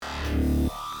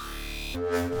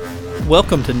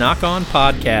Welcome to Nock On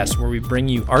Podcast, where we bring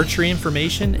you archery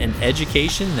information and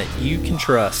education that you can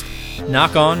trust.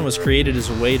 Nock On was created as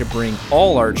a way to bring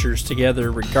all archers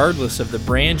together regardless of the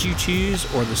brand you choose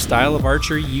or the style of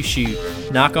archery you shoot.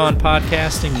 Nock On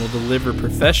Podcasting will deliver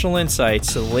professional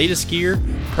insights to the latest gear,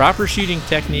 proper shooting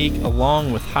technique,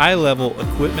 along with high-level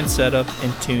equipment setup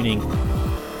and tuning.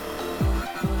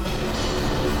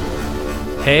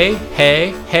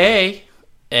 Hey,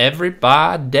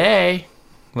 everybody.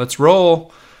 Let's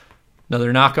roll.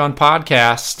 Another Nock On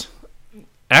Podcast.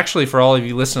 Actually, for all of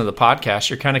you listening to the podcast,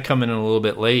 you're kind of coming in a little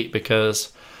bit late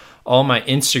because all my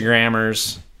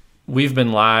Instagrammers, we've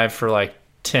been live for like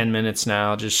 10 minutes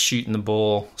now, just shooting the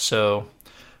bull. So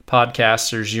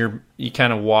podcasters, you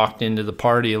kind of walked into the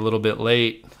party a little bit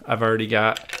late. I've already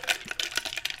got,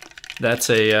 that's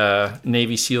a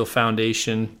Navy SEAL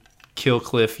Foundation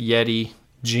Killcliff Yeti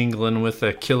jingling with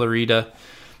a Killerita.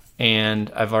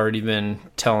 And I've already been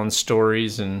telling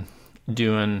stories and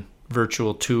doing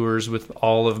virtual tours with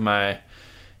all of my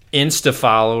Insta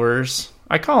followers.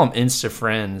 I call them Insta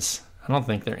friends. I don't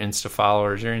think they're Insta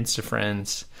followers. They're Insta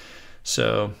friends.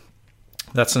 So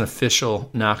that's an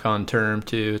official Nock On term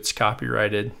too. It's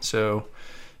copyrighted. So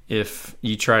if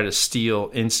you try to steal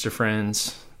Insta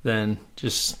friends, then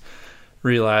just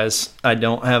realize I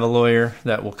don't have a lawyer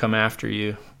that will come after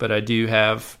you. But I do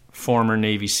have former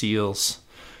Navy SEALs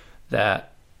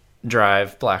that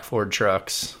drive Black Ford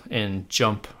trucks and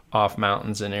jump off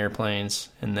mountains and airplanes,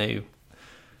 and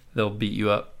they'll beat you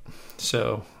up.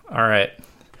 So, all right.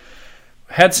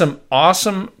 Had some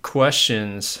awesome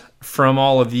questions from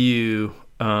all of you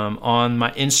on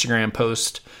my Instagram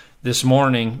post this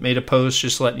morning. Made a post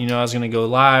just letting you know I was going to go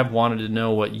live. Wanted to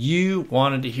know what you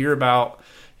wanted to hear about,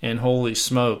 and holy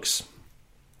smokes.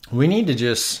 We need to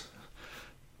just...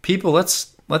 People,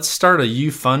 let's start a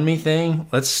YouFundMe thing.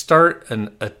 Let's start a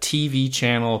TV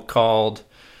channel called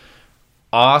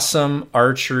Awesome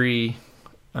Archery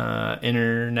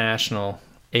International,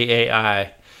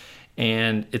 AAI.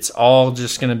 And it's all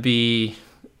just going to be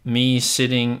me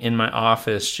sitting in my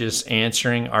office just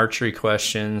answering archery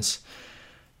questions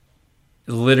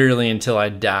literally until I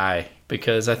die.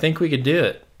 Because I think we could do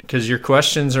it. Because your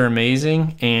questions are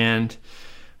amazing, and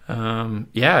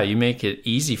you make it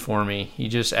easy for me. You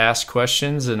just ask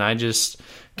questions and I just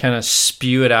kind of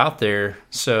spew it out there.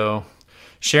 So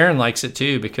Sharon likes it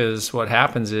too, because what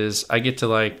happens is I get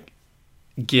to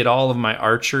get all of my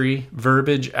archery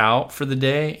verbiage out for the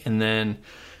day. And then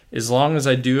as long as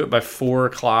I do it by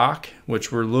 4:00, which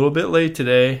we're a little bit late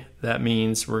today, that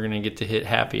means we're going to get to hit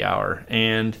happy hour.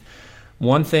 And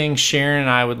one thing Sharon and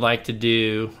I would like to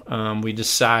do, we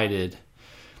decided,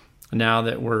 now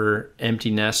that we're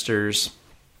empty nesters,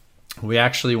 we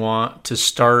actually want to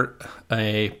start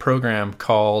a program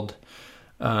called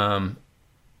The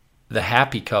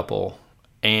Happy Couple.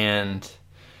 And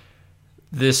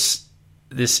this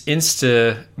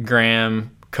Instagram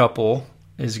couple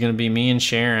is going to be me and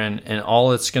Sharon, and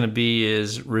all it's going to be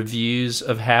is reviews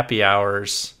of happy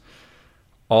hours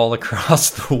all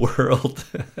across the world.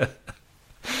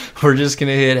 We're just going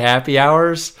to hit happy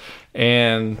hours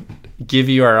and give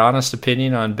you our honest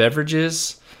opinion on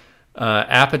beverages,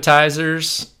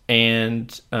 appetizers, and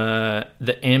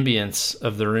the ambience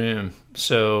of the room.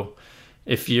 So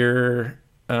if you're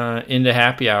into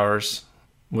happy hours,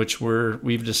 which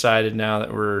we've decided now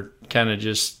that we're kind of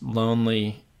just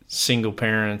lonely single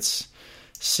parents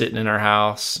sitting in our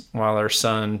house while our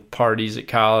son parties at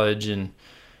college and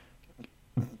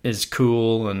is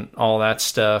cool and all that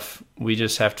stuff. We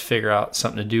just have to figure out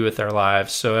something to do with our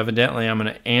lives. So evidently I'm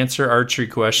going to answer archery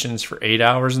questions for 8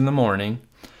 hours in the morning,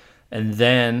 and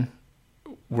then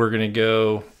we're going to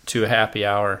go to a happy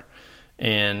hour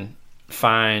and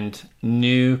find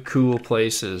new cool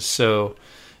places. So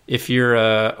if you're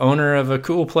a owner of a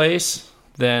cool place,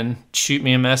 then shoot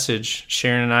me a message.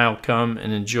 Sharon and I will come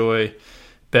and enjoy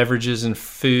beverages and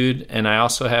food, and I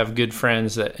also have good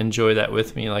friends that enjoy that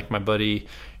with me, like my buddy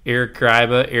Eric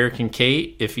Gryba, Eric and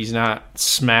Kate. If he's not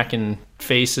smacking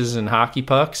faces and hockey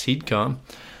pucks, he'd come.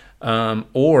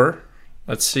 Or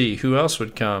let's see, who else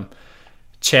would come?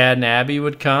 Chad and Abby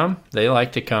would come. They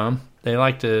like to come. They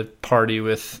like to party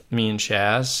with me and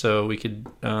Chaz, so we could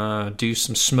do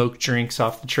some smoked drinks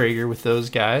off the Traeger with those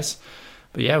guys.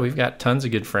 But yeah, we've got tons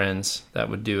of good friends that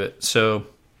would do it. So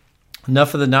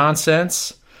enough of the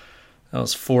nonsense. That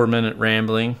was 4-minute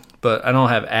rambling, but I don't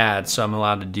have ads, so I'm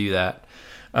allowed to do that.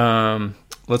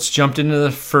 Let's jump into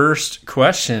the first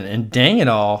question. And dang it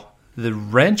all, the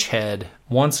wrench head,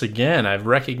 once again, I've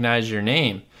recognized your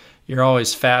name. You're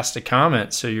always fast to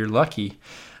comment, so you're lucky.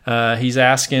 He's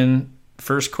asking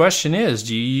first question is,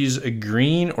 do you use a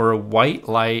green or a white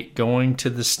light going to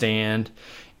the stand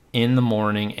in the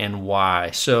morning, and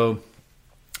why? So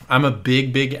I'm a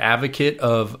big advocate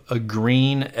of a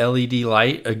green LED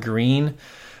light, a green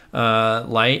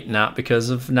light, not because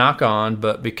of knock on,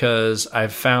 but because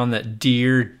I've found that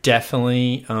deer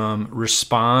definitely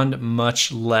respond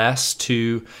much less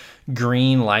to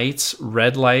green lights.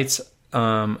 Red lights,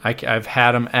 I've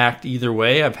had them act either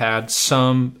way. I've had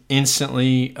some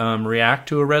instantly react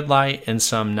to a red light and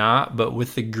some not, but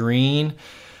with the green,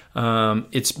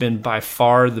 it's been by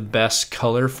far the best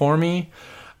color for me.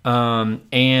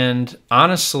 And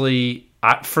honestly,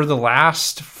 for the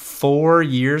last 4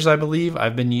 years, I believe,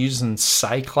 I've been using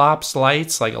Cyclops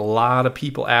lights. Like, a lot of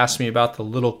people ask me about the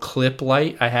little clip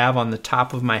light I have on the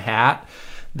top of my hat.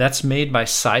 That's made by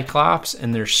Cyclops,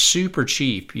 and they're super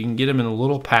cheap. You can get them in a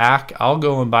little pack. I'll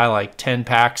go and buy like 10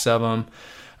 packs of them.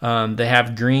 They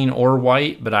have green or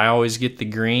white, but I always get the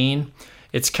green.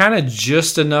 It's kind of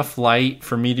just enough light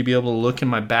for me to be able to look in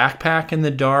my backpack in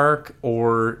the dark,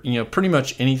 or, you know, pretty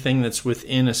much anything that's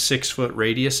within a 6-foot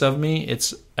radius of me.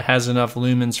 It has enough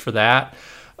lumens for that.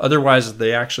 Otherwise,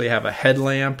 they actually have a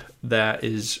headlamp that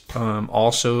is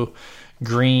also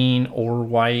green or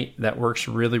white that works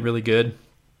really good.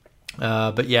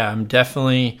 But yeah, I'm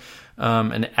definitely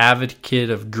an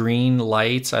advocate of green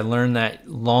lights. I learned that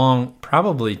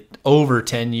probably over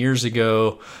 10 years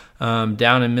ago,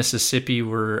 down in Mississippi,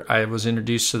 where I was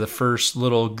introduced to the first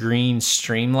little green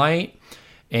stream light.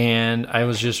 And I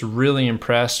was just really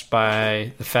impressed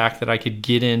by the fact that I could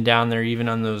get in down there even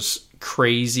on those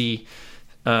crazy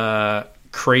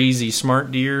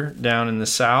smart deer down in the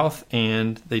south,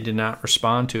 and they did not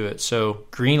respond to it. So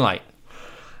green light.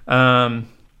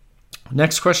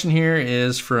 Next question here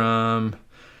is from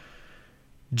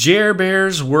Jer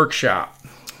Bear's Workshop,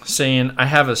 saying, I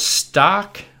have a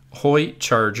stock Hoyt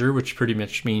charger, which pretty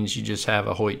much means you just have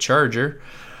a Hoyt charger,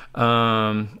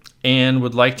 and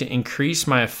would like to increase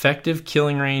my effective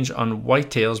killing range on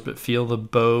whitetails, but feel the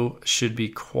bow should be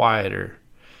quieter.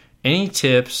 Any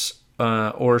tips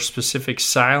or specific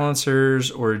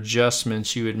silencers or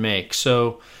adjustments you would make?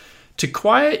 So to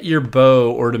quiet your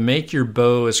bow, or to make your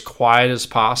bow as quiet as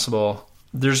possible,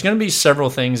 there's going to be several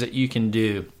things that you can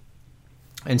do,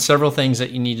 and several things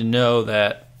that you need to know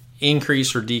that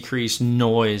increase or decrease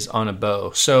noise on a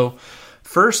bow. So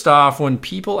first off, when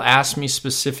people ask me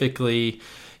specifically,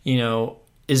 you know,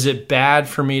 is it bad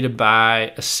for me to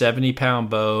buy a 70-pound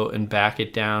bow and back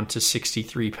it down to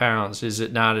 63 pounds? Is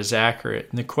it not as accurate?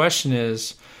 And the question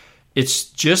is, it's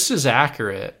just as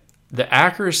accurate. The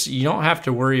accuracy, you don't have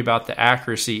to worry about the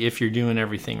accuracy if you're doing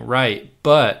everything right.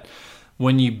 But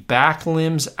when you back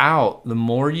limbs out, the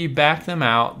more you back them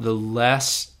out, the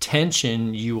less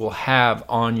tension you will have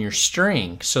on your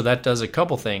string. So that does a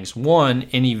couple things. One,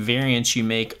 any variance you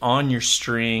make on your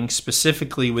string,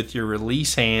 specifically with your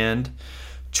release hand,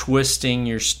 twisting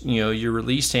your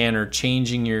release hand or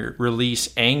changing your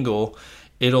release angle,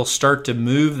 it'll start to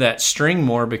move that string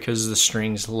more because the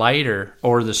string's lighter,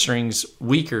 or the string's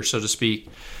weaker, so to speak,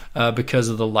 because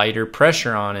of the lighter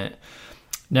pressure on it.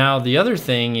 Now, the other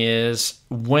thing is,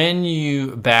 when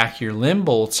you back your limb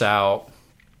bolts out,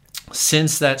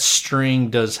 since that string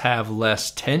does have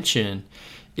less tension,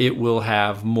 it will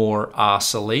have more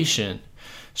oscillation.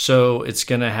 So it's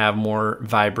going to have more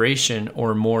vibration,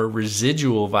 or more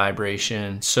residual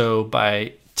vibration. So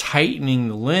by tightening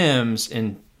the limbs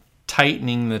and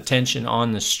tightening the tension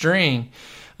on the string,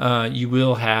 you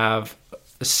will have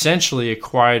essentially a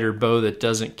quieter bow that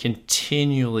doesn't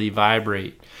continually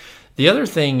vibrate. The other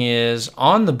thing is,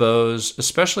 on the bows,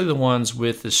 especially the ones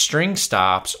with the string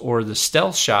stops or the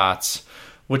stealth shots,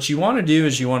 what you want to do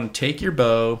is you want to take your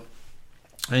bow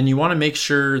and you want to make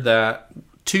sure that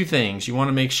two things. You want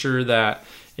to make sure that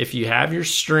if you have your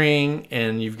string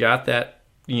and you've got that,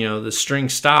 the string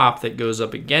stop that goes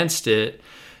up against it,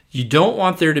 you don't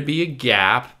want there to be a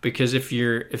gap, because if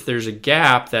there's a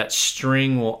gap, that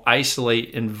string will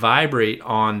isolate and vibrate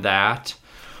on that.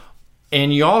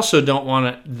 And you also don't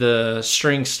want the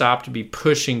string stop to be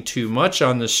pushing too much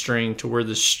on the string to where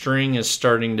the string is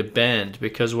starting to bend,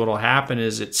 because what will happen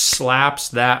is it slaps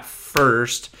that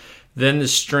first, then the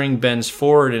string bends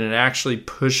forward and it actually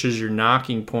pushes your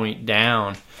knocking point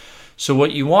down. So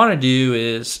what you want to do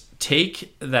is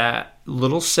take that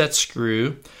little set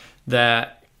screw,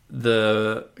 that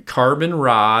the carbon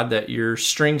rod that your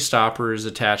string stopper is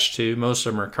attached to, most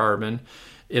of them are carbon,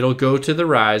 it'll go to the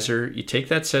riser. You take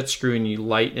that set screw and you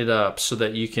lighten it up so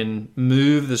that you can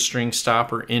move the string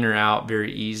stopper in or out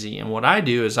very easy. And what I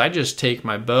do is I just take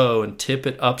my bow and tip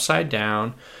it upside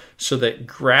down so that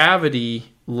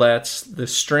gravity lets the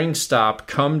string stop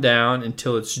come down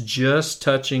until it's just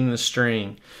touching the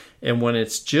string. And when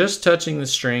it's just touching the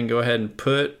string, go ahead and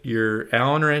put your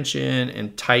Allen wrench in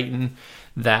and tighten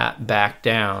that back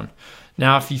down.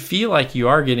 Now, if you feel like you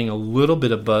are getting a little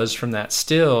bit of buzz from that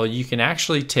still, you can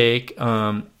actually take,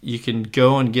 you can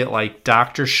go and get like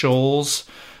Dr. Scholl's,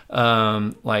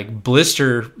 like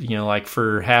blister, like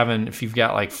for having, if you've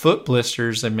got like foot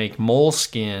blisters, they make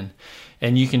moleskin.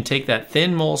 And you can take that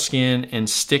thin moleskin and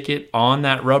stick it on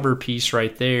that rubber piece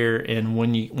right there. And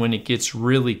when it gets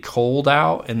really cold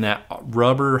out and that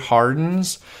rubber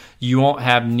hardens, you won't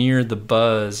have near the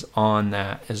buzz on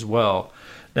that as well.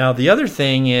 Now, the other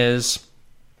thing is,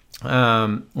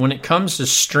 when it comes to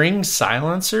string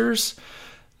silencers,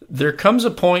 there comes a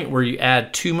point where you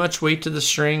add too much weight to the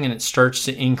string and it starts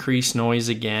to increase noise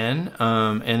again.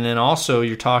 And then also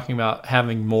you're talking about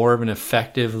having more of an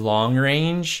effective long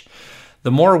range. The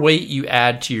more weight you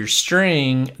add to your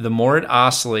string, the more it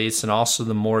oscillates, and also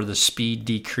the more the speed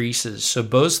decreases. So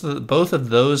both of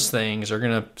those things are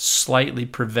going to slightly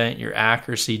prevent your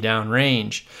accuracy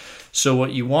downrange. So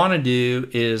what you want to do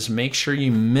is make sure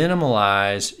you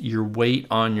minimize your weight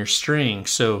on your string.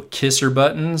 So kisser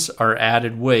buttons are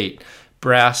added weight.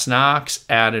 Brass knocks,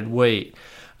 added weight.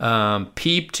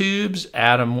 Peep tubes,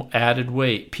 added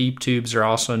weight. Peep tubes are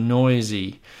also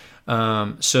noisy.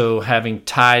 So having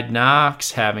tied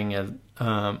knocks, having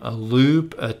a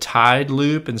loop, a tied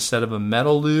loop instead of a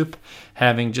metal loop,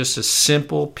 having just a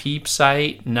simple peep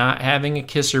sight, not having a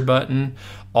kisser button,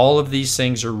 all of these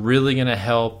things are really going to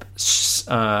help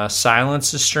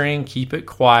silence the string, keep it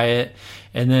quiet.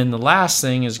 And then the last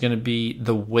thing is going to be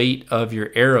the weight of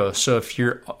your arrow. So if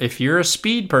you're a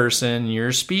speed person, you're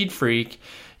a speed freak,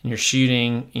 and you're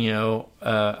shooting,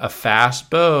 a fast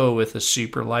bow with a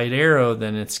super light arrow,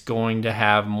 then it's going to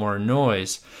have more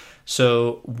noise.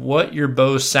 So what your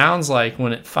bow sounds like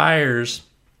when it fires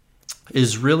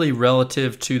is really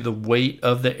relative to the weight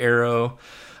of the arrow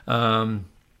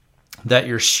that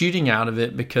you're shooting out of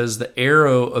it, because the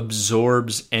arrow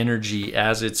absorbs energy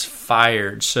as it's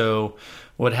fired. So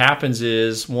what happens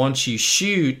is, once you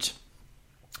shoot,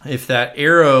 if that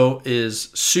arrow is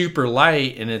super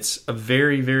light and it's a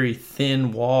very, very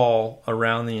thin wall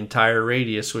around the entire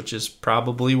radius, which is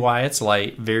probably why it's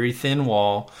light, very thin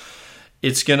wall,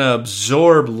 it's going to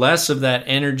absorb less of that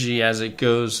energy as it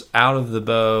goes out of the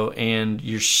bow, and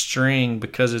your string,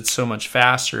 because it's so much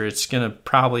faster, it's going to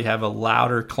probably have a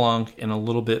louder clunk and a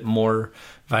little bit more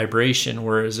vibration.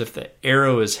 Whereas if the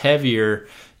arrow is heavier,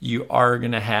 you are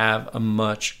going to have a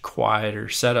much quieter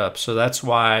setup. So that's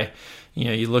why,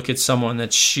 you look at someone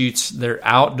that shoots their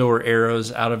outdoor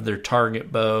arrows out of their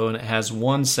target bow and it has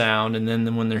one sound, and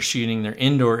then when they're shooting their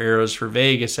indoor arrows for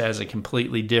Vegas, it has a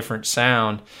completely different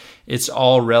sound. It's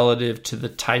all relative to the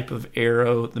type of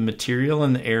arrow, the material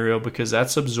in the arrow, because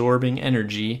that's absorbing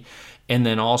energy, and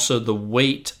then also the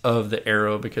weight of the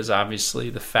arrow, because obviously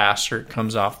the faster it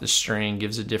comes off the string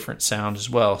gives a different sound as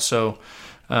well. So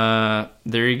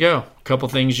there you go. A couple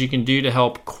things you can do to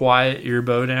help quiet your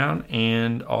bow down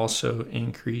and also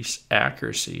increase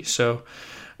accuracy. So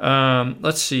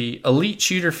let's see. Elite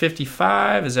Shooter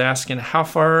 55 is asking, how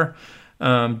far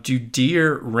do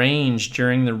deer range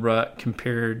during the rut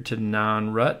compared to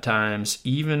non-rut times?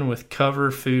 Even with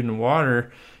cover, food, and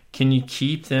water, can you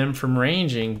keep them from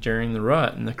ranging during the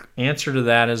rut? And the answer to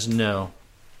that is no.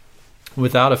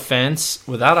 Without a fence,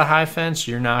 without a high fence,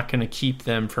 you're not going to keep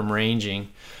them from ranging.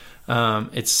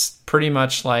 It's pretty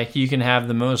much like you can have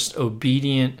the most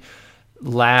obedient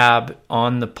lab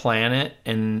on the planet.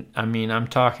 And I mean, I'm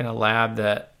talking a lab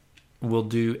that will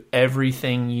do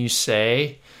everything you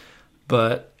say.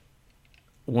 But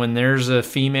when there's a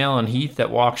female in heat that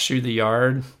walks through the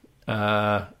yard,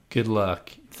 good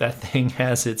luck. If that thing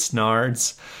has its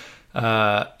nards,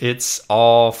 it's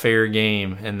all fair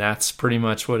game. And that's pretty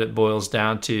much what it boils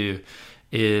down to,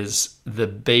 is the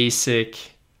basic,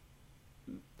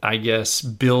 I guess,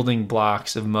 building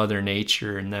blocks of Mother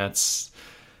Nature. And that's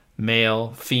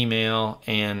male, female,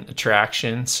 and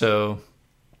attraction. So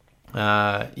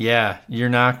you're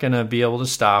not going to be able to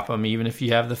stop them, even if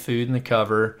you have the food and the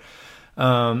cover,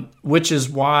 which is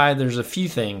why there's a few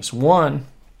things. One,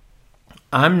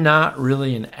 I'm not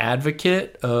really an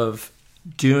advocate of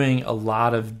doing a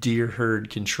lot of deer herd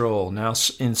control. Now,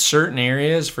 in certain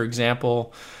areas, for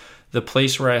example, the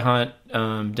place where I hunt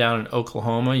down in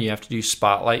Oklahoma, you have to do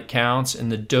spotlight counts,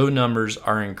 and the doe numbers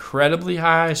are incredibly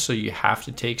high, so you have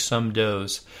to take some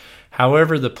does.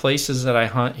 However, the places that I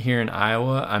hunt here in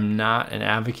Iowa, I'm not an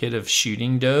advocate of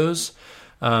shooting does,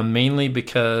 mainly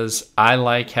because I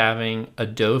like having a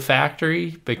doe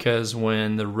factory, because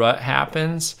when the rut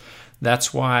happens,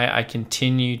 That's why I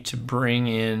continue to bring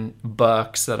in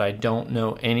bucks that I don't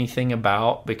know anything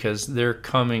about, because they're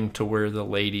coming to where the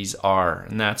ladies are.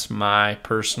 And that's my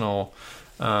personal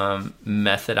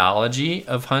methodology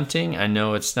of hunting. I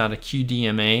know it's not a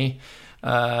QDMA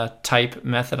type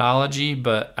methodology,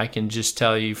 but I can just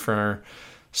tell you, for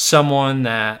someone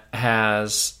that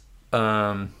has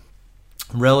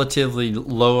relatively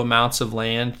low amounts of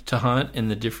land to hunt in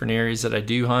the different areas that I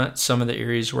do hunt, some of the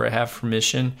areas where I have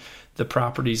permission, the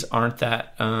properties aren't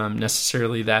that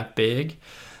necessarily that big.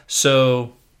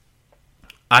 So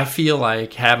I feel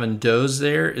like having does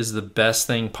there is the best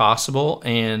thing possible.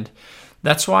 And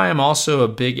that's why I'm also a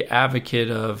big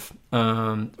advocate of,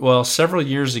 several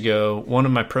years ago, one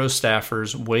of my pro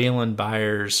staffers, Waylon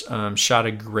Byers, shot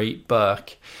a great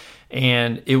buck.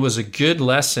 And it was a good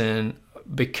lesson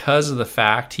because of the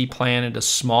fact he planted a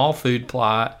small food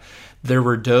plot. There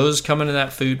were does coming to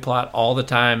that food plot all the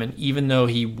time. And even though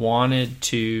he wanted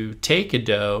to take a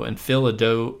doe and fill a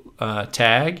doe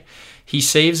tag, he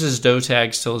saves his doe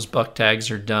tags till his buck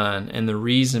tags are done. And the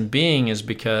reason being is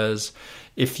because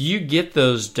if you get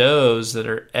those does that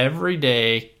are every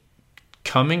day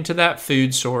coming to that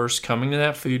food source, coming to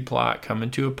that food plot,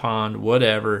 coming to a pond,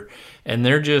 whatever, and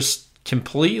they're just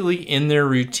completely in their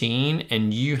routine,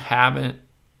 and you haven't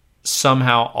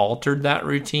somehow altered that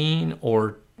routine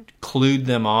or clued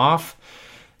them off,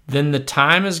 then the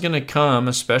time is going to come,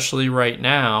 especially right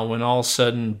now, when all of a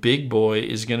sudden Big Boy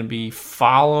is going to be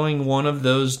following one of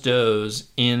those does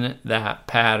in that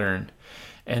pattern.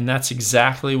 And that's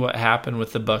exactly what happened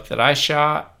with the buck that I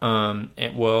shot.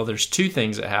 There's two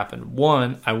things that happened.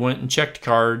 One, I went and checked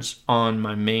cards on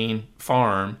my main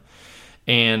farm,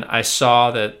 and I saw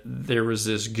that there was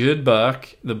this good buck,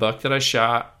 the buck that I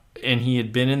shot, and he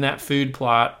had been in that food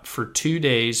plot for 2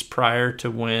 days prior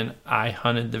to when I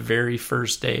hunted the very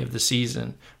first day of the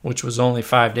season, which was only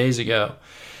 5 days ago.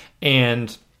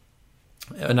 And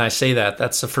I say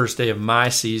that's the first day of my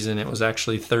season. It was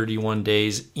actually 31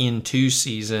 days into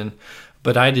season,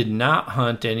 but I did not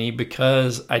hunt any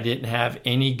because I didn't have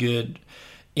any good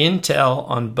intel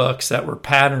on bucks that were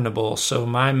patternable.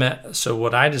 So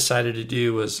what I decided to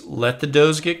do was let the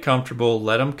does get comfortable,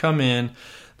 let them come in,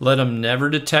 let them never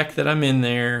detect that I'm in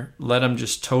there, let them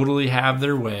just totally have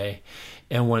their way.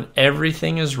 And when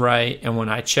everything is right, and when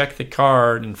I check the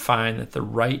card and find that the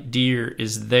right deer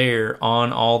is there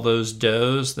on all those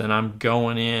does, then I'm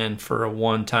going in for a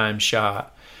one-time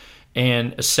shot.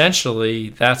 And essentially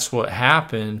that's what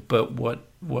happened. But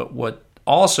what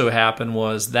also happened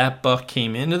was that buck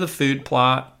came into the food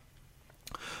plot,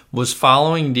 was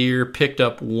following deer, picked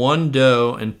up one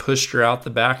doe and pushed her out the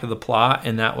back of the plot,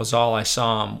 and that was all I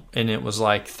saw him. And it was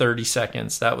like 30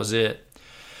 seconds. That was it.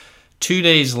 2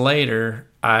 days later,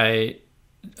 the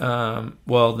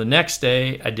next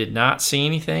day I did not see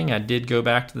anything. I did go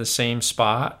back to the same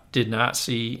spot, did not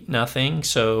see nothing.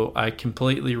 So I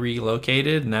completely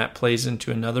relocated, and that plays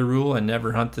into another rule. I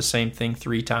never hunt the same thing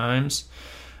 3 times.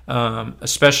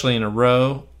 Especially in a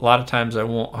row. A lot of times I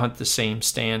won't hunt the same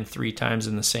stand 3 times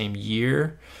in the same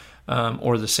year,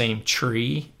 or the same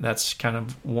tree. That's kind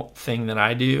of one thing that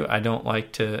I do. I don't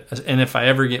like to, and if I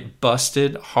ever get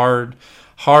busted,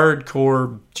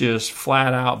 hardcore, just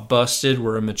flat out busted,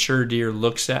 where a mature deer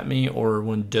looks at me, or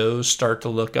when does start to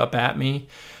look up at me,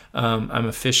 I'm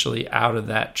officially out of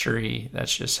that tree.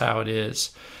 That's just how it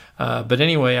is. But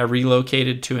anyway, I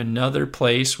relocated to another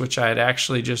place, which I had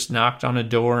actually just knocked on a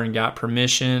door and got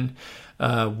permission.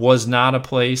 Was not a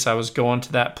place. I was going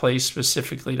to that place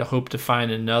specifically to hope to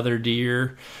find another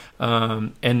deer.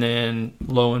 And then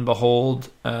lo and behold,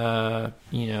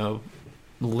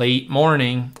 late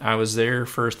morning, I was there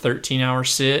for a 13-hour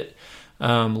sit.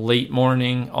 Late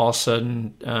morning, all of a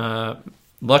sudden,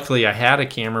 luckily I had a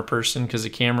camera person, because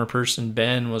the camera person,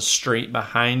 Ben, was straight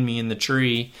behind me in the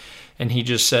tree. And he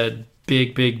just said,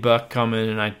 big buck coming.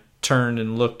 And I turned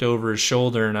and looked over his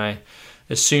shoulder. And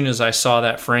as soon as I saw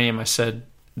that frame, I said,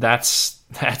 that's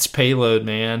payload,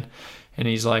 man. And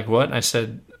he's like, what? And I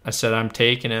said, I'm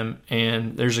taking him.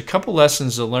 And there's a couple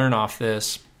lessons to learn off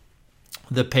this.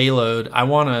 The payload,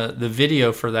 the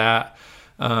video for that.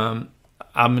 I'm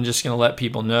just going to let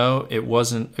people know it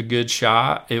wasn't a good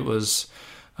shot. It was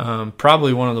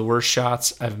probably one of the worst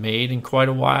shots I've made in quite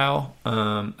a while.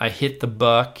 I hit the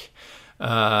buck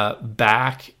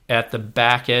back at the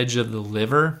back edge of the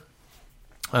liver.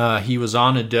 He was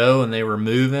on a doe and they were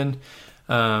moving,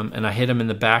 and I hit him in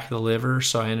the back of the liver.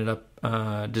 So I ended up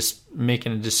just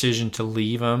making a decision to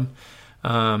leave him,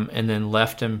 and then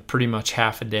left him pretty much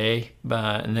half a day,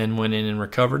 and then went in and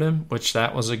recovered him, which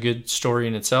that was a good story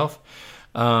in itself.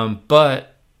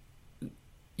 But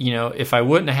if I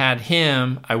wouldn't have had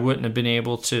him, I wouldn't have been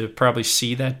able to probably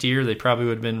see that deer. They probably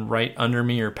would have been right under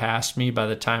me or past me by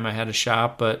the time I had a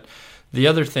shot. But the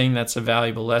other thing that's a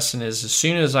valuable lesson is as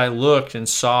soon as I looked and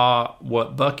saw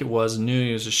what buck it was and knew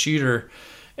he was a shooter,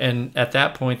 and at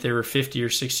that point they were 50 or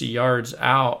 60 yards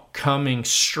out coming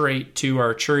straight to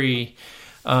our tree,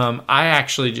 I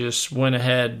actually just went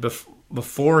ahead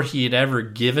before he had ever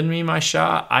given me my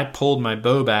shot. I pulled my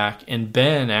bow back, and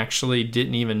Ben actually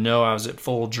didn't even know I was at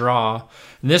full draw.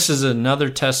 And this is another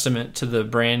testament to the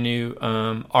brand new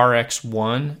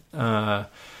RX1,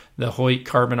 the Hoyt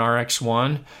Carbon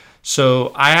RX1.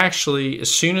 So I actually, as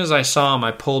soon as I saw him,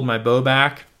 I pulled my bow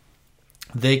back.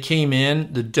 They came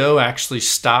in. The doe actually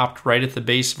stopped right at the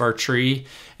base of our tree,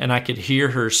 and I could hear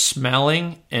her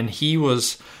smelling, and he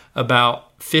was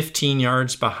about 15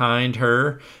 yards behind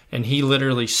her, and he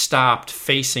literally stopped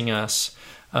facing us.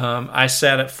 I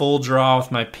sat at full draw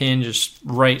with my pin just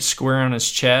right square on his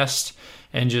chest,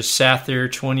 and just sat there,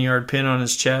 20-yard pin on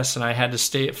his chest, and I had to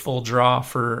stay at full draw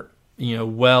for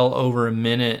well over a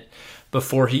minute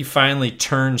before he finally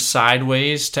turned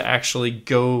sideways to actually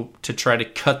go to try to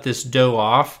cut this doe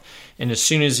off. And as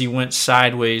soon as he went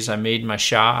sideways, I made my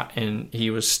shot, and he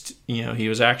was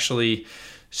actually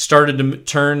started to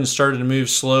turn and started to move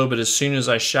slow. But as soon as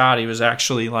I shot, he was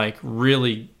actually like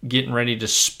really getting ready to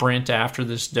sprint after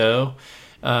this doe,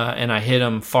 and I hit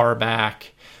him far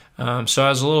back. So I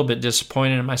was a little bit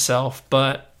disappointed in myself,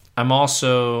 but I'm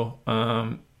also,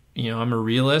 I'm a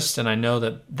realist, and I know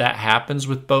that happens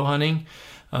with bow hunting.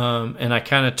 And I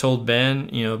kind of told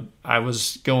Ben, I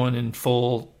was going in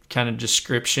full kind of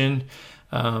description,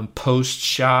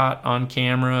 post-shot on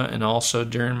camera, and also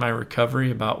during my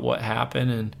recovery about what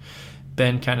happened. And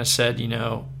Ben kind of said,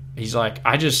 he's like,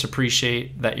 I just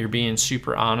appreciate that you're being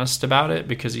super honest about it,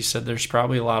 because he said there's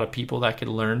probably a lot of people that could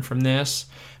learn from this.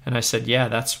 And I said, yeah,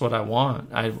 that's what I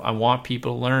want. I want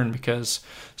people to learn, because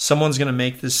someone's going to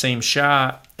make the same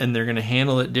shot and they're going to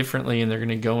handle it differently, and they're going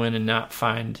to go in and not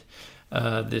find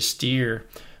this deer.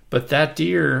 But that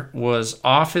deer was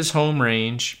off his home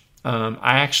range.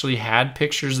 I actually had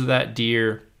pictures of that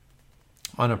deer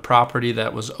on a property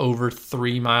that was over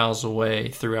 3 miles away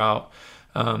throughout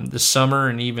the summer,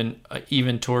 and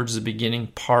even towards the beginning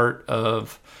part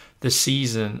of the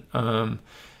season.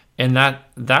 And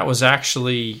that was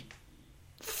actually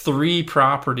 3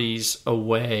 properties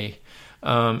away.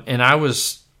 And I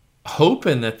was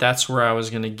hoping that that's where I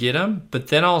was going to get him. But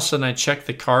then all of a sudden I checked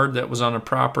the card that was on a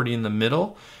property in the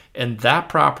middle, and that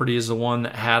property is the one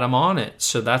that had him on it.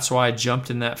 So that's why I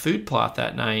jumped in that food plot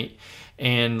that night.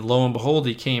 And lo and behold,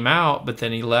 he came out, but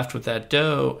then he left with that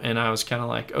doe. And I was kind of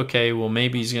like, okay, well,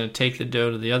 maybe he's going to take the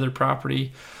doe to the other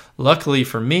property. Luckily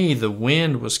for me, the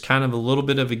wind was kind of a little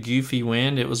bit of a goofy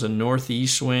wind. It was a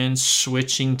northeast wind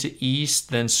switching to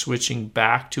east, then switching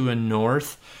back to a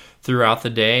north throughout the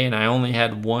day. And I only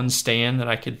had one stand that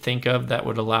I could think of that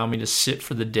would allow me to sit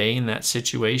for the day in that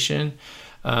situation.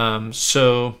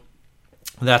 So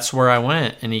that's where I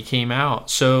went, and he came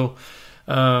out. So,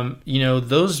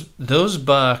 those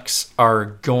bucks are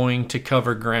going to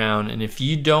cover ground. And if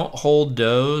you don't hold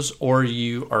does, or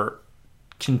you are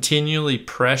continually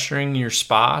pressuring your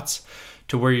spots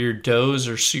to where your does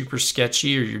are super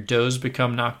sketchy, or your does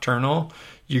become nocturnal,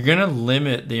 you're going to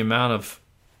limit the amount of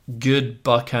good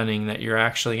buck hunting that you're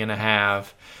actually going to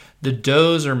have. The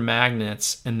does are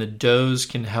magnets, and the does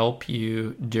can help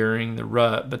you during the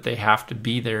rut, but they have to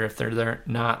be there. If they're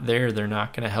not there, they're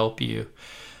not going to help you.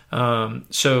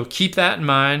 So keep that in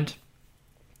mind.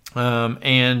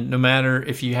 And no matter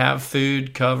if you have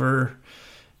food, cover,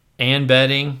 and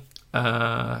bedding,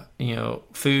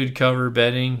 food, cover,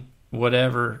 bedding,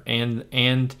 whatever,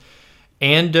 and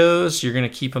does, you're going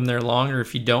to keep them there longer.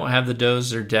 If you don't have the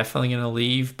does, they're definitely going to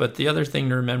leave. But the other thing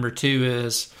to remember too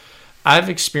is I've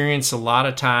experienced a lot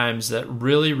of times that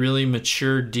really, really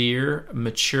mature deer,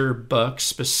 mature bucks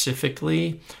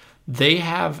specifically, they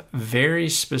have very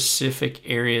specific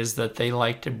areas that they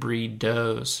like to breed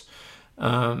does.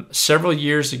 Several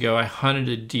years ago, I hunted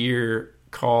a deer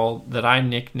that I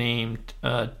nicknamed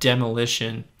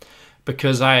Demolition,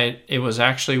 because it was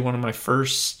actually one of my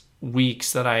first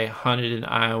weeks that I hunted in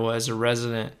Iowa as a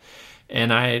resident.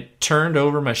 And I turned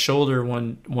over my shoulder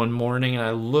one morning, and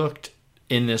I looked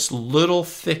in this little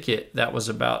thicket that was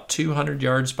about 200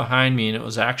 yards behind me, and it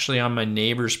was actually on my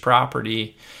neighbor's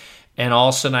property. And all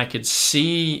of a sudden I could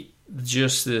see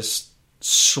just this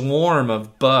swarm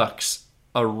of bucks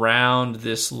around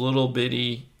this little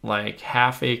bitty, like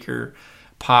half-acre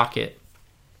pocket.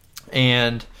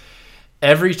 And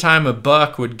every time a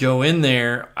buck would go in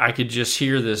there, I could just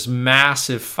hear this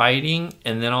massive fighting,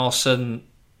 and then all of a sudden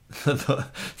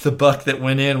the buck that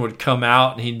went in would come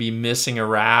out and he'd be missing a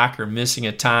rack or missing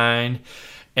a tine.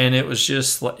 And it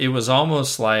was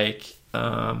almost like,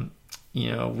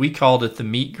 we called it the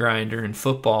meat grinder in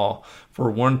football, where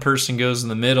one person goes in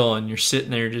the middle and you're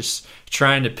sitting there just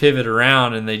trying to pivot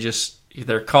around and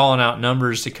they're calling out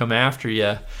numbers to come after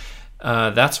you.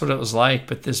 That's what it was like.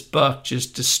 But this buck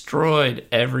just destroyed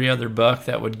every other buck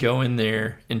that would go in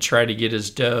there and try to get his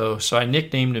doe. So I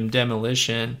nicknamed him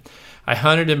Demolition. I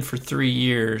hunted him for 3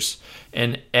 years,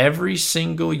 and every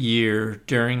single year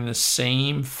during the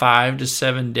same 5 to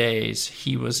 7 days,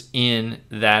 he was in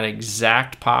that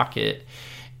exact pocket.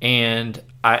 And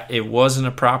it wasn't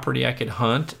a property I could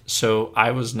hunt, so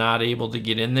I was not able to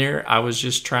get in there. I was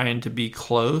just trying to be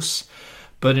close.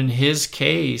 But in his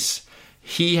case,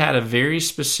 he had a very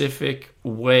specific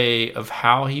way of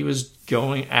how he was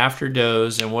going after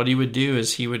does, and what he would do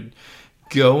is he would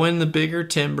go in the bigger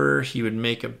timber, he would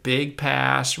make a big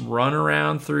pass, run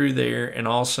around through there, and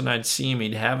all of a sudden I'd see him,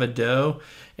 he'd have a doe,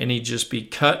 and he'd just be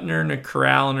cutting her and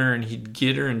corralling her, and he'd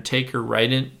get her and take her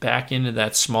back into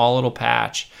that small little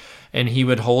patch. And he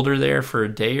would hold her there for a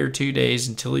day or 2 days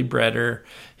until he bred her.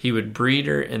 He would breed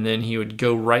her, and then he would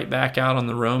go right back out on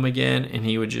the roam again, and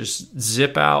he would just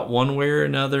zip out one way or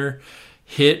another,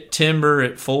 hit timber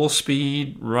at full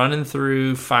speed, running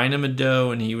through, find him a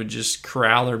doe, and he would just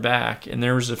corral her back. And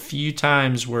there was a few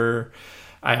times where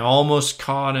I almost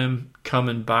caught him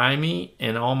coming by me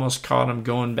and almost caught him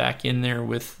going back in there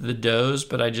with the does,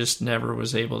 but I just never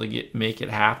was able to make it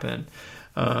happen.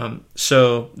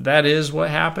 So that is what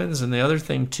happens. And the other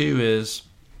thing too is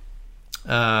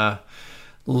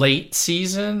late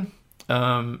season.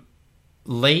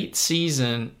 Late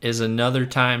season is another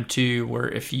time too where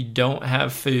if you don't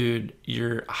have food,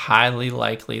 you're highly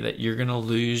likely that you're going to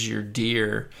lose your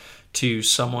deer to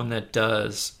someone that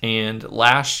does. And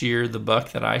last year, the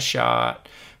buck that I shot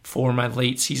for my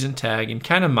late season tag, and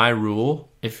kind of my rule,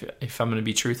 if I'm going to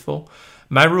be truthful,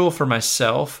 my rule for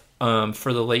myself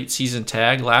for the late season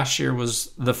tag last year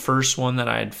was the first one that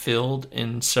I had filled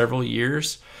in several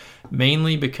years,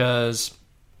 mainly because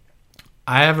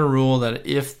I have a rule that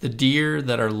if the deer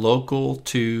that are local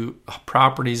to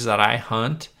properties that I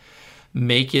hunt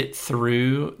make it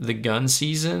through the gun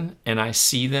season and I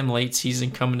see them late season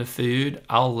coming to food,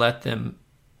 I'll let them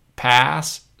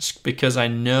pass because I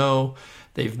know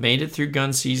they've made it through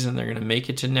gun season, they're going to make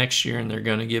it to next year, and they're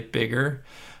going to get bigger.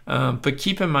 But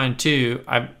keep in mind too,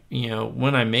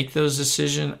 when I make those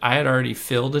decisions, I had already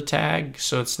filled a tag,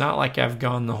 so it's not like I've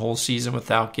gone the whole season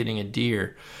without getting a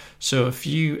deer. So if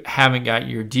you haven't got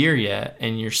your deer yet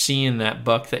and you're seeing that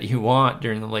buck that you want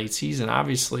during the late season,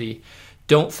 obviously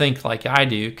don't think like I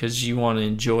do, because you want to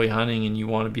enjoy hunting and you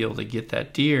want to be able to get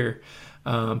that deer.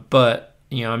 But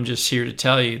I'm just here to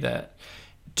tell you that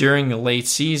during the late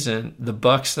season, the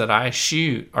bucks that I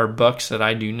shoot are bucks that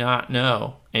I do not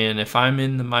know. And if I'm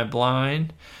in my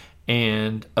blind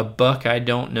and a buck I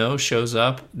don't know shows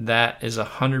up, that is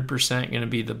 100% going to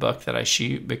be the buck that I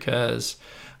shoot, because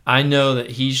I know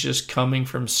that he's just coming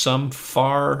from some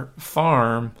far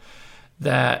farm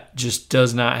that just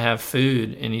does not have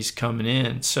food, and he's coming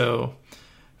in. So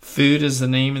food is the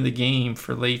name of the game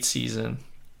for late season.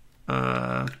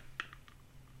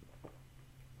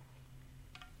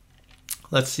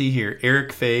 Let's see here.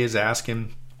 Eric Fay is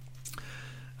asking,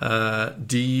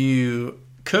 do you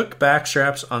cook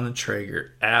backstraps on the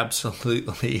Traeger?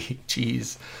 Absolutely.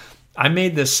 Jeez. I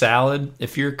made this salad.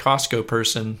 If you're a Costco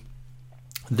person,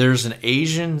 there's an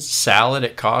Asian salad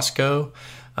at Costco.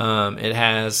 It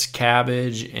has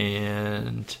cabbage,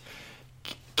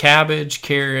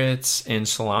 carrots, and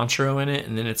cilantro in it,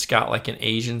 and then it's got like an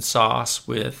Asian sauce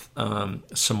with some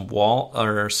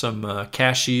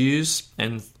cashews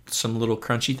and some little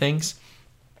crunchy things.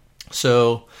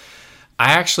 So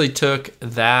I actually took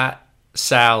that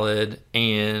salad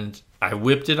and I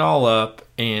whipped it all up,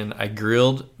 and I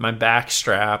grilled my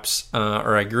backstraps,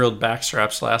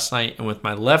 last night, and with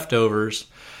my leftovers,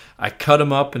 I cut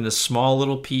them up into small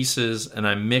little pieces, and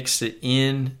I mixed it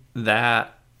in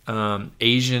that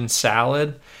Asian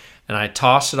salad, and I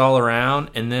tossed it all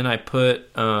around, and then I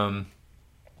put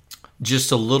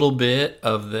just a little bit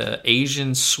of the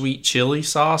Asian sweet chili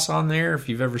sauce on there. If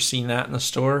you've ever seen that in the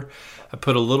store, I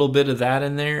put a little bit of that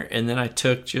in there, and then I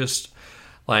took just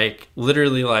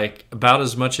literally about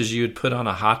as much as you would put on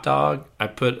a hot dog. I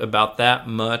put about that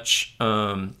much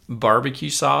barbecue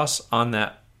sauce on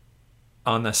the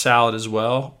salad as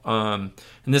well. And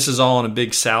this is all in a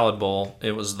big salad bowl.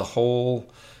 It was the whole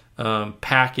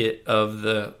packet of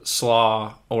the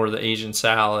slaw or the Asian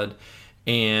salad,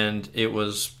 and it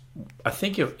was I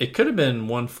think it could have been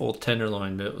one full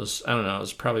tenderloin, but it was, I don't know, it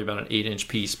was probably about an 8-inch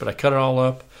piece. But I cut it all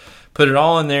up, put it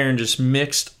all in there, and just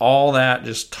mixed all that,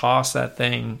 just tossed that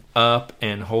thing up,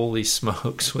 and holy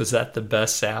smokes, was that the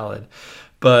best salad.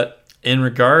 But in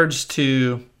regards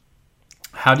to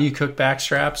how do you cook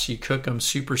backstraps, you cook them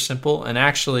super simple. And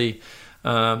actually,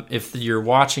 if you're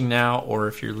watching now or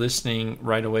if you're listening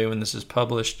right away when this is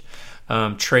published,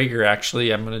 Traeger,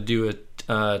 actually, I'm going to do a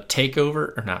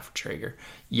takeover, or not for Traeger,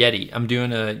 Yeti. I'm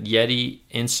doing a Yeti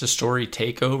Insta Story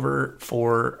takeover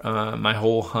for my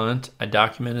whole hunt. I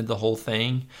documented the whole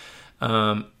thing,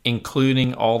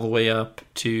 including all the way up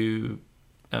to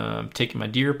taking my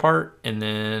deer apart and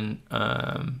then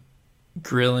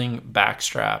grilling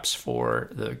backstraps for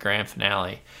the grand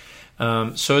finale.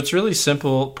 So it's really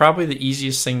simple. Probably the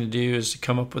easiest thing to do is to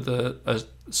come up with a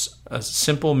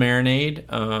simple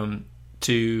marinade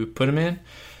to put them in.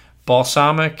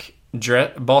 Balsamic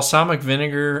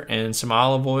vinegar and some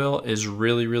olive oil is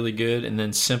really, really good. And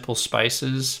then simple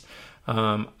spices.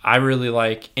 I really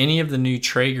like any of the new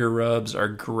Traeger rubs are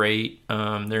great.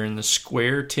 They're in the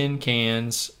square tin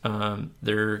cans.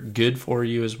 They're good for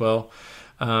you as well.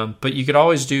 But you could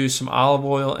always do some olive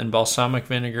oil and balsamic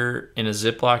vinegar in a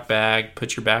Ziploc bag,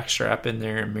 put your backstrap in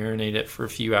there and marinate it for a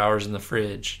few hours in the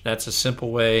fridge. That's a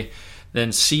simple way.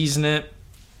 Then season it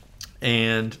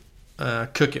and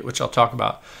cook it, which I'll talk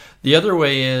about. The other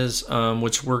way is,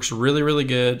 which works really, really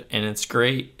good, and it's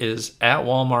great, is at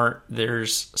Walmart,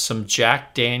 there's some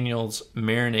Jack Daniel's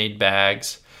marinade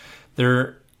bags.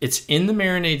 It's in the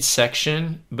marinade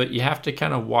section, but you have to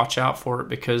kind of watch out for it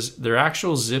because they're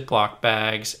actual Ziploc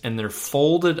bags, and they're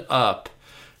folded up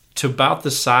to about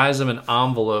the size of an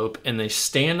envelope, and they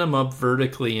stand them up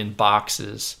vertically in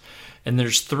boxes. And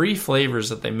there's 3 flavors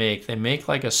that they make. They make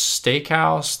like a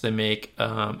steakhouse, they make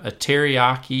a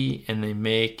teriyaki, and they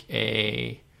make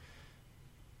a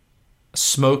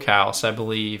smokehouse, I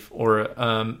believe, or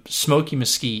smoky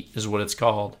mesquite is what it's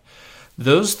called.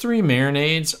 Those 3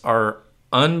 marinades are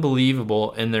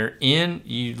unbelievable, and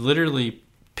you literally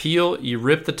peel, you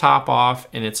rip the top off,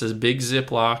 and it's a big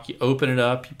Ziploc. You open it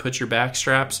up, you put your back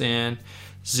straps in,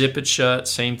 zip it shut,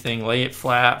 same thing, lay it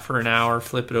flat for an hour,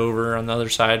 flip it over on the other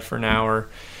side for an hour.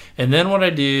 And then what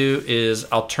I do is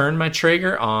I'll turn my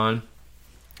Traeger on,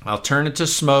 I'll turn it to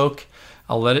smoke,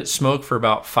 I'll let it smoke for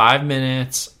about 5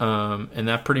 minutes, and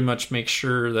that pretty much makes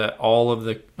sure that all of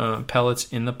the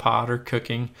pellets in the pot are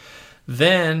cooking.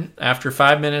 Then after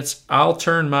 5 minutes, I'll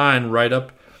turn mine right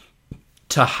up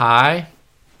to high,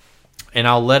 and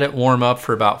I'll let it warm up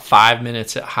for about 5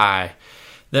 minutes at high.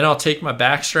 Then I'll take my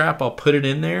backstrap, I'll put it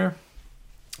in there,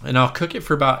 and I'll cook it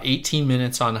for about 18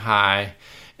 minutes on high,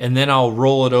 and then I'll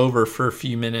roll it over for a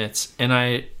few minutes. And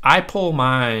I pull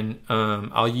mine,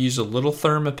 I'll use a little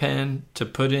Thermapen to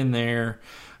put in there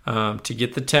to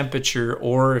get the temperature,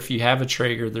 or if you have a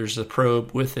Traeger, there's a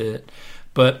probe with it.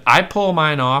 But I pull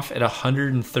mine off at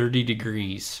 130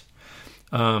 degrees.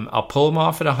 I'll pull them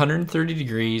off at 130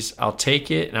 degrees. I'll take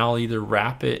it, and I'll either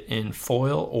wrap it in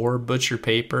foil or butcher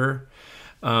paper.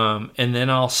 And then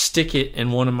I'll stick it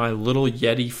in one of my little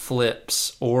Yeti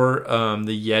flips or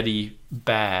the Yeti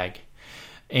bag.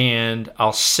 And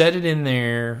I'll set it in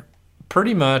there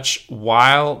pretty much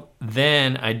while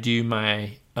then I do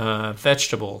my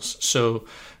vegetables. So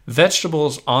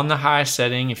vegetables on the high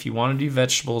setting, if you want to do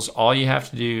vegetables, all you have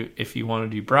to do, if you want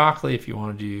to do broccoli, if you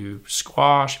want to do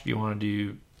squash, if you want to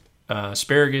do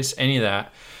asparagus, any of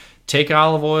that, take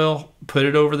olive oil, put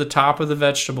it over the top of the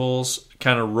vegetables,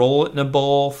 kind of roll it in a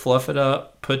bowl, fluff it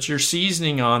up, put your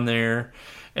seasoning on there,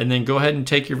 and then go ahead and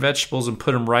take your vegetables and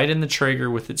put them right in the Traeger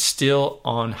with it still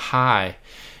on high.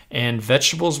 And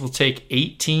vegetables will take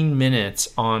 18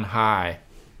 minutes on high.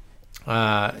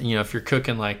 If you're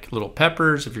cooking like little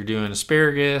peppers, if you're doing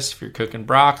asparagus, if you're cooking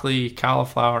broccoli,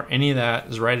 cauliflower, any of that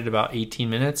is right at about 18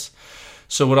 minutes.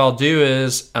 So what I'll do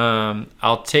is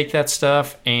I'll take that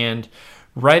stuff and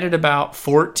right at about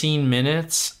 14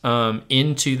 minutes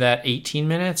into that 18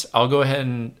 minutes, I'll go ahead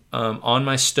and on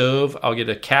my stove, I'll get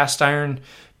a cast iron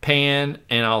pan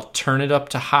and I'll turn it up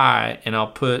to high, and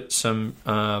I'll put some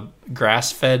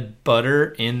grass-fed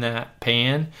butter in that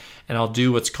pan, and I'll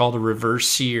do what's called a reverse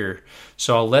sear.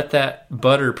 So I'll let that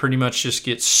butter pretty much just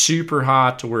get super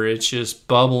hot to where it's just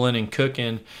bubbling and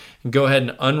cooking. And go ahead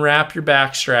and unwrap your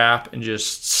back strap and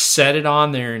just set it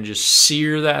on there and just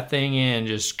sear that thing in.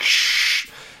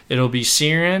 It'll be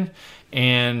searing,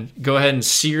 and go ahead and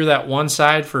sear that one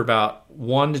side for about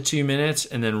 1 to 2 minutes,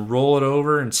 and then roll it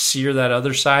over and sear that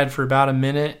other side for about a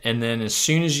minute. And then as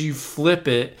soon as you flip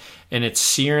it and it's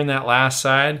searing that last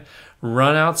side,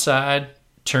 run outside,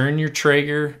 turn your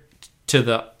Traeger to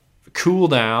the cool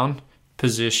down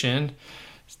position,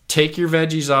 take your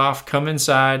veggies off, come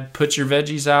inside, put your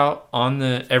veggies out on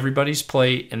everybody's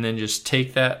plate, and then just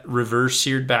take that reverse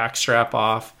seared back strap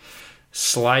off,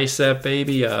 slice that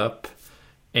baby up,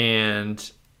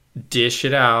 and dish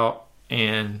it out.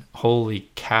 And holy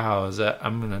cow,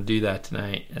 I'm going to do that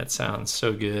tonight. That sounds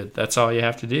so good. That's all you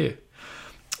have to do.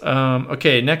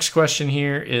 Okay, next question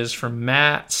here is from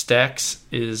Matt Stex,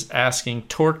 is asking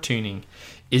torque tuning.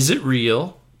 Is it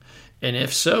real? And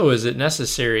if so, is it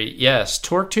necessary? Yes,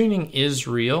 torque tuning is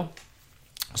real.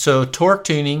 So torque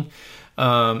tuning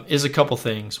is a couple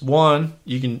things. One,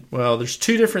 there's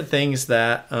two different things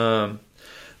that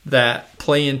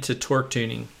play into torque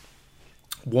tuning.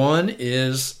 One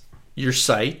is your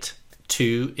sight.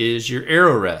 Two is your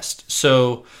arrow rest.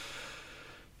 So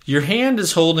your hand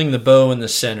is holding the bow in the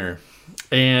center,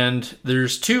 and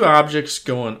there's two objects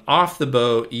going off the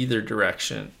bow either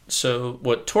direction. So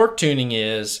what torque tuning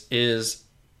is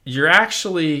you're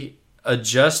actually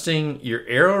adjusting your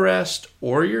arrow rest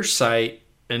or your sight,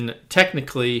 and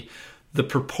technically the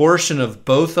proportion of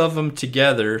both of them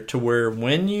together, to where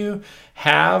when you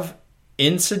have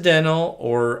incidental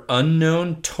or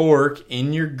unknown torque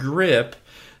in your grip,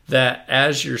 that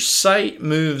as your sight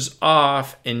moves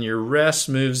off and your rest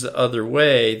moves the other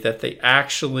way, that they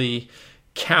actually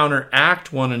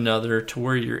counteract one another to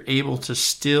where you're able to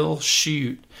still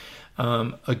shoot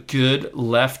a good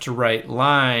left to right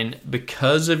line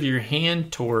because of your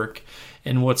hand torque.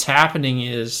 And what's happening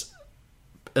is,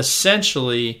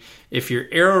 essentially, if your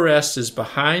arrow rest is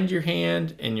behind your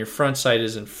hand and your front sight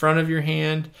is in front of your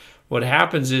hand, what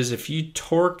happens is if you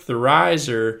torque the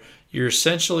riser, you're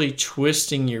essentially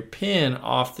twisting your pin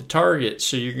off the target.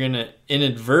 So you're going to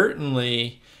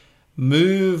inadvertently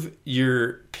move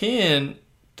your pin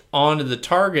onto the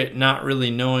target, not really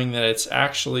knowing that it's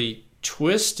actually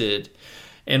twisted.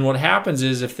 And what happens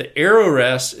is, if the arrow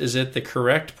rest is at the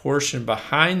correct portion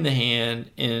behind the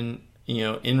hand in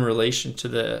relation to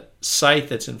the sight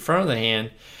that's in front of the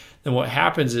hand, then what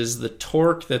happens is the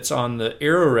torque that's on the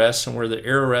arrow rest, and where the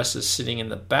arrow rest is sitting in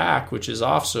the back, which is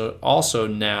also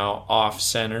now off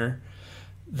center,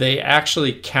 they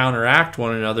actually counteract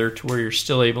one another to where you're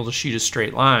still able to shoot a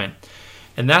straight line.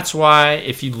 And that's why,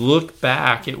 if you look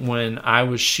back at when I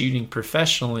was shooting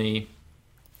professionally,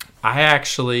 I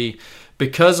actually,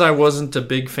 because I wasn't a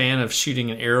big fan of shooting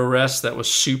an arrow rest that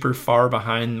was super far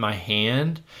behind my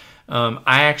hand,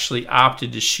 I actually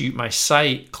opted to shoot my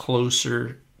sight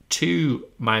closer to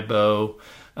my bow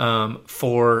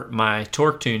for my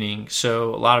torque tuning.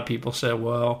 So a lot of people said,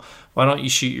 well, why don't you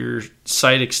shoot your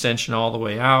sight extension all the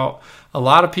way out? A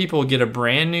lot of people get a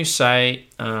brand new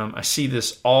sight. I see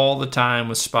this all the time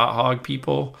with spot hog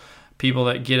people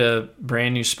that get a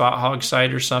brand new spot hog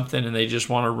sight or something, and they just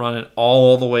want to run it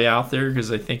all the way out there because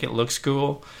they think it looks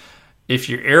cool. If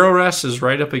your arrow rest is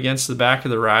right up against the back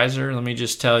of the riser, let me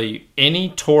just tell you, any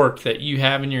torque that you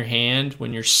have in your hand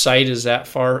when your sight is that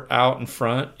far out in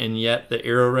front and yet the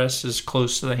arrow rest is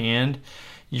close to the hand,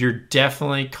 you're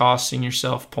definitely costing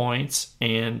yourself points.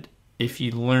 And if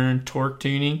you learn torque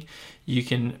tuning, you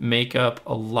can make up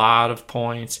a lot of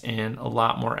points and a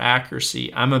lot more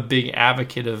accuracy. I'm a big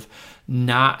advocate of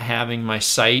not having my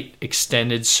sight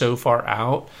extended so far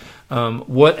out.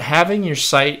 What having your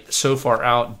sight so far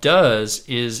out does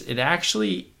is it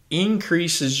actually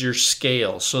increases your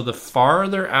scale. So the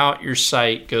farther out your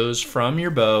sight goes from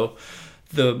your bow,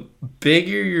 the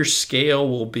bigger your scale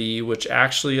will be, which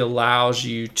actually allows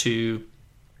you to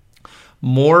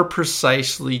more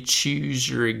precisely choose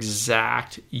your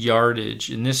exact yardage.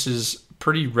 And this is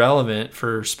pretty relevant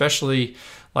for, especially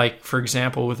like, for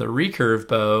example, with a recurve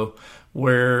bow,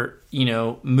 where,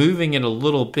 moving it a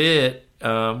little bit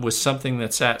with something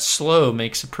that's that slow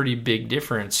makes a pretty big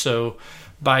difference. So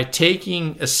by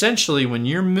taking, essentially, when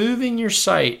you're moving your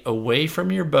sight away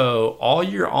from your bow, all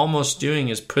you're almost doing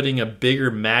is putting a bigger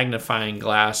magnifying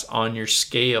glass on your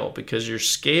scale, because your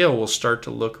scale will start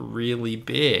to look really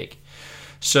big.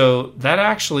 So that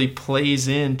actually plays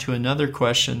into another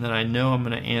question that I know I'm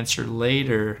going to answer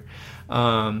later,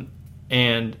 and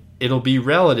it'll be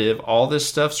relative. All this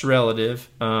stuff's relative.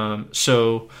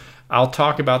 So I'll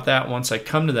talk about that once I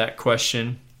come to that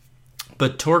question.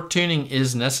 But torque tuning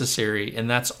is necessary, and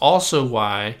that's also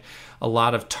why a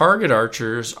lot of target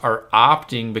archers are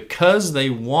opting, because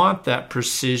they want that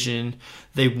precision.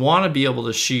 They want to be able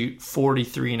to shoot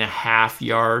 43.5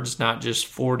 yards, not just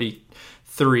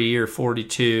 43 or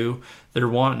 42. They're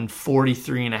wanting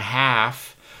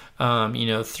 43.5.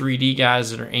 3D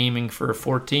guys that are aiming for a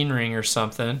 14 ring or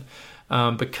something,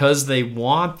 because they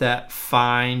want that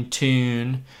fine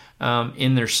tune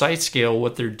in their sight scale,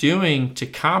 what they're doing to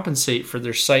compensate for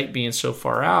their sight being so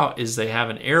far out is they have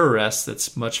an arrow rest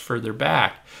that's much further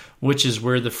back, which is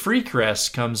where the freak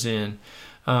rest comes in.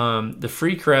 The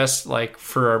freak rest, like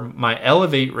for my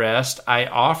elevate rest, I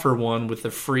offer one with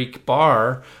a freak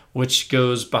bar, which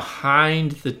goes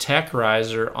behind the tech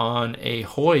riser on a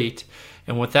Hoyt.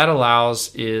 And what that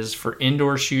allows is for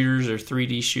indoor shooters or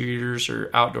 3D shooters or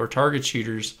outdoor target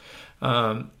shooters,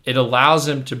 it allows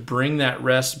them to bring that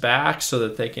rest back so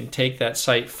that they can take that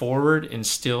sight forward and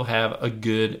still have a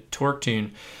good torque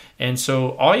tune. And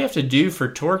so all you have to do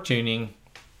for torque tuning,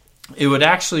 it would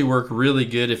actually work really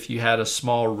good if you had a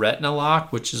small retina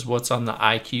lock, which is what's on the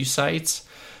IQ sights,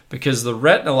 because the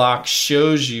retina lock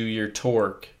shows you your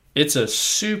torque. It's a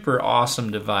super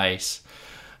awesome device.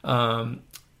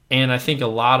 And I think a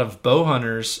lot of bow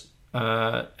hunters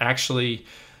actually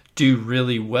do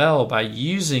really well by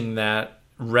using that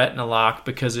retina lock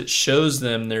because it shows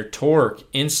them their torque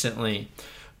instantly.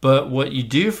 But what you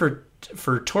do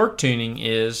for torque tuning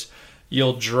is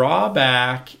you'll draw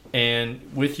back, and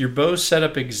with your bow set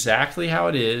up exactly how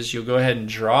it is, you'll go ahead and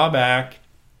draw back,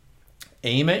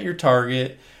 aim at your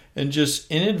target, and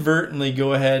just inadvertently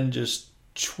go ahead and just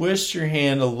twist your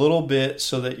hand a little bit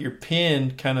so that your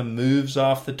pin kind of moves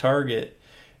off the target.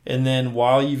 And then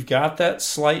while you've got that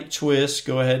slight twist,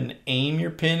 go ahead and aim your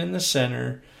pin in the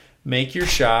center, make your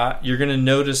shot. You're going to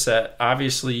notice that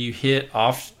obviously you hit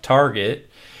off target.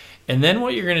 And then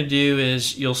what you're going to do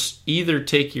is you'll either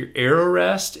take your arrow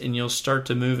rest and you'll start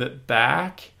to move it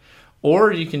back,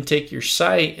 or you can take your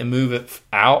sight and move it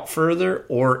out further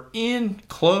or in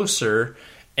closer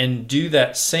and do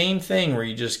that same thing where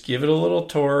you just give it a little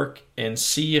torque and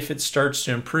see if it starts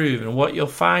to improve. And what you'll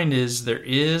find is there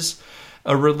is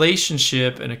a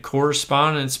relationship and a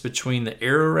correspondence between the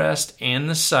arrow rest and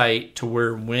the sight, to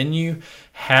where when you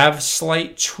have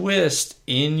slight twist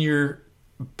in your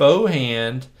bow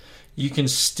hand, you can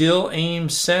still aim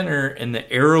center and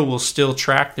the arrow will still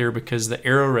track there because the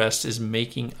arrow rest is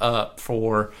making up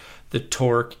for the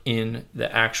torque in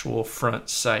the actual front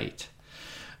sight.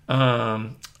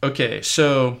 Okay,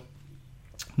 so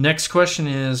next question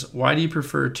is, why do you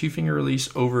prefer two-finger release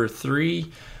over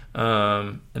three?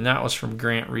 And that was from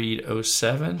Grant Reed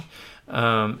 07.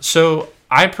 So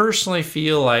I personally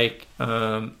feel like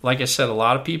I said, a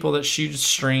lot of people that shoot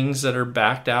strings that are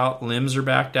backed out, limbs are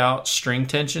backed out, string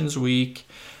tension's weak,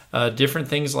 different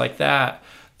things like that.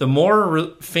 The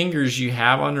more fingers you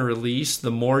have on a release,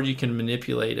 the more you can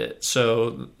manipulate it.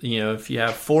 So, if you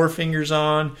have 4 fingers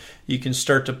on, you can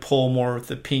start to pull more with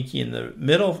the pinky in the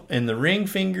middle and the ring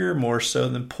finger, more so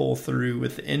than pull through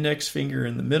with the index finger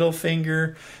and the middle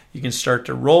finger. You can start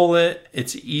to roll it.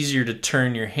 It's easier to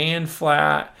turn your hand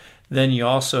flat. Then you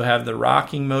also have the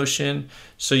rocking motion.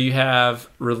 So you have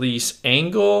release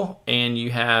angle and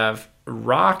you have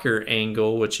rocker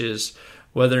angle, which is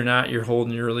whether or not you're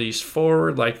holding your release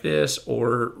forward like this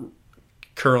or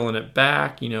curling it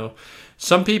back.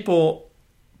 Some people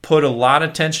put a lot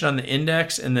of tension on the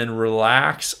index and then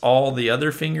relax all the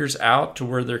other fingers out to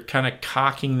where they're kind of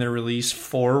cocking the release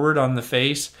forward on the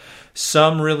face.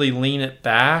 Some really lean it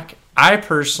back. I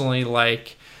personally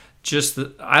like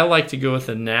I like to go with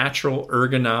the natural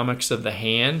ergonomics of the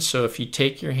hand. So if you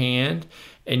take your hand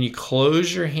and you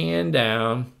close your hand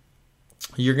down,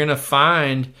 you're going to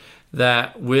find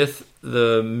that with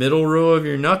the middle row of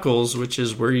your knuckles, which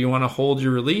is where you want to hold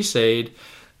your release aid,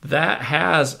 that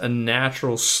has a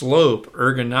natural slope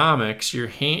ergonomics.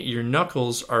 Your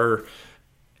knuckles are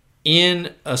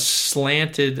in a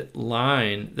slanted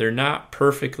line. They're not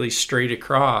perfectly straight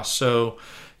across. So,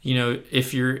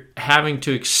 if you're having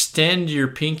to extend your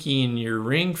pinky and your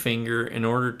ring finger in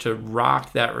order to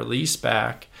rock that release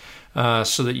back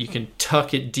so that you can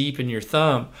tuck it deep in your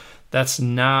thumb, that's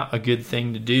not a good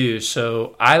thing to do.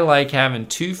 So I like having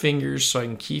 2 fingers so I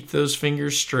can keep those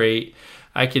fingers straight.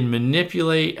 I can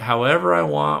manipulate however I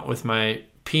want with my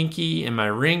pinky and my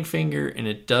ring finger, and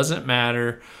it doesn't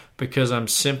matter because I'm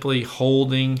simply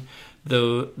holding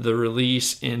the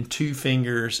release in 2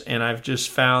 fingers. And I've just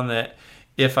found that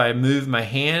if I move my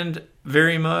hand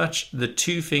very much, the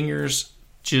 2 fingers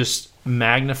just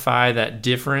magnify that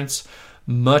difference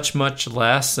much, much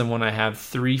less than when I have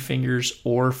 3 fingers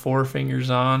or 4 fingers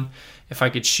on. If I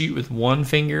could shoot with 1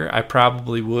 finger, I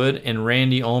probably would. And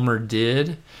Randy Ulmer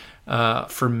did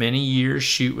for many years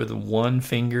shoot with 1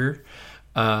 finger,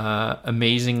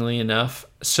 amazingly enough.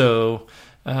 So,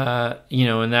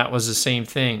 and that was the same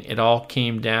thing. It all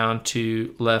came down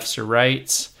to lefts or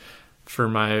rights. For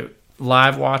my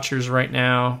live watchers right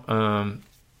now,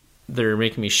 they're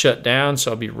making me shut down,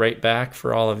 so I'll be right back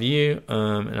for all of you,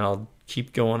 and I'll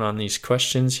keep going on these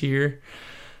questions here.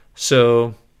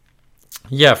 So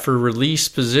yeah, for release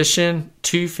position,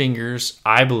 2 fingers,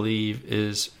 I believe,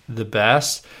 is the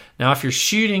best. Now, if you're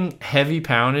shooting heavy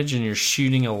poundage and you're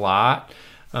shooting a lot,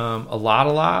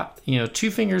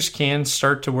 2 fingers can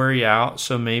start to wear you out.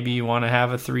 So maybe you want to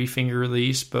have a 3-finger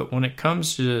release. But when it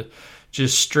comes to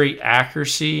just straight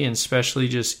accuracy and especially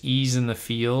just ease in the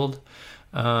field,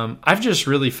 I've just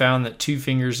really found that 2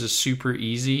 fingers is super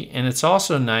easy. And it's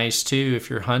also nice too if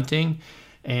you're hunting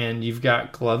and you've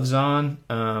got gloves on,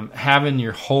 having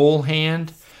your whole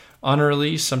hand on a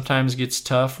release sometimes gets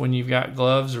tough when you've got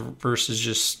gloves versus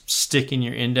just sticking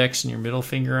your index and your middle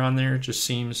finger on there. It just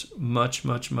seems much,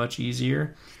 much, much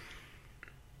easier.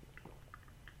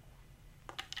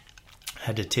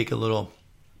 Had to take a little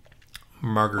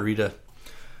margarita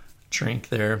drink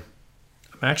there.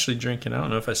 I'm actually drinking, I don't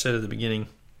know if I said at the beginning,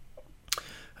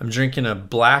 I'm drinking a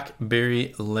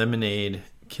blackberry lemonade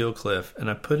Killcliff, and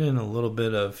I put in a little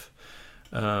bit of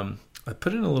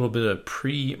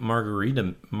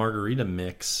pre-margarita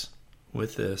mix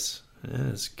with this.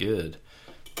 It's good.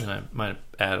 And I might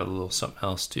add a little something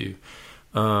else too.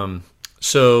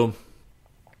 So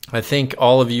I think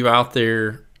all of you out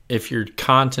there, if you're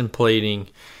contemplating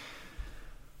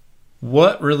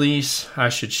what release I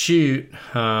should shoot,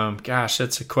 gosh,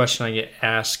 that's a question I get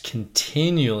asked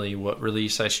continually, what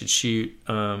release I should shoot.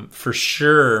 For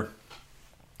sure,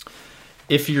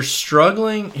 if you're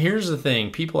struggling, here's the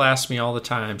thing. People ask me all the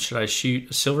time, should I shoot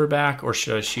a silverback or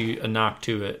should I shoot a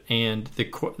Noctuit? And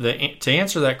to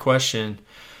answer that question,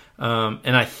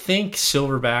 and I think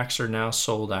silverbacks are now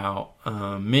sold out.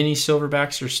 Mini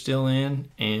silverbacks are still in.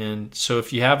 And so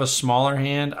if you have a smaller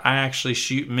hand, I actually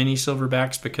shoot mini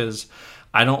silverbacks because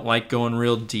I don't like going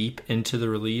real deep into the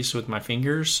release with my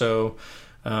fingers. So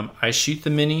I shoot the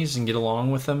minis and get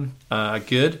along with them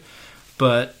good.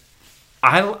 But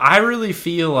I really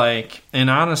feel like, and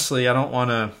honestly, I don't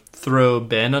want to throw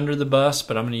Ben under the bus,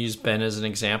 but I'm going to use Ben as an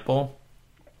example.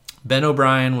 Ben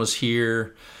O'Brien was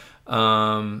here.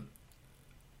 Ben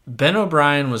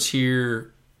O'Brien was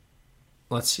here,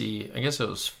 let's see, I guess it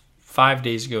was 5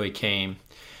 days ago he came.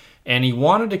 And he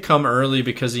wanted to come early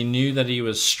because he knew that he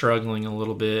was struggling a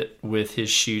little bit with his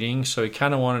shooting. So he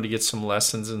kind of wanted to get some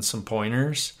lessons and some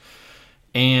pointers.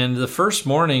 And the first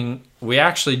morning, we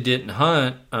actually didn't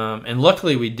hunt, and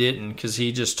luckily we didn't because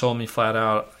he just told me flat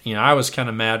out, I was kind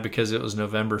of mad because it was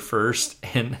November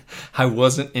 1st, and I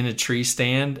wasn't in a tree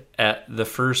stand at the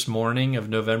first morning of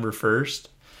November 1st.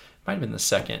 Might have been the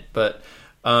 2nd, but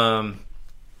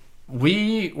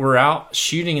we were out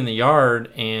shooting in the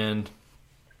yard, and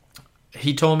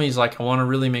he told me, he's like, I want to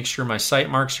really make sure my sight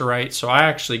marks are right, so I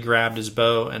actually grabbed his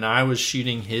bow, and I was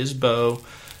shooting his bow,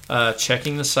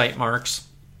 checking the sight marks,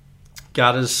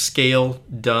 got his scale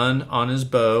done on his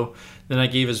bow. Then I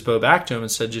gave his bow back to him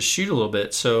and said, just shoot a little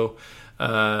bit. So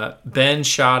Ben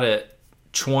shot at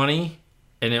 20,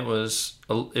 and it was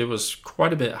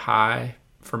quite a bit high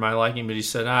for my liking, but he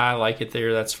said, I like it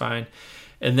there, that's fine.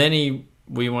 And then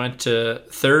we went to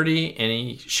 30, and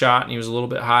he shot, and he was a little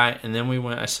bit high. And then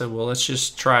I said, well, let's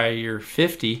just try your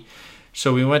 50.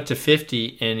 So we went to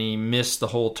 50, and he missed the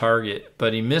whole target.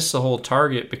 But he missed the whole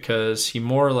target because he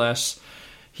more or less,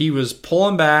 he was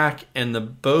pulling back, and the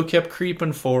bow kept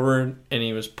creeping forward, and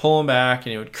he was pulling back,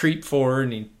 and he would creep forward,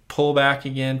 and he'd pull back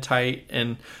again tight.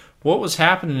 And what was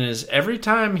happening is every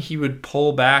time he would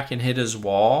pull back and hit his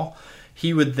wall,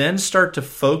 he would then start to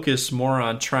focus more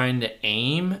on trying to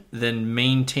aim than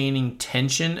maintaining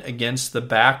tension against the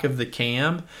back of the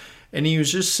cam. And he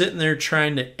was just sitting there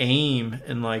trying to aim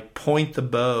and point the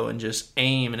bow and just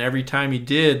aim. And every time he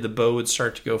did, the bow would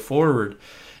start to go forward.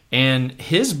 And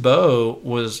his bow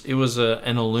was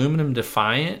an aluminum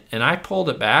Defiant. And I pulled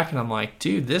it back and I'm like,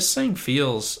 dude, this thing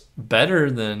feels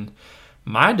better than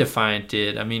my Defiant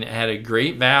did. I mean, it had a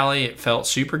great valley. It felt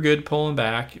super good pulling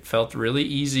back. It felt really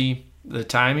easy. The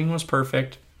timing was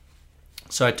perfect.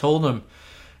 So I told him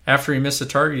after he missed the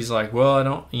target, he's like, well, I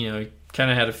don't, he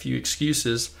kind of had a few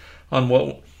excuses on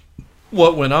what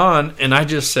went on. And I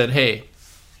just said, hey,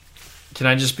 can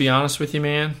I just be honest with you,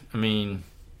 man? I mean,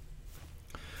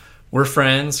 we're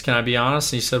friends. Can I be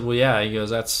honest? And he said, well, yeah. He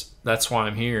goes, that's why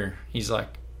I'm here. He's like,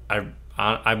 I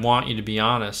want you to be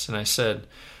honest. And I said,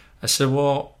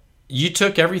 well, you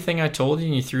took everything I told you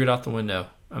and you threw it out the window.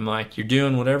 I'm like, you're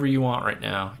doing whatever you want right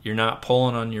now. You're not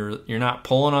pulling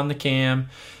on the cam.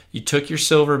 You took your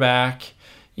silverback.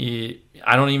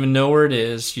 I don't even know where it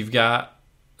is. You've got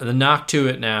the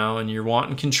Noctuit now, and you're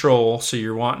wanting control, so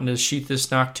you're wanting to shoot this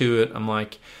Noctuit. I'm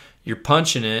like, you're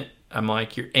punching it. I'm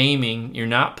like, you're aiming. You're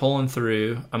not pulling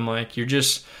through. I'm like, you're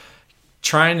just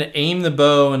trying to aim the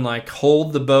bow and like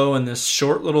hold the bow in this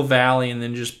short little valley and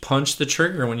then just punch the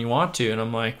trigger when you want to. And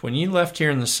I'm like, when you left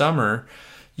here in the summer,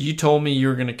 you told me you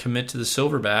were going to commit to the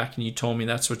silverback, and you told me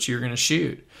that's what you were going to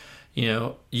shoot. You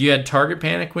know, you had target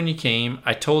panic when you came.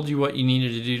 I told you what you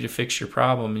needed to do to fix your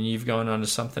problem, and you've gone on to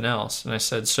something else. And I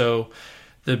said, so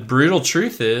the brutal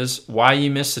truth is why you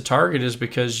missed the target is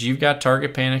because you've got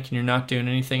target panic and you're not doing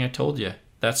anything I told you.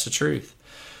 That's the truth.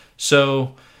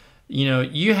 So, you know,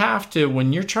 you have to,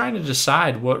 when you're trying to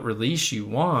decide what release you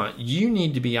want, you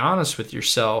need to be honest with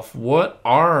yourself. What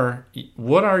are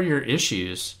your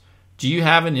issues? Do you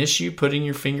have an issue putting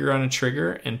your finger on a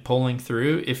trigger and pulling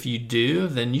through? If you do,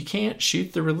 then you can't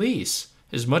shoot the release.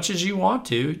 As much as you want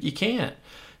to, you can't.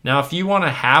 Now, if you want to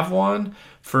have one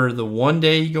for the one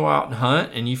day you go out and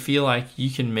hunt and you feel like you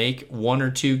can make 1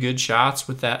 or 2 good shots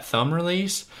with that thumb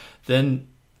release, then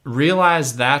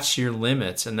realize that's your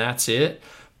limits and that's it.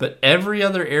 But every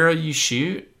other arrow you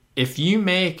shoot, if you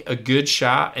make a good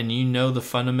shot and you know the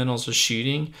fundamentals of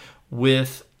shooting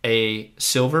with a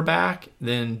silverback,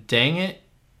 then dang it,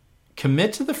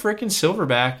 commit to the freaking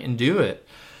silverback and do it.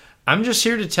 I'm just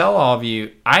here to tell all of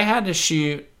you, I had to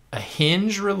shoot a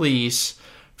hinge release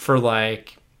for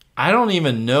like, I don't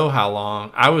even know how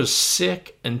long. I was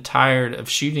sick and tired of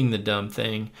shooting the dumb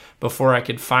thing before I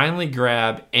could finally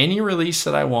grab any release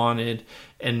that I wanted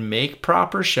and make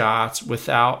proper shots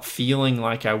without feeling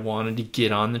like I wanted to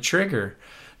get on the trigger.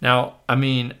 Now, I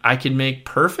mean, I could make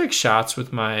perfect shots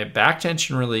with my back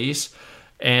tension release,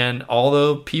 and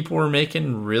although people were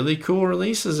making really cool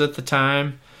releases at the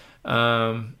time,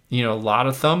 you know, a lot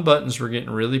of thumb buttons were getting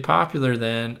really popular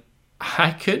then.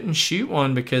 I couldn't shoot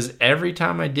one because every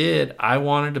time I did, I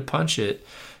wanted to punch it.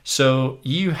 So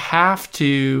you have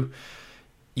to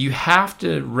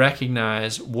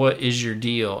recognize what is your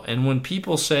deal. And when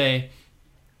people say,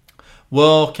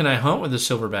 well, can I hunt with a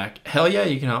silverback? Hell yeah,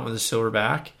 you can hunt with a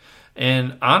silverback.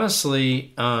 And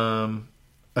honestly, a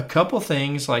couple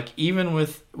things, like even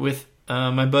with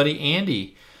my buddy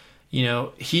Andy, you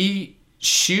know, he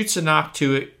shoots a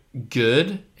Noctuit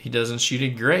good. He doesn't shoot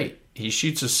it great. He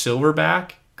shoots a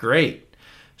silverback great.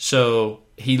 So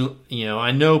he, you know,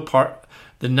 I know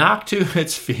the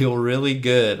Noctuits feel really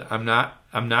good. I'm not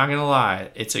gonna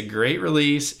lie. It's a great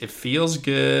release. It feels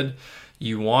good.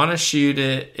 You want to shoot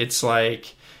it. It's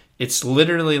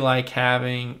literally like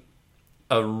having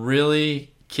a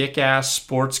really kick-ass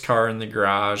sports car in the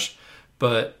garage,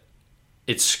 but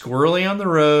it's squirrely on the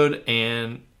road,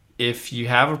 and if you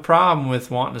have a problem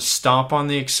with wanting to stomp on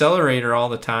the accelerator all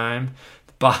the time,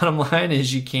 the bottom line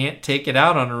is you can't take it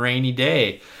out on a rainy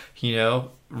day. You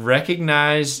know,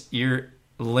 recognize your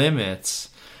limits.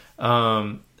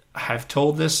 I've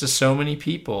told this to so many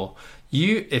people.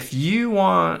 If you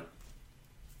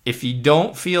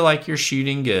don't feel like you're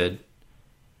shooting good,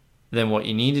 then what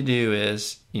you need to do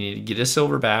is you need to get a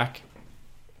silverback.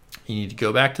 You need to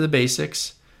go back to the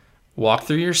basics, walk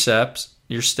through your steps,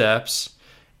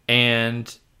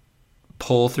 and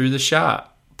pull through the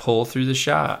shot.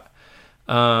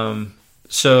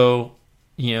 So,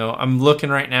 you know, I'm looking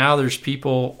right now. There's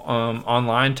people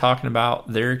online talking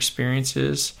about their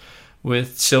experiences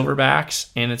with silverbacks,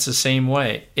 and it's the same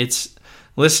way.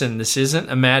 Listen, this isn't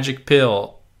a magic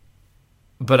pill,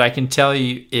 but I can tell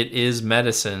you it is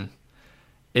medicine.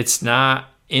 It's not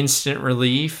instant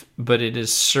relief, but it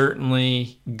is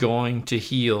certainly going to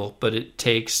heal, but it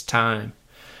takes time.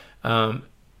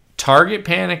 Target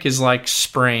panic is like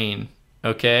sprain,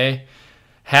 okay?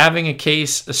 Having a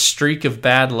streak of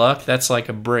bad luck, that's like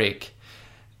a break.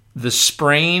 The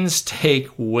sprains take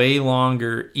way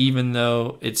longer, even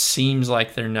though it seems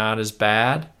like they're not as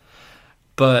bad.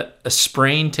 But a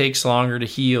sprain takes longer to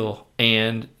heal,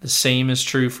 and the same is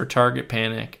true for target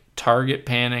panic. Target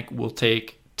panic will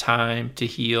take time to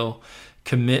heal,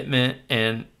 commitment,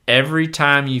 and every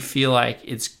time you feel like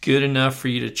it's good enough for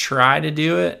you to try to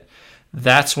do it,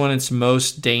 that's when it's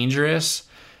most dangerous.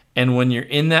 And when you're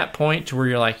in that point to where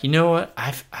you're like, you know what,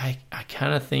 I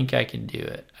kind of think I can do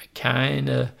it. I kind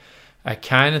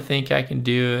of think I can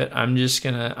do it. I'm just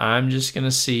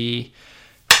gonna see.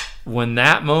 When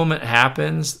that moment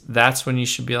happens, that's when you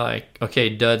should be like, okay,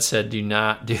 Dud said do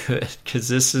not do it, because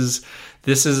this is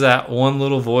that one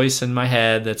little voice in my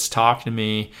head that's talking to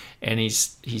me, and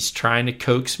he's trying to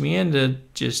coax me into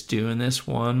just doing this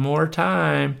one more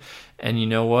time. And you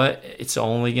know what? It's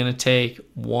only going to take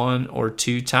 1 or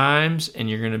 2 times, and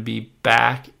you're going to be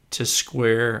back to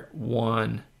square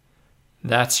one.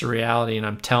 That's the reality, and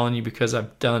I'm telling you because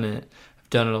I've done it. I've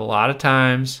done it a lot of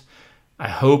times. I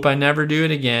hope I never do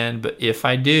it again, but if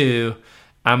I do,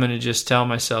 I'm going to just tell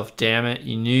myself, damn it,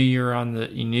 you knew you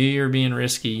were being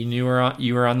risky. You knew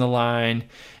you were on the line,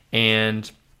 And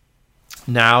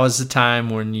now is the time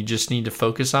when you just need to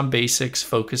focus on basics,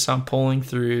 focus on pulling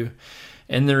through.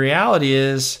 And the reality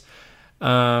is,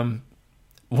 when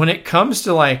it comes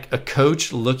to like a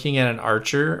coach looking at an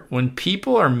archer, when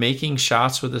people are making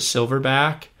shots with a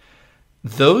silverback,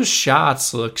 those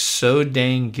shots look so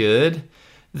dang good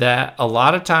that a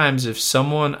lot of times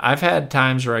I've had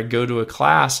times where I go to a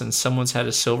class and someone's had a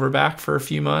silverback for a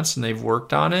few months and they've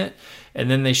worked on it, and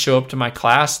then they show up to my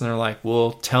class and they're like,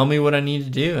 well, tell me what I need to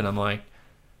do. And I'm like,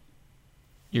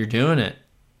 you're doing it.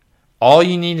 All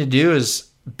you need to do is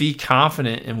be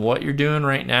confident in what you're doing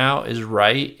right now is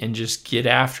right, and just get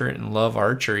after it and love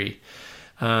archery.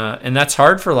 And that's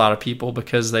hard for a lot of people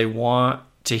because they want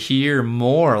to hear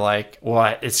more, like,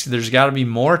 well, there's got to be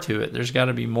more to it. There's got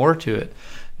to be more to it.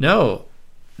 No,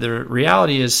 the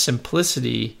reality is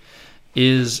simplicity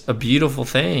is a beautiful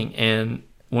thing. And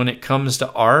when it comes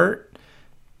to art,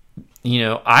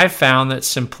 I found that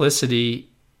simplicity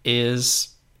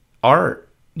is art.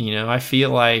 I feel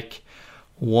like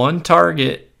one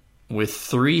target with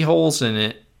 3 holes in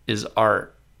it is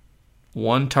art.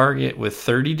 One target with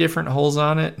 30 different holes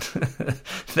on it,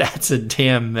 that's a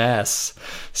damn mess.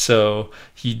 So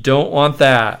you don't want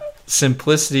that.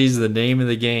 Simplicity is the name of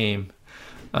the game.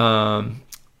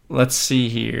 Let's see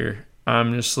here.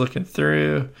 I'm just looking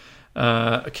through.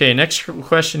 Okay, next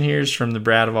question here is from the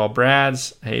Brad of all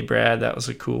Brads. Hey, Brad, that was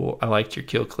I liked your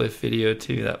Kill Cliff video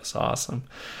too. That was awesome.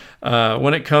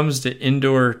 When it comes to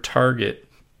indoor target,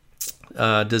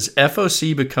 does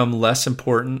FOC become less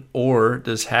important, or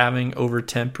does having over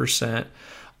 10%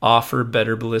 offer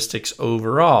better ballistics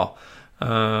overall?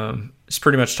 It's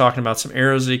pretty much talking about some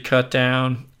arrows that he cut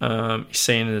down. He's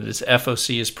saying that his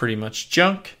FOC is pretty much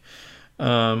junk.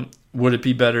 Would it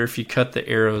be better if you cut the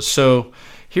arrows? So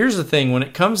here's the thing. When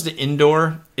it comes to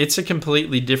indoor, it's a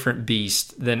completely different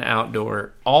beast than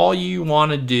outdoor. All you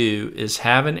want to do is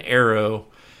have an arrow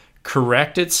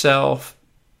correct itself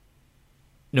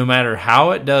no matter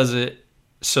how it does it,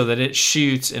 so that it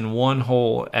shoots in one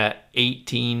hole at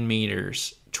 18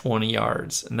 meters, 20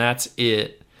 yards, and that's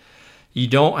it. You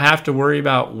don't have to worry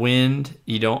about wind.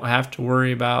 You don't have to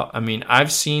worry about,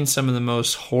 I've seen some of the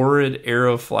most horrid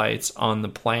arrow flights on the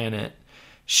planet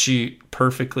shoot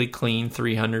perfectly clean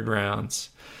 300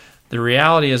 rounds. The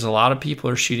reality is a lot of people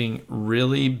are shooting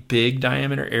really big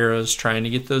diameter arrows trying to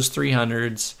get those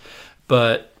 300s,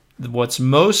 but what's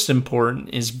most important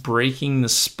is breaking the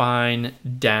spine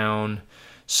down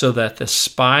so that the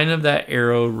spine of that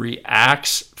arrow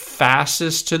reacts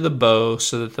fastest to the bow,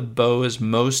 so that the bow is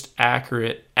most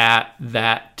accurate at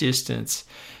that distance.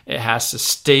 It has to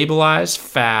stabilize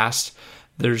fast.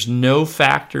 There's no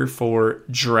factor for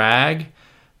drag,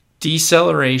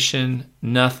 deceleration,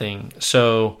 nothing.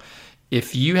 So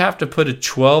if you have to put a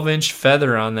 12-inch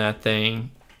feather on that thing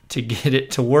to get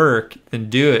it to work, then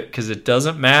do it, because it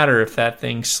doesn't matter if that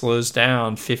thing slows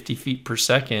down 50 feet per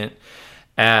second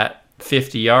at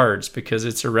 50 yards, because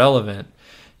it's irrelevant.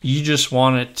 You just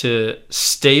want it to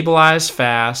stabilize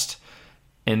fast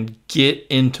and get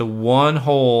into one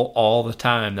hole all the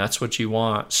time. That's what you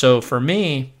want. So for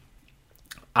me,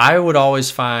 I would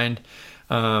always find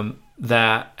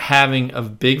that having a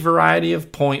big variety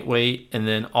of point weight, and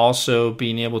then also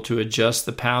being able to adjust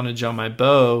the poundage on my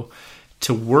bow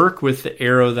to work with the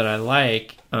arrow that I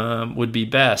like, would be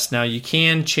best. Now, you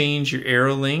can change your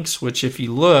arrow lengths, which if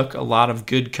you look, a lot of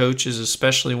good coaches,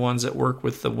 especially ones that work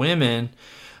with the women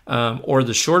or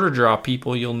the shorter draw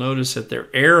people, you'll notice that their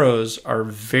arrows are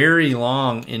very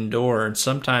long indoor, and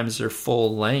sometimes they're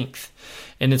full length.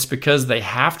 And it's because they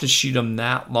have to shoot them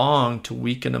that long to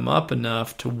weaken them up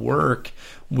enough to work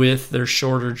with their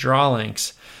shorter draw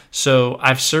lengths. So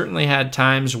I've certainly had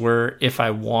times where if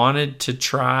I wanted to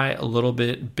try a little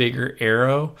bit bigger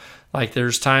arrow, like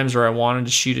there's times where I wanted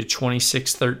to shoot a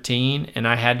 26-13 and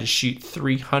I had to shoot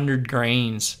 300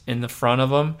 grains in the front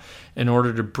of them in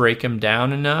order to break them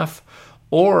down enough.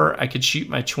 Or I could shoot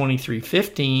my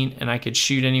 23-15 and I could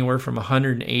shoot anywhere from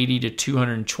 180 to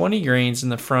 220 grains in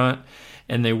the front,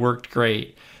 and they worked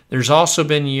great. There's also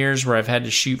been years where I've had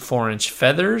to shoot 4-inch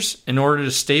feathers in order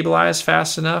to stabilize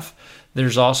fast enough.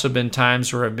 There's also been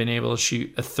times where I've been able to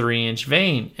shoot a 3-inch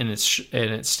vane and it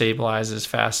stabilizes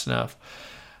fast enough.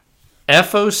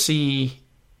 FOC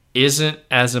isn't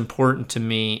as important to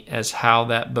me as how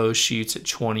that bow shoots at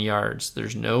 20 yards.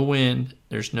 There's no wind.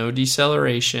 There's no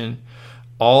deceleration.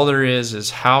 All there is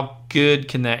how good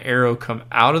can that arrow come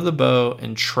out of the bow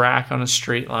and track on a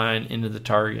straight line into the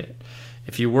target.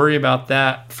 If you worry about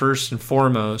that first and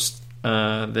foremost,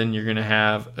 then you're going to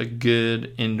have a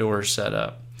good indoor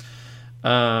setup.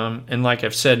 And like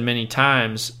I've said many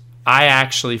times, I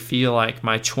actually feel like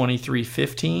my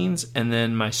 2315s and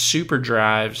then my super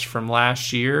drives from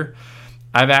last year,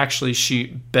 I've actually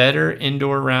shoot better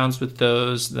indoor rounds with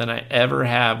those than I ever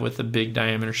have with a big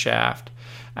diameter shaft.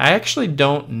 I actually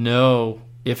don't know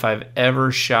if I've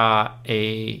ever shot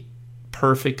a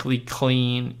perfectly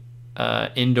clean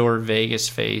indoor Vegas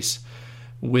face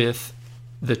with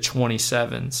the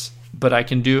 27s, but I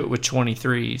can do it with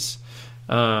 23s,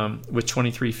 with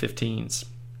 2315s.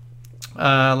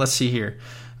 Let's see here.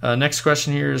 Next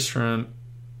question here is from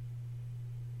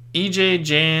EJ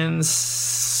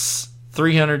Jans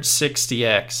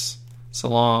 360X.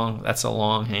 That's a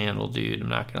long handle, dude. I'm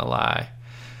not gonna lie.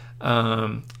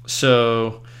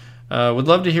 Would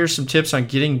love to hear some tips on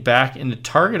getting back into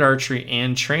target archery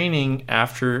and training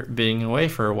after being away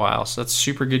for a while. So that's a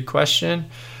super good question.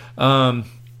 The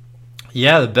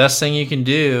best thing you can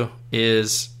do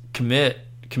is commit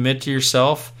to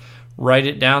yourself. Write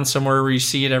it down somewhere where you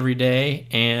see it every day,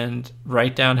 and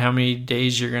write down how many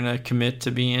days you're going to commit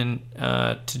to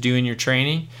doing your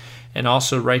training, and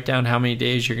also write down how many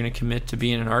days you're going to commit to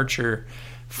being an archer.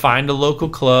 Find a local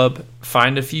club,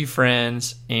 find a few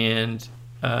friends, and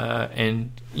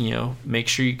make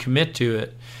sure you commit to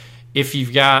it. If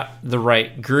you've got the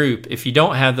right group. If you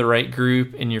don't have the right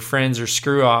group and your friends are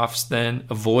screw-offs, then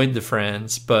avoid the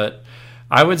friends. But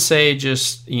I would say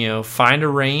just, find a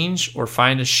range or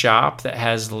find a shop that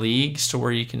has leagues to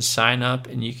where you can sign up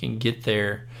and you can get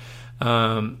there.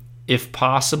 If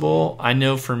possible, I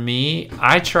know for me,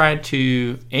 I try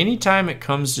to, anytime it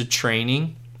comes to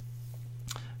training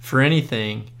for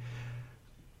anything,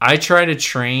 I try to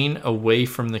train away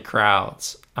from the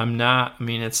crowds.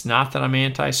 It's not that I'm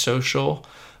antisocial,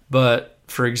 but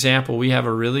for example, we have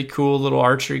a really cool little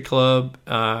archery club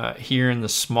here in the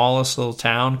smallest little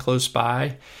town close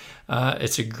by.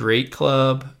 It's a great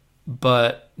club,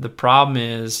 but the problem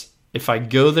is if I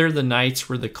go there the nights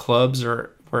where the clubs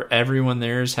are, where everyone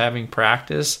there is having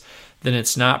practice, then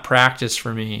it's not practice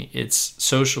for me. It's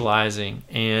socializing.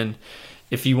 And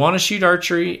if you want to shoot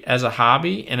archery as a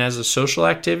hobby and as a social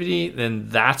activity, then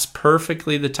that's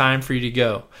perfectly the time for you to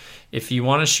go. If you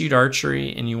want to shoot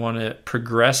archery and you want to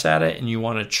progress at it and you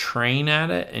want to train at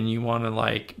it and you want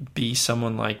to be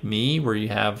someone like me where you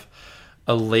have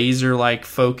a laser-like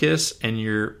focus and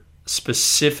you're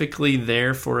specifically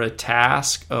there for a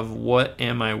task of what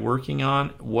am I working on,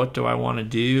 what do I want to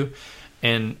do,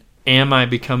 and am I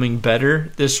becoming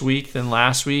better this week than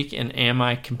last week, and am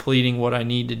I completing what I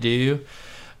need to do,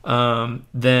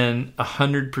 then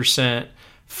 100%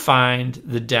 find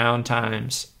the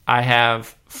downtimes. I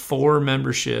have 4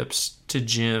 memberships to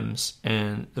gyms,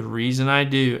 and the reason I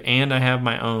do, and I have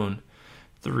my own,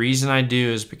 the reason I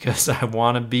do is because I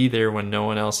want to be there when no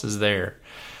one else is there.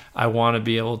 I want to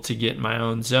be able to get in my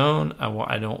own zone.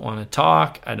 I don't want to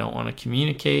talk. I don't want to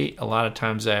communicate. A lot of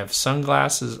times I have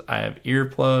sunglasses. I have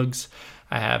earplugs.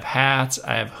 I have hats.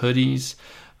 I have hoodies.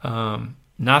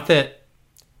 Not that,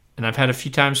 and I've had a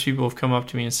few times people have come up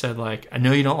to me and said, I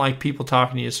know you don't like people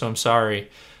talking to you, so I'm sorry.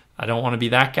 I don't want to be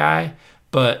that guy.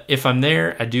 But if I'm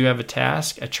there, I do have a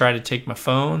task. I try to take my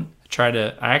phone.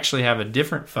 I actually have a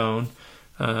different phone,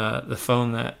 the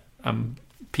phone that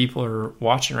people are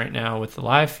watching right now with the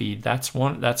live feed. That's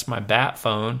my bat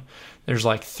phone. There's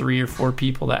 3 or 4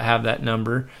 people that have that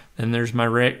number. Then there's my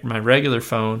regular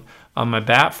phone. On my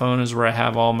bat phone is where I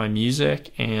have all my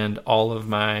music and all of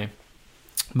my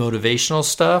motivational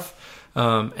stuff.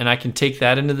 And I can take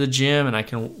that into the gym and I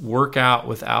can work out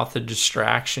without the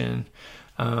distraction,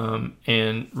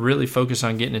 and really focus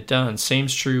on getting it done.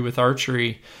 Same's true with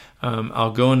archery. I'll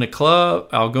go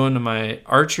into my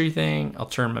archery thing. I'll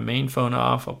turn my main phone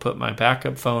off. I'll put my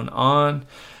backup phone on.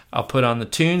 I'll put on the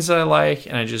tunes that I like,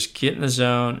 and I just get in the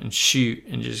zone and shoot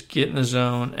and just get in the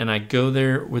zone. And I go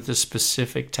there with a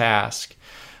specific task.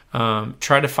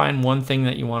 Try to find one thing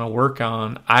that you want to work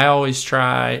on. I always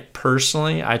try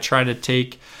to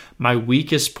take my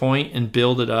weakest point and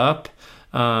build it up.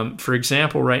 For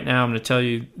example, right now I'm going to tell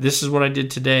you, this is what I did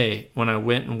today when I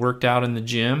went and worked out in the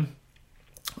gym.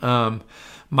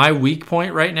 My weak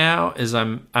point right now is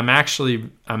I'm actually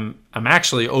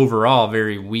overall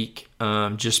very weak,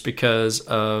 just because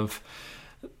of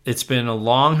it's been a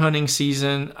long hunting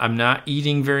season. I'm not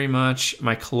eating very much.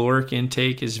 My caloric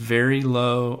intake is very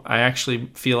low. I actually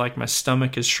feel like my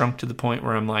stomach has shrunk to the point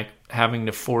where I'm having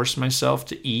to force myself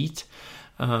to eat.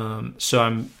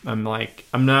 So I'm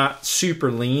not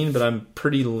super lean, but I'm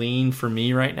pretty lean for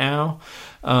me right now.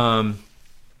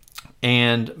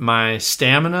 And my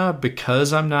stamina,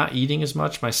 because I'm not eating as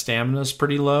much, my stamina is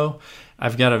pretty low.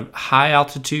 I've got a high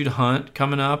altitude hunt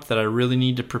coming up that I really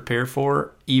need to prepare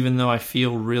for, even though I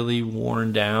feel really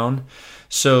worn down.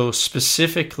 So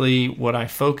specifically what I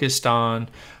focused on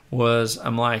was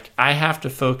I'm like, I have to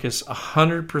focus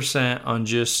 100% on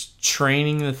just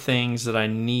training the things that I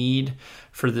need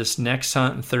for this next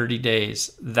hunt in 30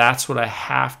 days. That's what I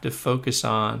have to focus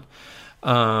on.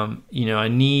 I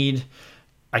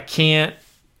can't,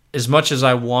 as much as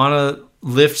I want to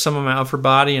lift some of my upper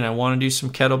body and I want to do some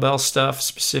kettlebell stuff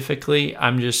specifically,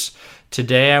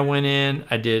 today I went in,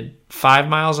 I did 5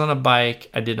 miles on a bike,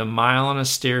 I did a mile on a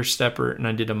stair stepper, and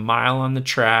I did a mile on the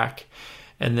track.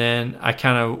 And then I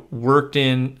kind of worked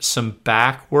in some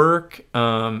back work,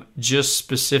 just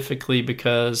specifically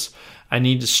because I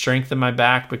need to strengthen my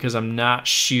back because I'm not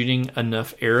shooting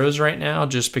enough arrows right now,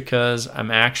 just because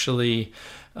I'm actually,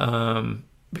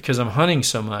 because I'm hunting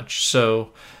so much.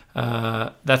 So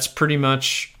that's pretty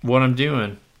much what I'm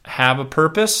doing. Have a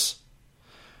purpose,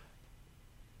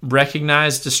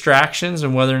 recognize distractions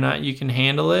and whether or not you can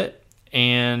handle it,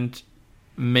 and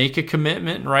make a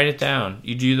commitment and write it down.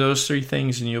 You do those 3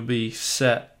 things and you'll be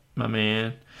set, my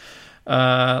man.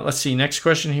 Let's see. Next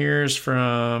question here is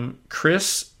from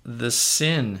Chris the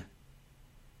Sin.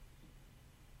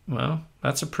 Well,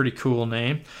 that's a pretty cool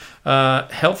name.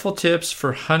 Helpful tips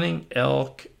for hunting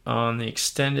elk on the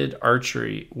extended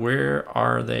archery. Where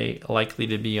are they likely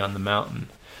to be on the mountain?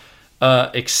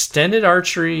 Extended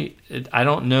archery, I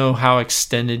don't know how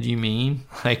extended you mean.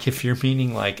 Like if you're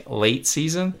meaning like late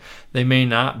season, they may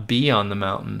not be on the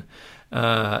mountain.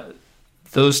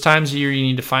 Those times of year you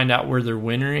need to find out where they're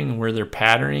wintering, where they're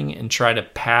patterning, and try to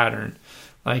pattern.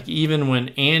 Like even when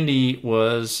Andy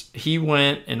he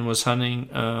went and was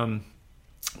hunting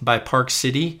by Park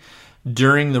City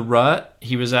during the rut.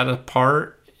 He was at a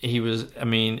part. It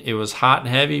was hot and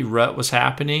heavy. Rut was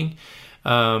happening.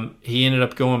 He ended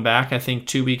up going back, I think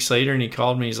 2 weeks later, and he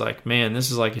called me. He's like, man, this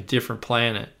is like a different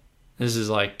planet. This is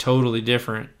like totally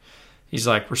different. He's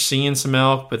like, we're seeing some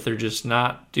elk, but they're just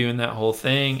not doing that whole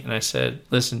thing. And I said,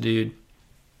 listen, dude,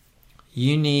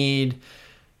 you need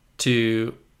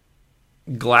to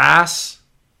glass,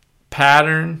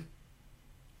 pattern,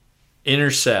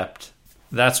 intercept.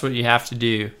 That's what you have to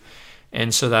do.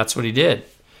 And so that's what he did.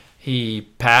 He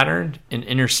patterned and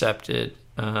intercepted.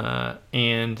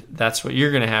 And that's what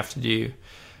you're going to have to do.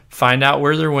 Find out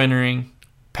where they're wintering,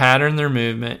 pattern their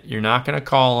movement. You're not going to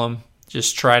call them.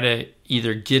 Just try to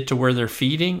either get to where they're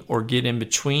feeding or get in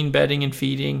between bedding and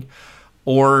feeding,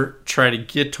 or try to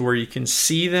get to where you can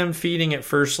see them feeding at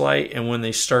first light. And when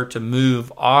they start to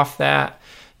move off that,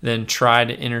 then try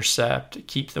to intercept,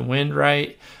 keep the wind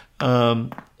right.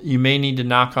 You may need to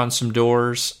knock on some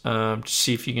doors to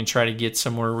see if you can try to get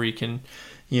somewhere where you can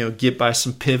get by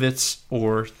some pivots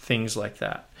or things like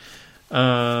that.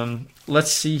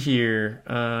 Let's see here.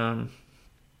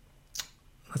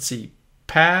 Let's see.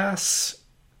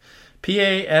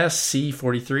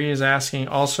 PASC43 is asking,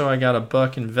 also, I got a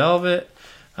buck in velvet,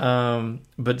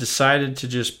 but decided to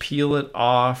just peel it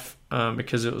off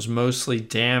because it was mostly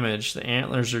damaged. The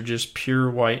antlers are just pure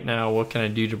white now. What can I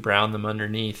do to brown them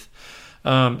underneath?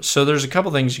 So there's a couple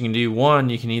things you can do. One,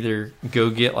 you can either go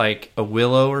get like a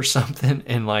willow or something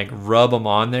and like rub them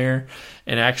on there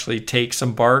and actually take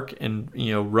some bark and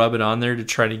rub it on there to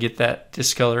try to get that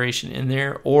discoloration in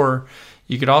there. Or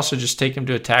you could also just take them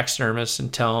to a taxidermist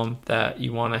and tell them that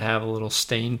you want to have a little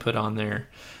stain put on there.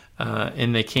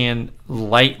 And they can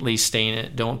lightly stain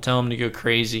it. Don't tell them to go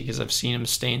crazy, because I've seen them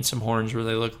stain some horns where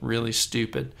they look really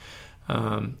stupid.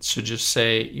 So just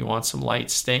say you want some light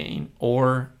stain,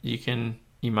 or you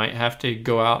might have to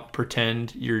go out,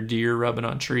 pretend you're deer rubbing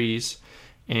on trees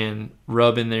and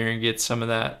rub in there and get some of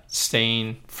that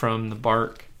stain from the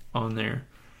bark on there.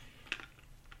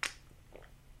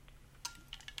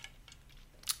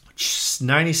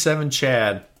 97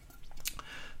 Chad.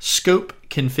 Scope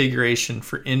configuration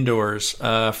for indoors.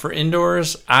 For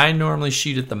indoors, I normally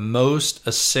shoot at the most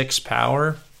a 6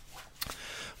 power,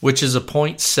 which is a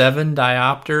 0.7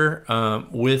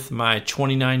 diopter with my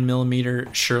 29 millimeter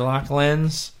Sherlock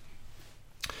lens.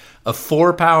 A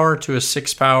 4 power to a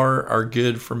 6 power are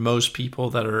good for most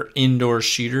people that are indoor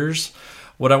shooters.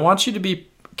 What I want you to be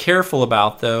careful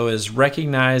about, though, is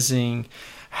recognizing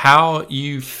how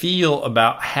you feel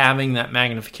about having that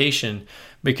magnification,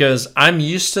 because I'm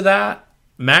used to that.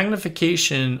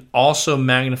 Magnification also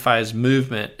magnifies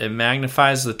movement. It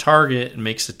magnifies the target and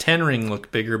makes the 10 ring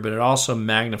look bigger, but it also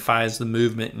magnifies the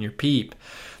movement in your peep.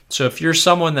 So if you're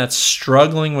someone that's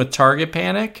struggling with target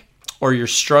panic, or you're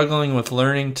struggling with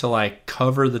learning to like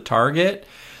cover the target,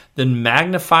 then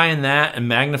magnifying that and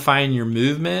magnifying your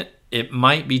movement, it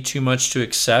might be too much to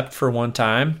accept for one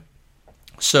time.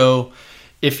 So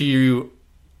if you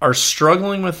are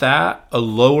struggling with that, a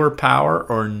lower power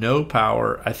or no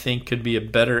power, I think could be a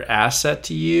better asset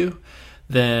to you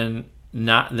than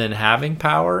having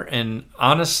power. And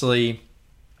honestly,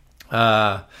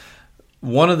 one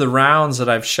of the rounds that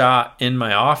I've shot in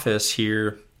my office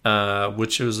here,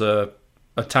 which was a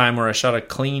time where I shot a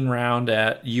clean round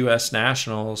at U.S.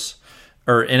 Nationals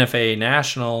or NFA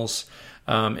Nationals.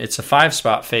 It's a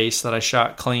 5-spot face that I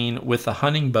shot clean with a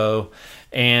hunting bow,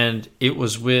 and it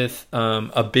was with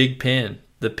a big pin.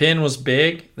 The pin was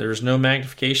big, there was no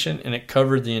magnification, and it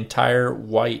covered the entire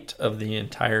white of the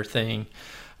entire thing.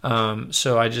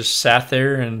 So I just sat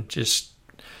there and just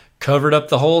covered up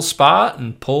the whole spot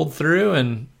and pulled through,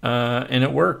 and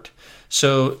it worked.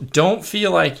 So don't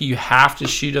feel like you have to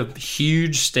shoot a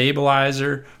huge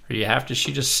stabilizer or you have to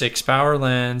shoot a 6-power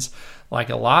lens. Like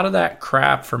a lot of that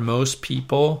crap for most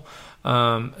people,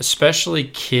 especially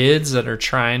kids that are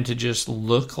trying to just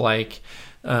look like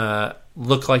you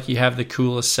have the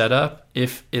coolest setup.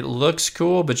 If it looks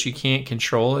cool but you can't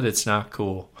control it, it's not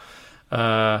cool.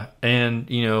 And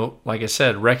like I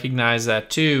said, recognize that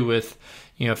too. With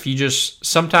if you just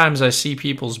sometimes I see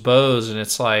people's bows and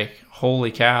it's like,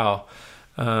 holy cow,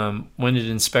 when did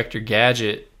Inspector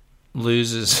Gadget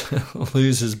lose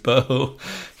his bow?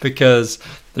 Because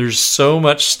there's so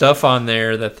much stuff on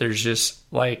there that there's just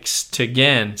like,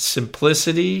 again,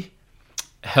 simplicity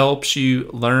helps you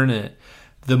learn it.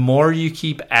 The more you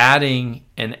keep adding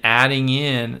and adding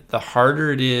in, the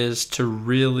harder it is to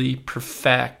really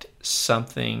perfect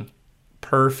something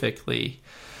perfectly.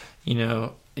 You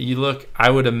look, I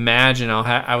would imagine,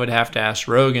 I would have to ask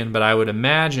Rogan, but I would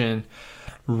imagine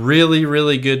really,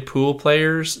 really good pool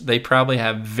players, they probably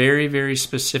have very, very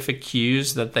specific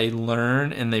cues that they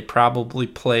learn, and they probably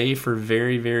play for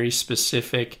very, very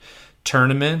specific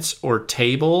tournaments or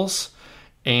tables.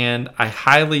 And I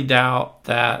highly doubt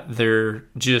that they're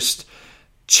just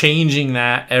changing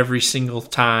that every single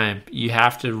time. You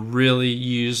have to really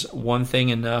use one thing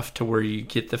enough to where you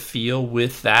get the feel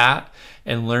with that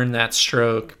and learn that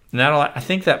stroke. And I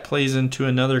think that plays into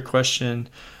another question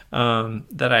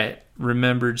that I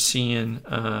remembered seeing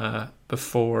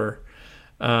before.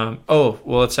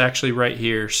 It's actually right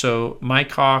here. So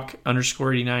Mike Hawk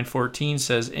 _8914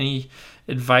 says, any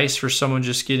advice for someone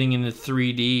just getting into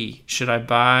 3D? Should I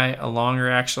buy a longer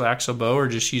axle bow or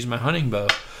just use my hunting bow?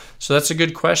 So that's a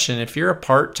good question. If you're a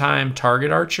part-time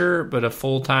target archer but a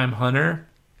full-time hunter,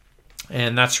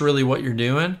 and that's really what you're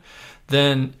doing,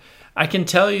 then I can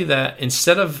tell you that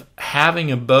instead of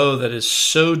having a bow that is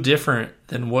so different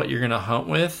than what you're going to hunt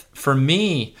with, for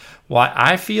me, why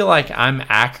I feel like I'm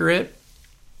accurate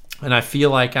and I feel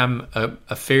like I'm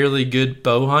a fairly good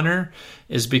bow hunter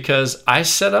is because I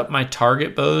set up my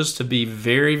target bows to be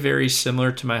very, very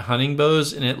similar to my hunting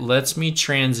bows, and it lets me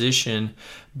transition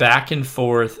back and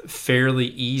forth fairly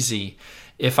easy.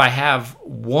 If I have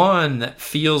one that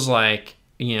feels like,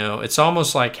 it's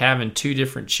almost like having two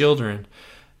different children,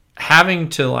 having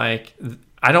to I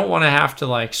don't want to have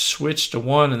to switch to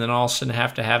one and then all of a sudden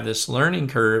have to have this learning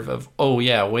curve of, oh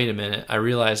yeah, wait a minute, I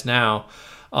realize now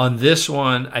on this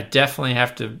one I definitely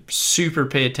have to super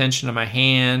pay attention to my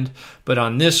hand, but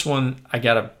on this one I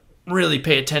got to really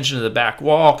pay attention to the back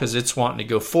wall because it's wanting to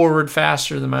go forward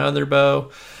faster than my other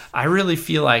bow. I really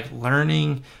feel like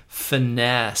learning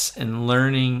finesse and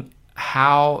learning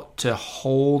how to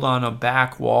hold on a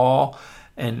back wall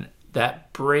and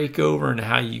that breakover and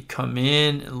how you come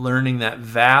in, and learning that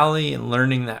valley and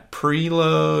learning that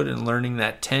preload and learning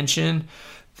that tension,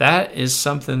 that is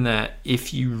something that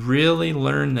if you really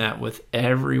learn that with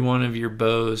every one of your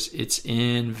bows, it's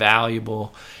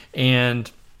invaluable. And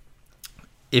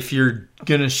if you're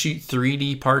going to shoot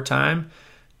 3D part-time,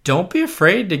 don't be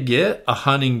afraid to get a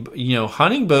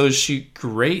hunting bows shoot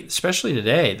great, especially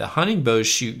today. The hunting bows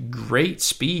shoot great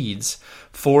speeds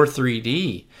for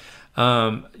 3D.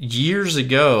 Years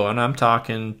ago, and I'm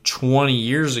talking 20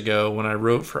 years ago, when I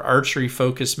wrote for Archery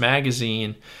Focus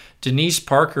magazine, Denise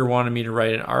Parker wanted me to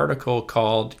write an article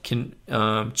called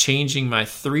Changing My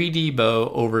 3D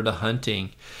Bow Over to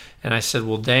Hunting. And I said,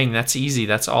 well, dang, that's easy.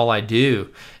 That's all I do.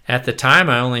 At the time,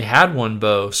 I only had one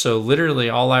bow. So literally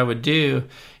all I would do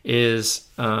is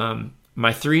my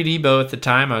 3D bow at the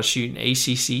time, I was shooting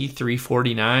ACC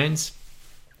 349s.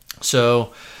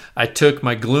 So I took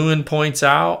my glue-in points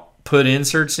out, put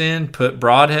inserts in, put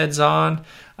broadheads on.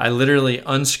 I literally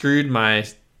unscrewed my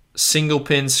single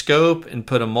pin scope and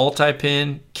put a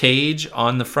multi-pin cage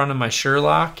on the front of my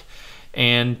Sherlock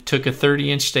and took a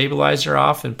 30-inch stabilizer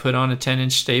off and put on a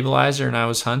 10-inch stabilizer, and I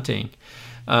was hunting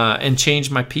and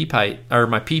changed my peep height or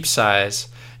my peep size,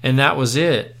 and that was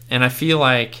it. And I feel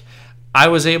like I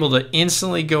was able to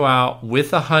instantly go out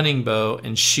with a hunting bow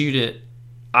and shoot it.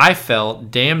 I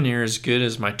felt damn near as good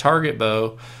as my target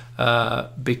bow,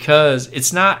 because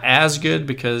it's not as good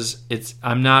because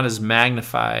I'm not as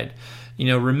magnified.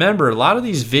 Remember, a lot of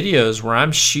these videos where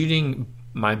I'm shooting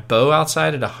my bow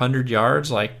outside at 100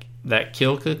 yards, like that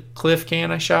Kill Cliff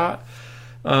can I shot,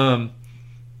 I'm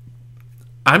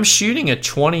shooting a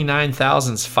 29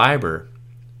 thousandths fiber.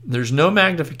 There's no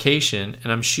magnification,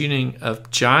 and I'm shooting a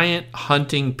giant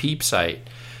hunting peep sight.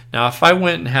 Now, if I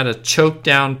went and had a choke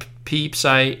down peep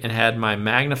sight and had my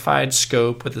magnified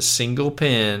scope with a single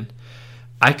pin,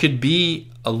 I could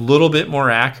be a little bit more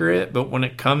accurate, but when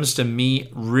it comes to me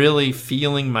really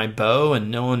feeling my bow and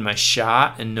knowing my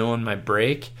shot and knowing my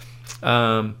break,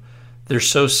 they're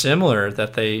so similar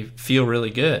that they feel really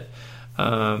good.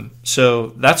 So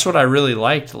that's what I really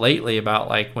liked lately about,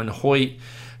 like, when Hoyt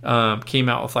came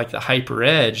out with like the Hyper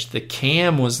Edge, the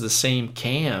cam was the same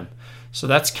cam. So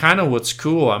that's kind of what's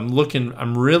cool.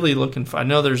 I'm really looking for, I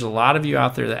know there's a lot of you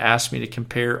out there that ask me to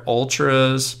compare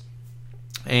Ultras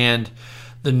and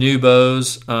the new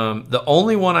bows. The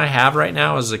only one I have right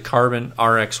now is the Carbon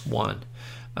RX1,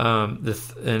 and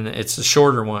it's the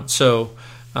shorter one. So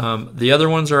the other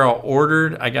ones are all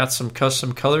ordered. I got some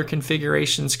custom color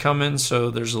configurations coming, so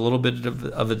there's a little bit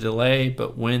of a delay,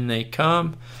 but when they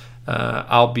come,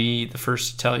 I'll be the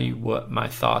first to tell you what my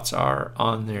thoughts are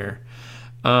on there.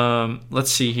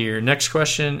 Let's see here. Next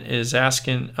question is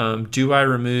asking, do I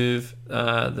remove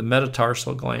the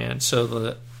metatarsal gland?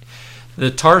 So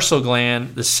the tarsal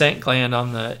gland, the scent gland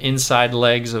on the inside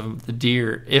legs of the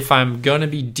deer, if I'm going to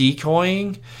be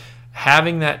decoying,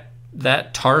 having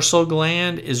that tarsal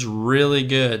gland is really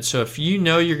good. So if you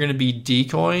know you're going to be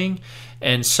decoying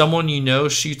and someone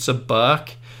shoots a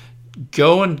buck,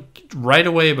 go and right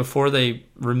away before they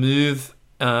remove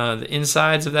the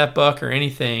insides of that buck or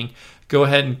anything, go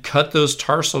ahead and cut those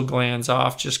tarsal glands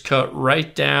off. Just cut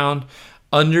right down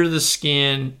under the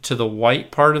skin to the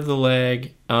white part of the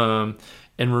leg, and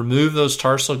remove those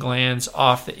tarsal glands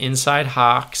off the inside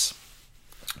hocks.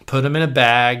 Put them in a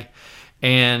bag.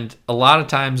 And a lot of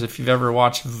times, if you've ever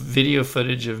watched video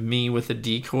footage of me with a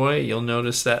decoy, you'll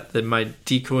notice that my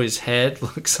decoy's head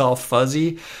looks all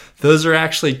fuzzy. Those are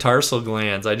actually tarsal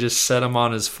glands. I just set them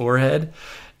on his forehead.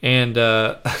 And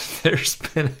there's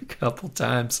been a couple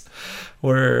times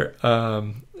where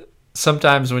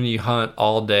sometimes when you hunt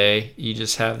all day, you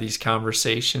just have these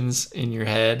conversations in your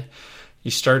head.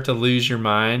 You start to lose your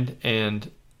mind.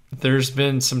 And there's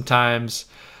been some times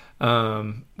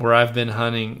where I've been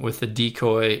hunting with a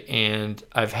decoy and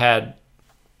I've had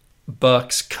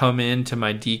bucks come into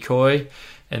my decoy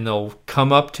and they'll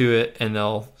come up to it and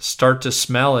they'll start to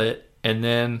smell it, and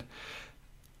then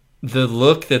the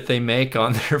look that they make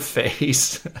on their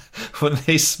face when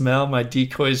they smell my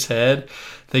decoy's head,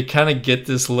 they kind of get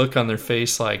this look on their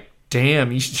face like,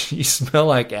 damn, you smell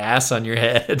like ass on your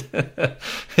head.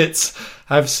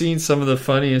 I've seen some of the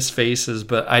funniest faces,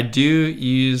 but I do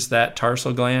use that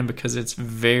tarsal gland because it's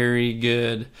very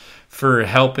good for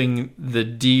helping the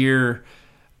deer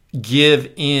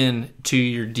give in to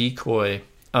your decoy.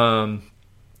 And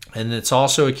it's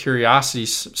also a curiosity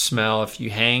smell. If you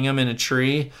hang them in a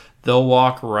tree, they'll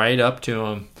walk right up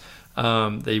to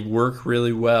them. They work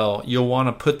really well. You'll want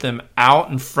to put them out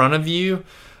in front of you.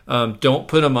 Don't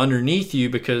put them underneath you,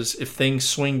 because if things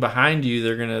swing behind you,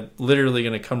 they're literally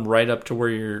going to come right up to where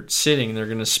you're sitting. They're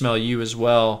going to smell you as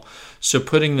well. So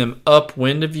putting them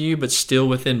upwind of you, but still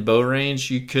within bow range,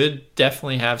 you could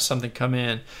definitely have something come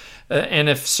in. And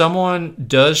if someone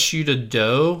does shoot a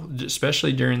doe,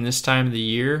 especially during this time of the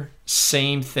year,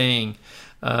 same thing.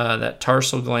 That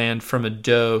tarsal gland from a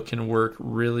doe can work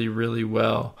really, really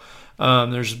well.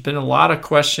 There's been a lot of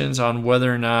questions on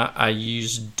whether or not I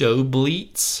use doe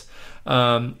bleats.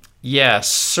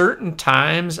 Certain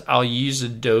times I'll use a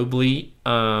doe bleat.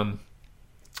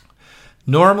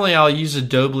 Normally I'll use a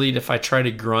doe bleat if I try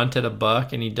to grunt at a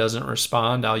buck and he doesn't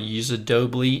respond. I'll use a doe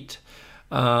bleat.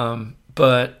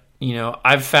 But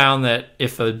I've found that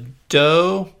if a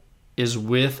doe is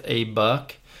with a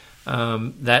buck,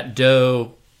 that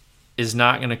doe is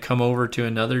not going to come over to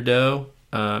another doe.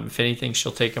 If anything,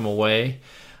 she'll take them away.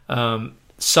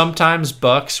 Sometimes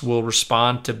bucks will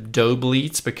respond to doe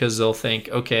bleats because they'll think,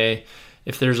 okay,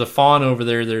 if there's a fawn over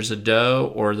there, there's a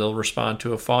doe, or they'll respond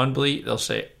to a fawn bleat. They'll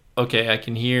say, okay, I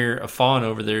can hear a fawn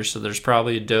over there, so there's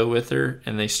probably a doe with her,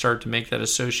 and they start to make that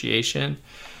association.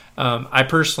 I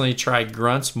personally try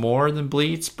grunts more than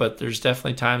bleats, but there's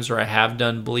definitely times where I have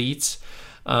done bleats.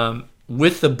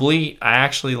 With the bleat, I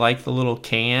actually like the little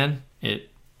can. It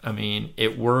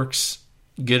works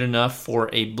good enough for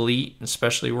a bleat,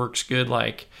 especially works good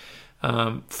like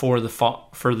for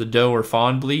the doe or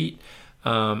fawn bleat.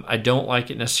 I don't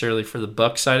like it necessarily for the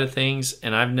buck side of things,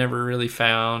 and I've never really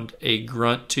found a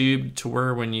grunt tube to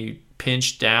where when you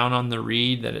pinch down on the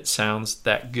reed that it sounds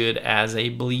that good as a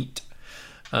bleat,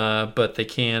 but they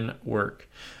can work.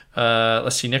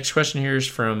 Let's see. Next question here is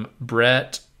from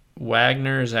Brett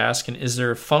Wagner is asking, is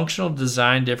there a functional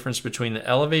design difference between the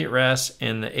Elevate Rest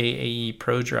and the AAE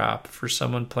Pro Drop for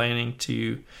someone planning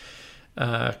to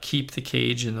keep the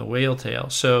cage in the whale tail?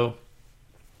 So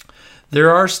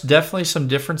there are definitely some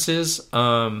differences.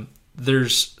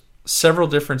 There's several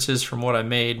differences from what I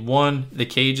made. One, the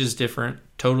cage is different,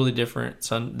 totally different.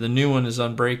 The new one is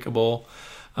unbreakable.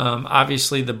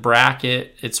 Obviously, the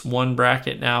bracket, it's one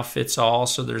bracket now, fits all.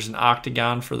 So there's an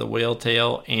octagon for the whale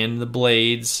tail and the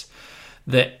blades.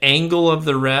 The angle of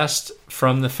the rest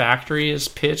from the factory is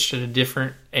pitched at a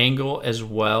different angle as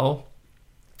well.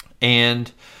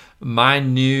 And my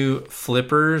new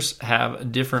flippers have a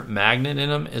different magnet in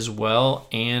them as well.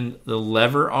 And the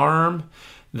lever arm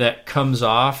that comes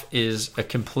off is a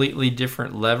completely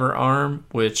different lever arm,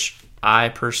 which I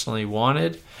personally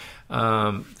wanted.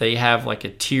 They have like a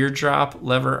teardrop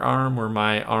lever arm where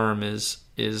my arm is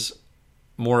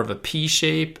more of a P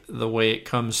shape, the way it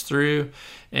comes through,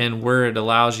 and where it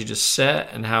allows you to set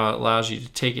and how it allows you to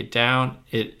take it down,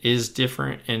 it is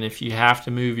different. And if you have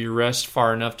to move your rest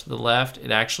far enough to the left, it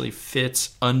actually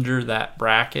fits under that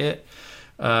bracket,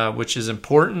 which is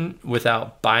important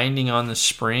without binding on the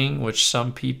spring, which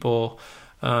some people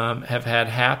have had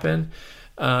happen.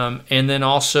 And then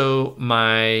also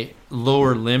my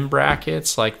lower limb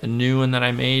brackets, like the new one that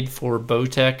I made for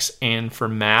Bowtech and for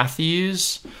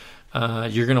Matthews,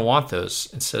 you're going to want those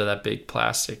instead of that big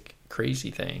plastic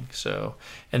crazy thing. So,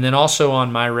 and then also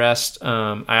on my rest,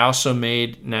 I also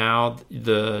made now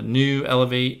the new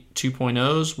Elevate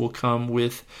 2.0s will come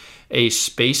with a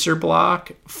spacer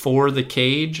block for the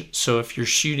cage. So if you're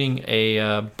shooting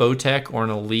a Bowtech or an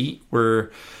Elite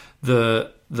where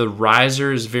the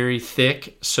riser is very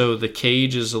thick, so the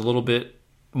cage is a little bit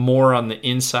more on the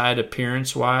inside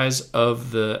appearance-wise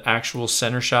of the actual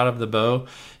center shot of the bow,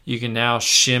 you can now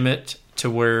shim it to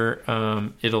where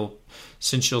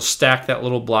since you'll stack that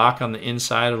little block on the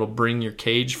inside, it'll bring your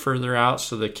cage further out,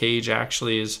 so the cage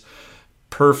actually is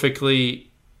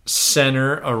perfectly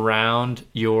center around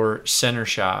your center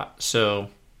shot. So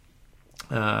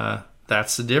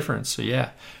that's the difference. So yeah,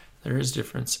 there is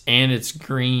difference. And it's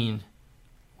green,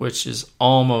 which is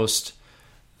almost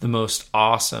the most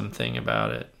awesome thing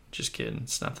about it. Just kidding.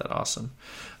 It's not that awesome.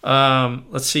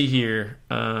 Let's see here.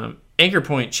 Anchor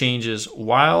point changes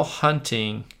while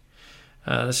hunting.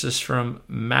 This is from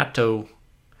Matt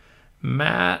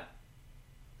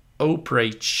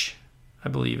Oprach, I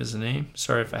believe is the name.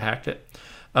 Sorry if I hacked it.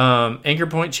 Anchor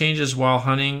point changes while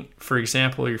hunting. For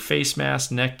example, your face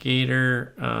mask, neck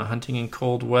gaiter, hunting in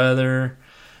cold weather,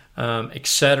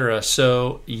 etc.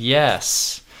 So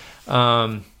yes,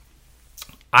 I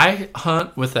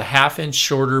hunt with a 1/2 inch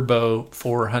shorter bow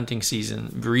for hunting season.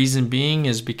 The reason being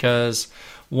is because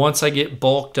once I get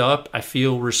bulked up, I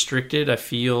feel restricted. I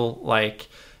feel like,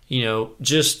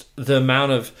 just the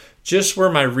amount of, just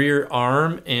where my rear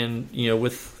arm and,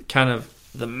 with kind of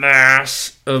the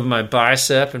mass of my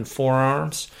bicep and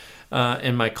forearms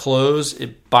and my clothes,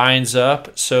 it binds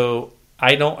up. So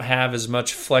I don't have as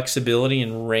much flexibility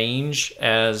and range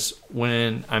as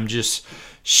when I'm just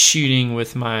shooting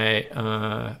with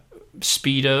my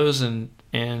Speedos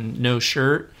and no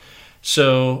shirt.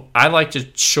 So I like to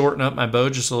shorten up my bow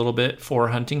just a little bit for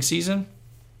hunting season.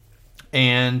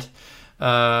 And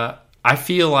I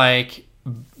feel like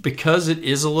because it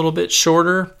is a little bit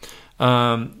shorter,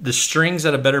 the string's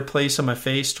at a better place on my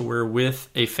face to where with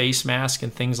a face mask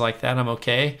and things like that, I'm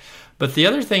okay. But the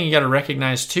other thing you got to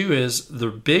recognize too is the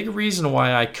big reason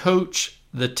why I coach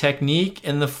the technique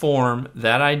and the form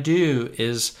that I do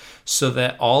is so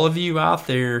that all of you out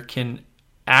there can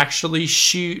actually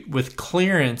shoot with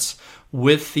clearance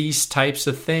with these types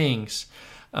of things.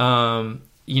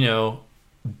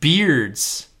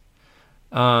 Beards.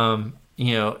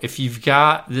 If you've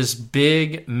got this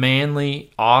big,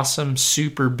 manly, awesome,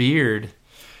 super beard,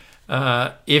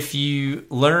 if you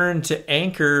learn to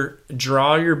anchor,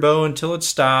 draw your bow until it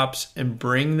stops and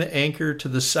bring the anchor to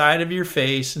the side of your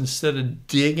face instead of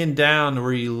digging down to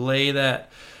where you lay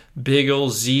that big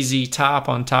old ZZ top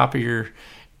on top of your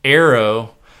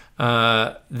arrow,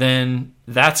 then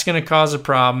that's going to cause a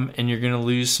problem and you're going to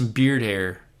lose some beard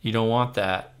hair. You don't want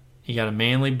that. You got a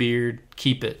manly beard,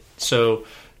 keep it. So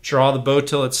draw the bow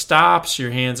till it stops,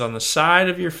 your hands on the side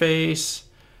of your face,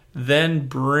 then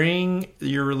bring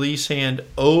your release hand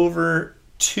over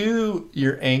to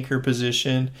your anchor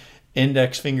position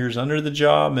index fingers under the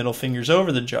jaw, middle fingers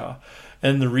over the jaw.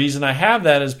 And the reason I have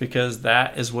that is because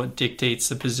that is what dictates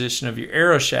the position of your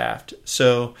arrow shaft.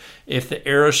 So if the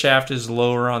arrow shaft is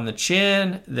lower on the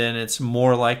chin, then it's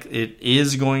more like it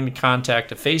is going to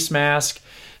contact a face mask.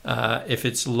 If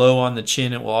it's low on the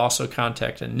chin, it will also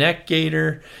contact a neck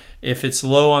gaiter. If it's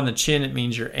low on the chin, it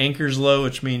means your anchor's low,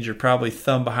 which means you're probably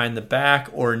thumb behind the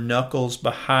back or knuckles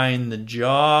behind the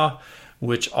jaw,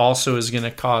 which also is going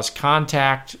to cause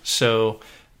contact. So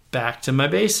back to my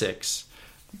basics.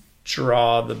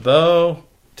 Draw the bow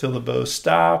till the bow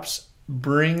stops.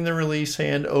 Bring the release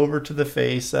hand over to the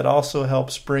face. That also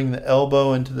helps bring the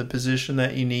elbow into the position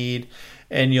that you need.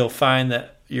 And you'll find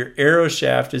that your arrow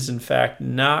shaft is in fact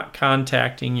not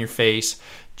contacting your face,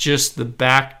 just the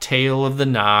back tail of the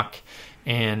nock.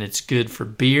 And it's good for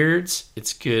beards.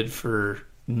 It's good for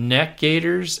neck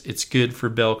gaiters. It's good for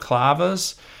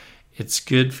balaclavas. It's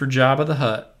good for Jabba the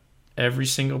Hutt. Every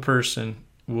single person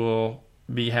will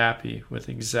be happy with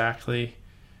exactly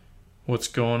what's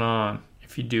going on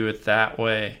if you do it that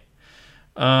way.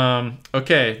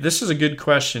 Okay, this is a good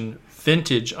question.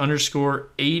 Vintage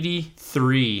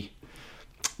 _83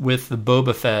 with the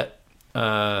Boba Fett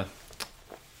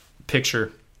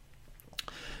picture.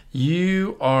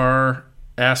 You are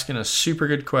asking a super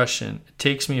good question. It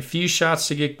takes me a few shots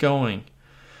to get going.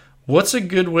 What's a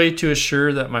good way to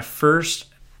assure that my first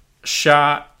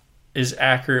shot is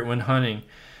accurate when hunting?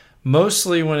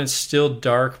 Mostly when it's still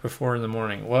dark before in the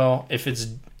morning. Well, if it's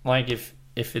like if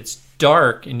it's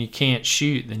dark and you can't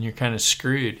shoot, then you're kind of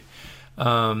screwed.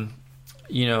 If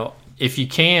you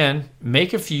can,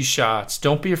 make a few shots.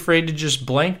 Don't be afraid to just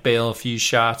blank bail a few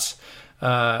shots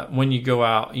when you go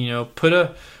out.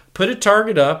 Put a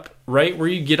target up right where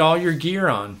you get all your gear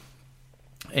on.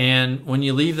 And when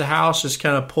you leave the house, just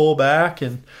kind of pull back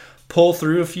and pull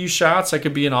through a few shots. That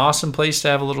could be an awesome place to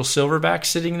have a little silverback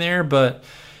sitting there, but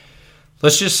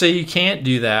let's just say you can't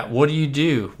do that. What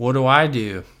do? What do I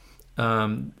do?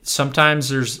 Sometimes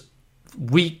there's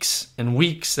weeks and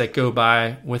weeks that go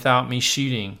by without me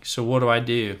shooting. So what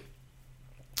do?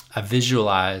 I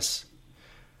visualize.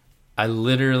 I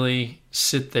literally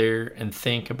sit there and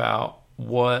think about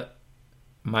what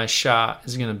my shot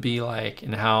is going to be like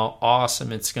and how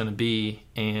awesome it's going to be.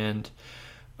 And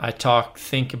I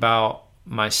think about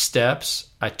my steps.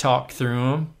 I talk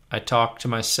through them. I talk to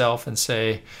myself and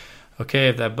say, okay,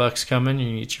 if that buck's coming,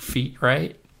 you get your feet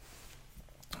right.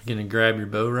 You're going to grab your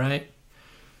bow right.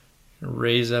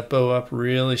 Raise that bow up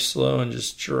really slow and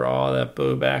just draw that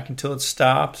bow back until it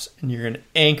stops. And you're going to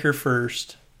anchor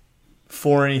first.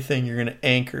 Before anything, you're going to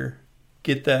anchor.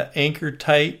 Get that anchor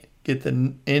tight. Get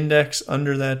the index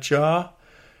under that jaw.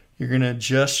 You're going to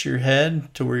adjust your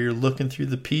head to where you're looking through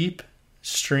the peep.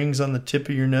 Strings on the tip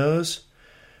of your nose.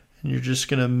 And you're just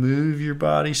going to move your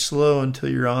body slow until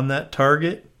you're on that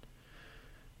target.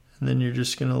 And then you're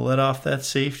just going to let off that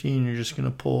safety and you're just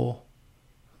going to pull.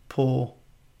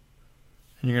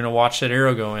 And you're going to watch that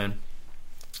arrow go in.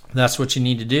 That's what you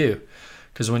need to do.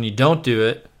 Because when you don't do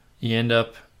it, you end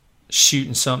up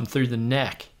shooting something through the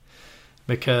neck.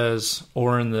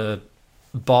 Or in the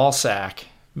ball sack.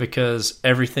 Because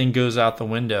everything goes out the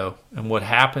window. And what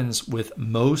happens with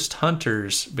most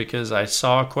hunters, because I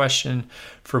saw a question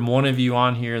from one of you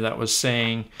on here that was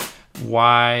saying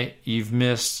why you've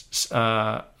missed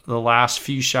the last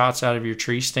few shots out of your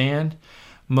tree stand.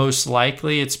 Most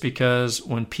likely it's because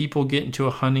when people get into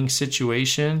a hunting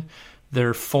situation,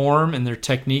 their form and their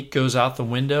technique goes out the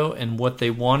window, and what they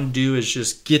want to do is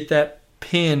just get that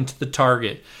pin to the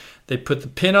target. They put the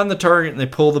pin on the target and they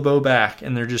pull the bow back,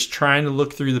 and they're just trying to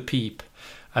look through the peep.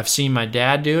 I've seen my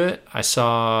dad do it. I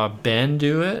saw Ben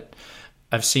do it.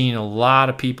 I've seen a lot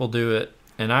of people do it,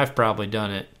 and I've probably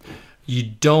done it. You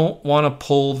don't want to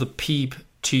pull the peep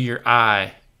to your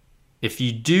eye. If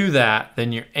you do that,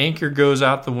 then your anchor goes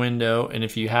out the window, and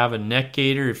if you have a neck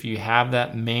gaiter, if you have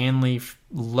that manly,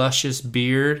 luscious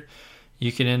beard,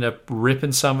 you can end up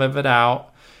ripping some of it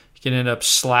out. You can end up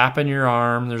slapping your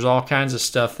arm. There's all kinds of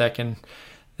stuff that can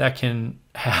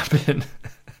happen.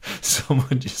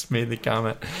 Someone just made the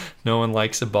comment, no one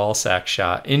likes a ball sack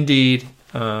shot. Indeed,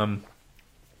 no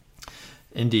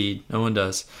one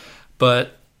does.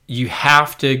 But you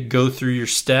have to go through your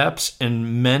steps,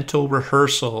 and mental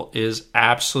rehearsal is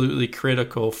absolutely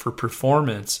critical for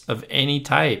performance of any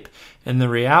type. And the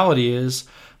reality is,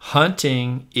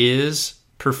 hunting is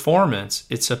performance.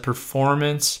 It's a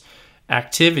performance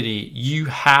activity. You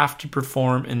have to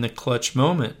perform in the clutch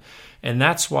moment. And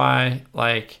that's why,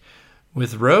 like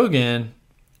with Rogan,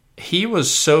 he was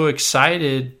so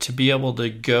excited to be able to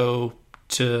go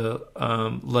to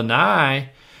Lanai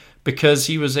because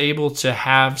he was able to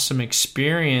have some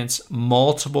experience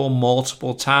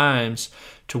multiple times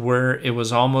to where it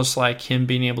was almost like him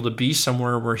being able to be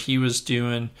somewhere where he was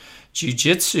doing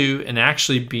jiu-jitsu and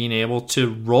actually being able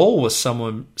to roll with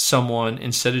someone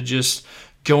instead of just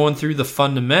going through the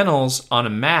fundamentals on a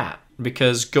mat.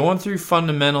 Because going through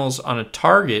fundamentals on a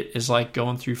target is like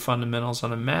going through fundamentals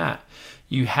on a mat.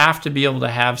 You have to be able to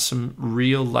have some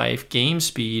real life game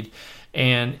speed.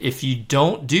 And if you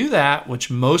don't do that, which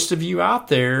most of you out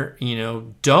there,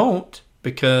 don't,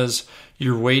 because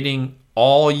you're waiting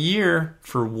all year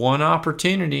for one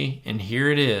opportunity, and here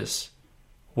it is.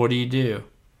 What do?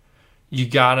 You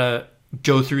got to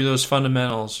go through those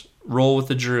fundamentals, roll with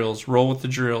the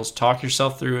drills, talk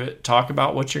yourself through it, talk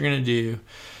about what you're going to do.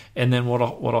 And then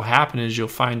what'll happen is you'll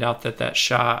find out that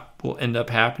shot will end up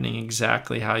happening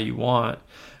exactly how you want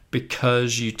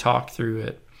because you talk through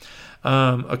it.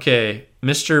 Okay,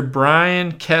 Mr.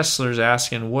 Brian Kessler's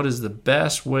asking, what is the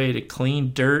best way to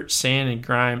clean dirt, sand, and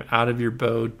grime out of your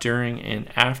bow during and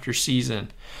after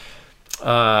season?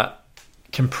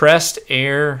 Compressed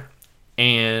air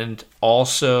and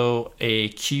also a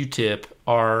Q-tip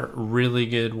are really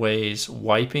good ways.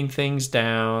 Wiping things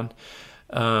down.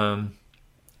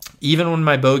 Even when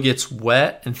my bow gets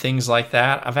wet and things like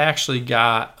that, I've actually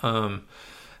got...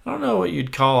 I don't know what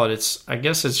you'd call it. I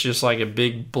guess it's just like a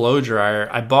big blow dryer.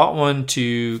 I bought one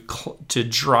to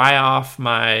dry off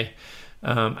my.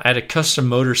 I had a custom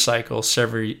motorcycle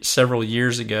several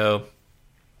years ago.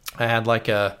 I had like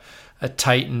a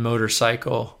Titan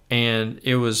motorcycle, and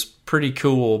it was pretty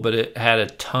cool, but it had a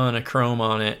ton of chrome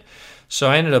on it. So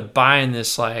I ended up buying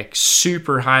this like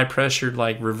super high pressured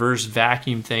like reverse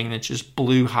vacuum thing that just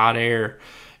blew hot air.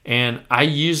 And I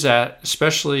use that,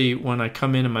 especially when I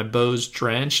come in and my bow's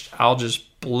drenched. I'll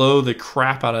just blow the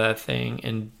crap out of that thing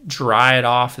and dry it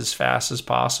off as fast as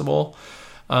possible.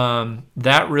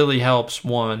 That really helps,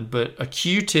 one. But a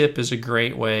Q-tip is a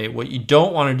great way. What you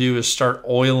don't want to do is start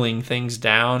oiling things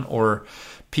down, or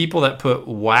people that put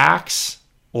wax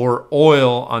or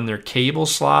oil on their cable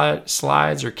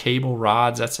slides or cable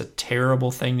rods. That's a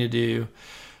terrible thing to do.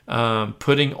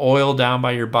 Putting oil down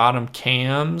by your bottom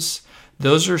cams.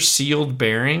 Those are sealed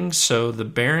bearings, so the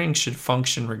bearing should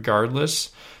function regardless.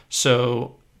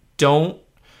 So don't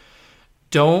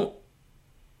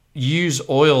use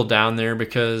oil down there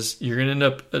because you're going to end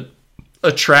up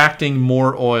attracting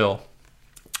more oil.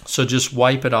 So just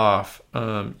wipe it off.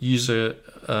 Use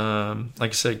like I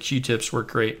said, Q-tips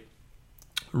work great.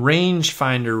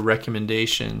 Rangefinder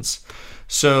recommendations.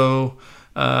 So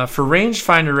for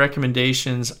rangefinder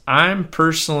recommendations, I'm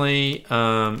personally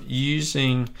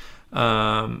using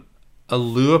a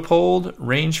Leupold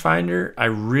rangefinder. I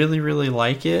really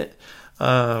like it.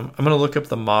 I'm going to look up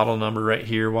the model number right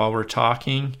here while we're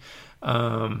talking,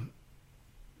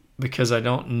 because I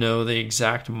don't know the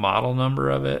exact model number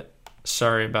of it.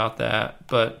 Sorry about that,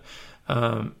 but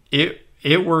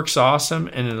it works awesome,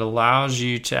 and it allows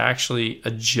you to actually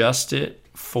adjust it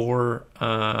for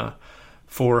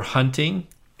hunting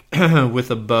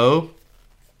with a bow.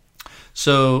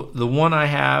 So the one I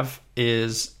have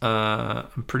is,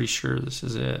 I'm pretty sure this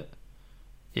is it.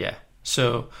 Yeah.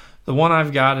 So the one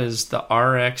I've got is the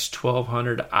RX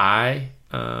 1200i.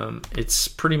 It's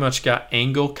pretty much got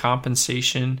angle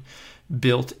compensation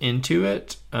built into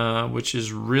it, which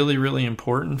is really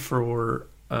important for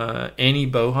any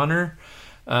bow hunter,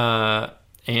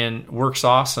 and works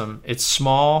awesome. It's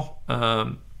small.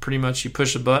 Pretty much you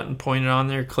push a button, point it on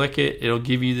there, click it. It'll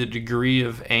give you the degree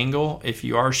of angle if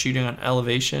you are shooting on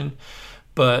elevation,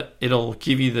 but it'll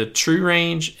give you the true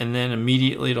range, and then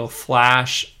immediately it'll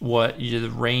flash what the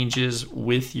range is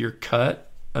with your cut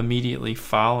immediately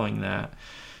following that.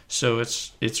 So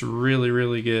it's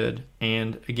really good.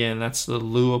 And again, that's the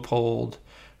Leupold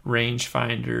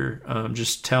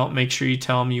rangefinder. Make sure you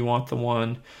tell them you want the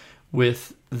one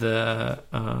with the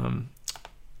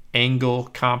angle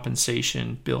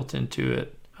compensation built into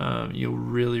it. You'll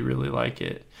really like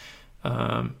it.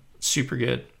 Super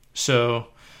good. So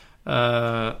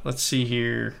let's see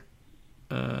here.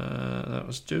 That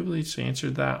was Doobly, so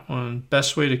answered that one.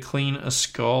 Best way to clean a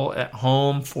skull at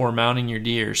home for mounting your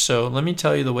deer. So let me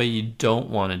tell you the way you don't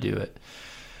want to do it.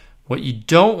 What you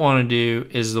don't want to do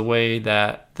is the way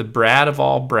that the Brad of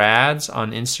all Brads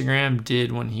on Instagram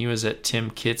did when he was at Tim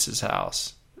Kitz's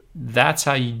house. That's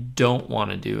how you don't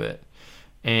want to do it.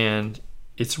 And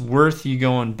it's worth you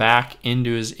going back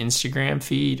into his Instagram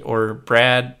feed, or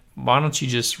Brad, why don't you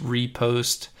just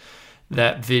repost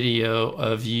that video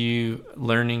of you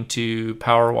learning to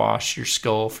power wash your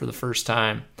skull for the first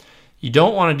time. You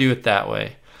don't want to do it that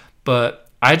way. But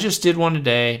I just did one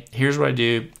today. Here's what I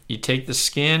do. You take the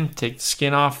skin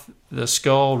off the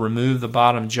skull, remove the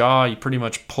bottom jaw. You pretty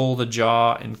much pull the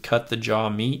jaw and cut the jaw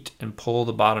meat and pull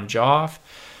the bottom jaw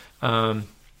off.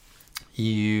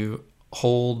 You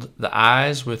hold the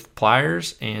eyes with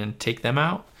pliers and take them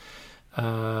out.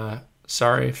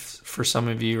 Sorry for some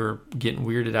of you are getting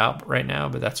weirded out right now,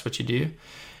 but that's what you do.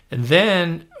 And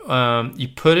then you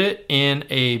put it in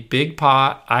a big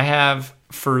pot. I have,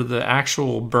 for the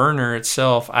actual burner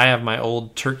itself, I have my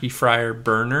old turkey fryer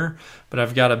burner, but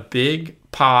I've got a big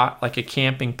pot, like a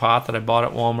camping pot that I bought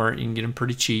at Walmart. You can get them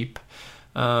pretty cheap.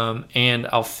 And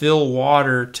I'll fill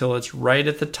water till it's right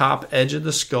at the top edge of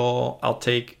the skull. I'll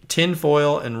take tin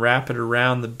foil and wrap it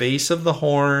around the base of the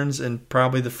horns and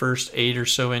probably the first 8 or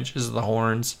so inches of the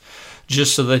horns,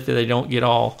 just so that they don't get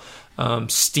all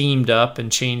steamed up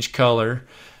and change color.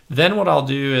 Then what I'll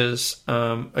do is,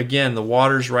 again, the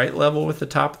water's right level with the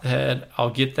top of the head. I'll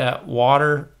get that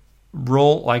water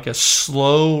roll like a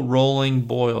slow rolling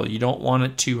boil. You don't want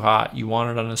it too hot. You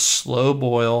want it on a slow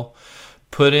boil.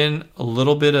 Put in a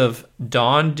little bit of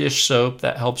Dawn dish soap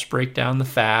that helps break down the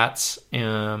fats,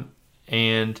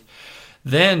 and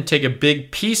then take a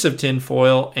big piece of tin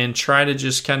foil and try to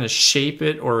just kind of shape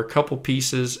it, or a couple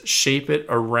pieces, shape it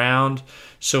around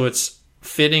so it's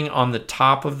fitting on the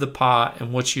top of the pot.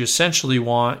 And what you essentially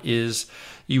want is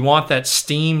you want that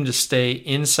steam to stay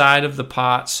inside of the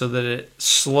pot so that it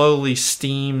slowly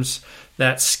steams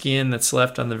that skin that's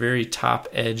left on the very top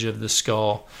edge of the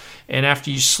skull. And after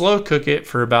you slow cook it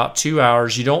for about 2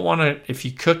 hours, you don't want to, if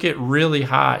you cook it really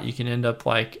hot, you can end up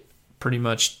like pretty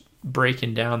much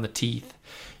breaking down the teeth.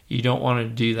 You don't want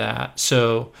to do that.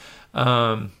 So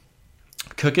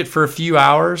cook it for a few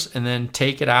hours and then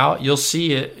take it out. You'll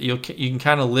see it. You can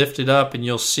kind of lift it up and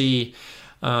you'll see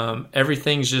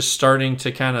everything's just starting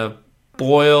to kind of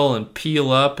boil and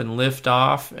peel up and lift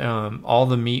off. All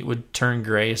the meat would turn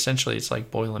gray. Essentially, it's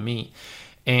like boiling meat.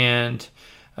 And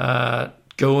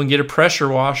go and get a pressure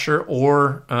washer,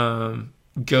 or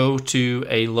go to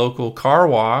a local car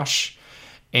wash,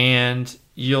 and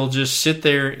you'll just sit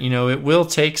there. It will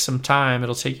take some time.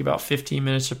 It'll take you about 15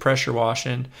 minutes of pressure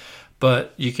washing,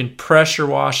 but you can pressure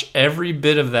wash every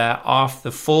bit of that off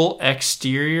the full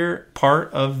exterior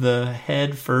part of the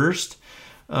head first.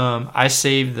 I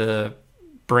save the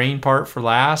brain part for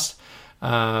last.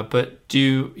 But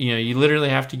you literally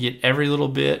have to get every little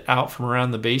bit out from around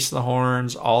the base of the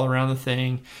horns, all around the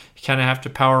thing. You kind of have to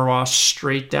power wash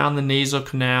straight down the nasal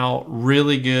canal,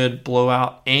 really good, blow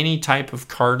out any type of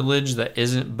cartilage that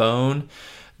isn't bone.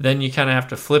 Then you kind of have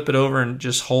to flip it over and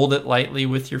just hold it lightly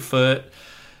with your foot.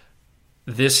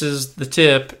 This is the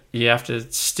tip. You have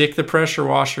to stick the pressure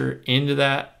washer into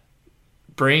that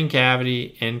brain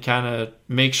cavity and kind of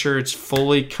make sure it's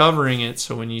fully covering it,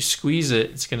 so when you squeeze it,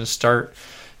 it's going to start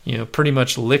pretty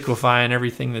much liquefying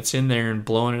everything that's in there and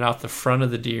blowing it out the front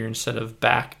of the deer instead of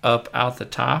back up out the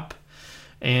top.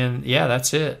 And yeah,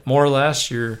 that's it. More or less,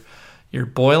 you're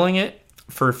boiling it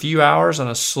for a few hours on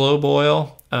a slow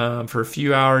boil. For a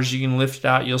few hours, you can lift it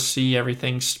out. You'll see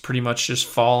everything's pretty much just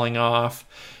falling off,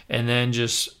 and then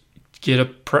just get a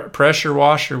pressure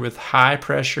washer with high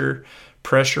pressure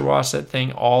wash that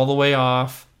thing all the way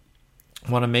off.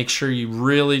 Want to make sure you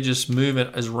really just move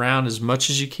it around as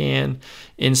much as you can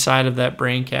inside of that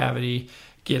brain cavity.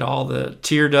 Get all the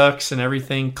tear ducts and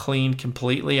everything cleaned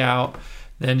completely out.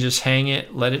 Then just hang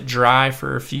it, let it dry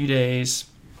for a few days,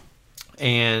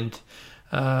 and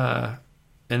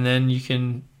then you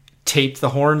can tape the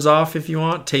horns off if you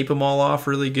want. Tape them all off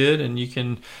really good,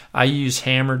 and I use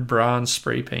hammered bronze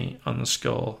spray paint on the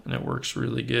skull, and it works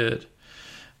really good.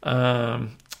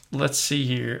 Let's see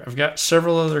here. I've got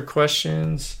several other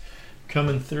questions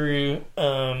coming through.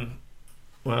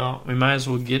 Well, we might as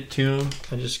well get to them.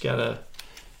 I just gotta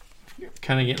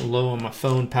kind of getting low on my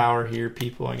phone power here,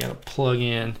 people. I gotta plug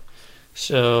in.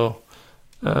 So,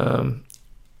 and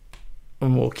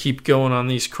we'll keep going on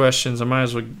these questions. I might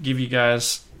as well give you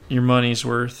guys your money's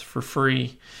worth for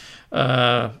free.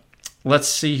 Let's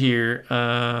see here.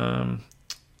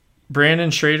 Brandon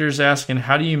Schrader's asking,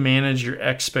 how do you manage your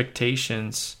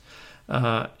expectations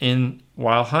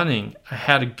while hunting? I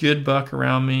had a good buck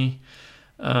around me.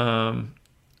 I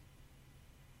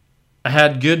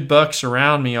had good bucks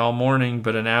around me all morning,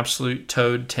 but an absolute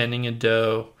toad tending a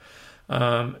doe,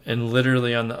 and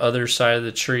literally on the other side of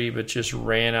the tree, but just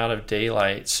ran out of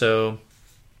daylight. So,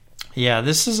 yeah,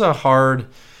 this is a hard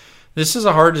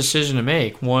decision to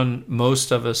make.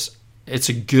 Most of us, it's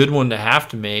a good one to have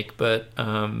to make, but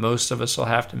most of us will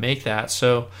have to make that.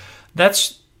 So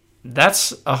that's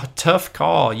a tough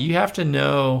call. You have to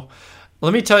know.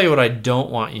 Let me tell you what I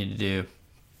don't want you to do.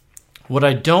 What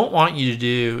I don't want you to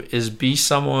do is be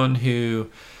someone who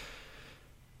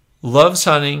loves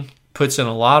hunting, puts in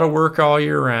a lot of work all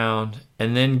year round,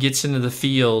 and then gets into the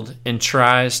field and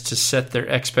tries to set their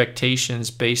expectations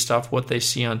based off what they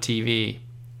see on TV.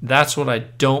 That's what I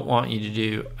don't want you to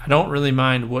do. I don't really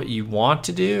mind what you want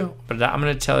to do, but I'm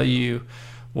going to tell you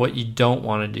what you don't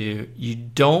want to do. You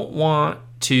don't want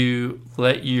to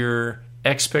let your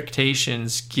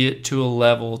expectations get to a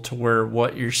level to where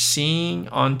what you're seeing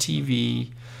on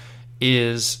TV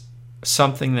is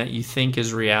something that you think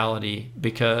is reality,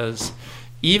 because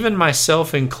even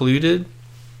myself included,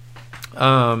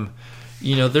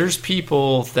 there's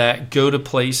people that go to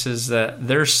places that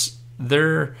there's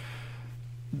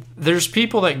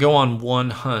people that go on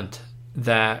one hunt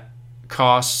that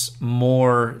costs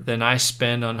more than I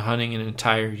spend on hunting an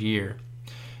entire year.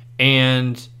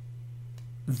 And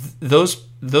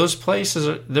those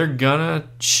places, they're gonna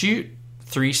shoot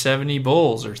 370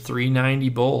 bulls or 390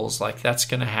 bulls. Like, that's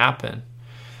gonna happen.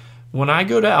 When I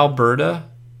go to Alberta,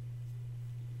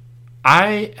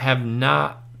 I have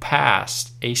not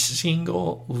passed a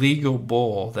single legal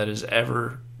bull that has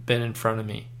ever been in front of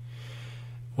me.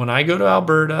 When I go to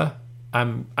Alberta,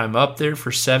 I'm up there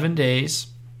for 7 days,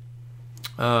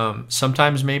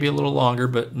 sometimes maybe a little longer,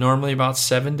 but normally about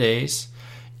 7 days.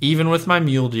 Even with my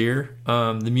mule deer,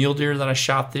 the mule deer that I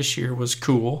shot this year was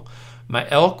cool. My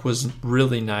elk was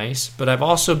really nice, but I've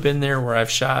also been there where I've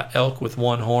shot elk with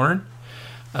one horn.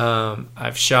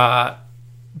 I've shot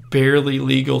barely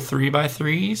legal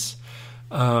 3x3s.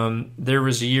 There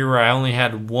was a year where I only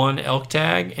had one elk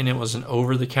tag, and it was an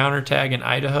over-the-counter tag in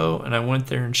Idaho, and I went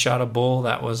there and shot a bull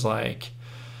that was like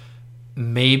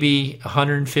maybe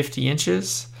 150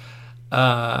 inches,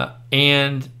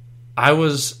 and I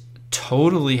was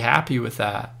totally happy with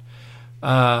that,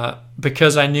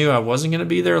 because I knew I wasn't going to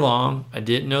be there long. I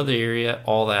didn't know the area,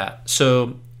 all that.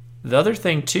 So the other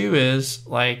thing too is,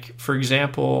 like, for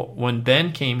example, when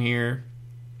Ben came here,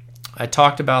 I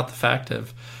talked about the fact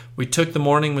of, we took the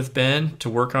morning with Ben to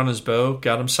work on his bow,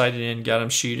 got him sighted in, got him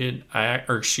shooting.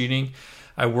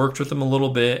 I worked with him a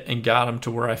little bit and got him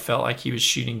to where I felt like he was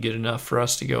shooting good enough for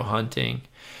us to go hunting.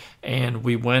 And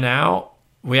we went out.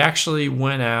 We actually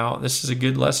went out. This is a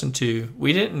good lesson too.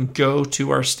 We didn't go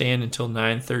to our stand until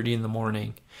 9:30 in the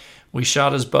morning. We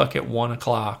shot his buck at 1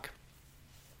 o'clock.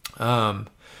 There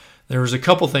was a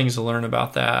couple things to learn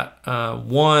about that.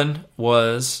 One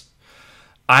was,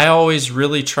 I always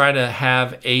really try to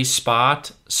have a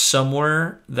spot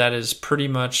somewhere that is pretty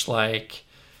much like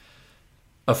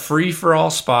a free-for-all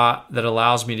spot that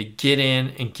allows me to get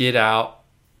in and get out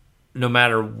no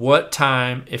matter what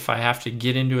time. If I have to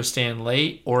get into a stand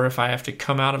late or if I have to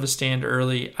come out of a stand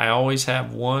early, I always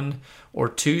have 1 or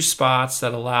 2 spots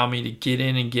that allow me to get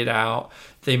in and get out.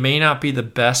 They may not be the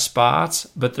best spots,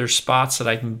 but they're spots that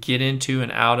I can get into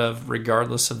and out of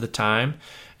regardless of the time.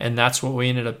 And that's what we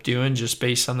ended up doing, just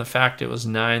based on the fact it was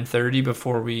 9:30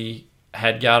 before we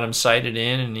had got him sighted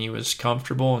in and he was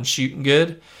comfortable and shooting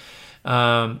good.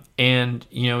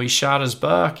 He shot his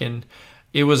buck, and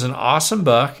it was an awesome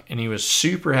buck, and he was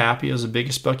super happy. It was the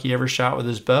biggest buck he ever shot with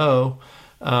his bow.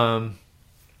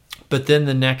 But then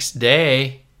the next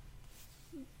day,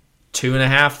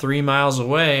 2.5, 3 miles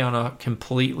away on a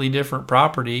completely different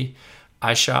property,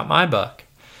 I shot my buck.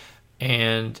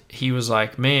 And he was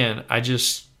like, man,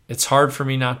 it's hard for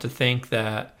me not to think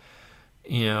that,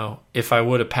 if I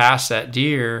would have passed that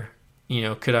deer,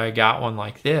 could I have got one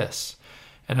like this?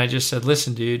 And I just said,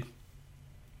 listen, dude,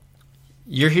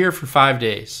 you're here for 5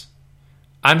 days.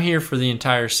 I'm here for the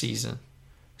entire season.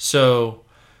 So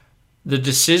the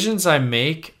decisions I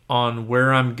make on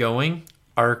where I'm going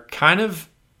are kind of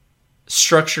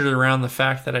structured around the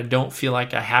fact that I don't feel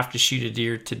like I have to shoot a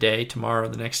deer today, tomorrow,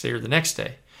 the next day, or the next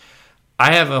day.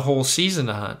 I have a whole season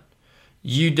to hunt.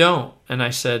 You don't. And I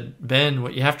said, Ben,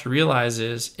 what you have to realize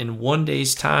is in 1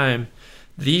 day's time,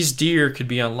 these deer could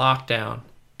be on lockdown,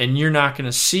 and you're not going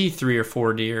to see 3 or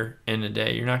 4 deer in a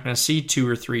day. You're not going to see 2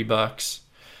 or 3 bucks.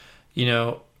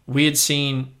 We had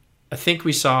seen, I think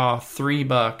we saw 3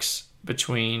 bucks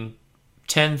between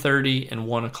 10:30 and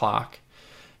 1 o'clock.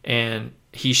 And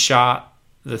he shot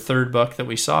the 3rd buck that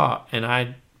we saw. And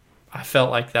I felt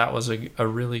like that was a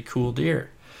really cool deer.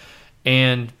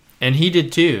 And he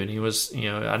did too. And he was,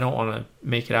 I don't want to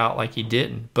make it out like he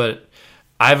didn't, but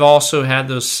I've also had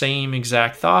those same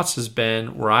exact thoughts as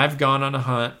Ben, where I've gone on a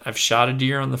hunt, I've shot a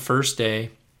deer on the first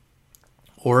day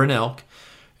or an elk,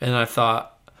 and I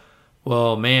thought,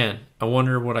 well, man, I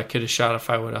wonder what I could have shot if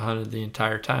I would have hunted the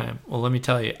entire time. Well, let me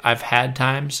tell you, I've had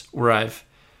times where I've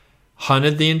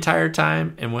hunted the entire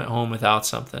time and went home without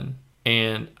something,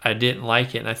 and I didn't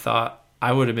like it, and I thought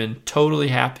I would have been totally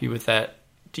happy with that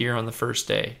deer on the first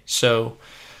day. So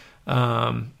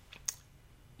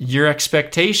your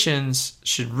expectations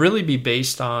should really be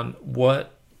based on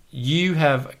what you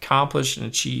have accomplished and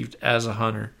achieved as a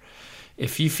hunter.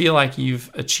 If you feel like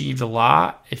you've achieved a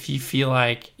lot, if you feel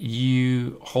like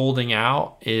you holding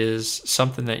out is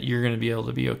something that you're going to be able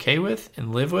to be okay with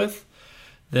and live with,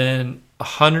 then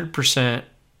 100%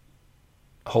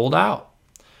 hold out.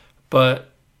 But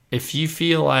if you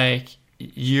feel like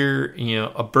you're,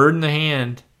 a bird in the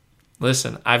hand,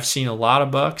 listen, I've seen a lot of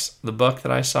bucks. The buck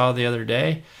that I saw the other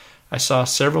day, I saw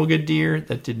several good deer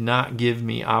that did not give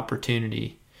me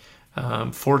opportunity.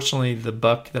 Fortunately, the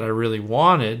buck that I really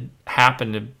wanted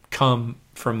happened to come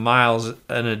from miles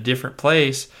in a different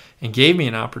place and gave me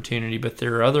an opportunity, but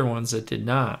there are other ones that did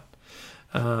not.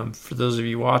 For those of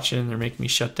you watching, they're making me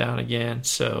shut down again.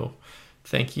 So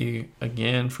thank you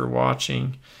again for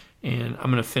watching. And I'm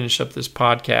going to finish up this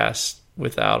podcast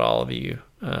without all of you.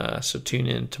 So tune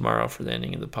in tomorrow for the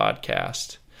ending of the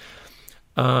podcast.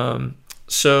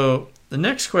 So the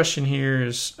next question here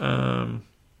is,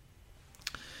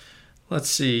 let's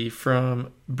see,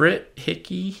 from Britt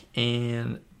Hickey.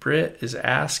 And Britt is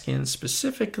asking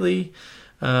specifically,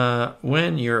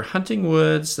 when you're hunting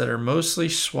woods that are mostly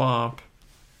swamp,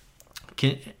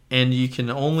 and you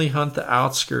can only hunt the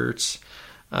outskirts,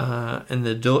 and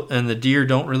the deer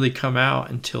don't really come out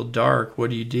until dark,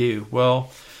 what do you do?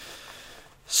 Well,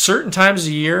 certain times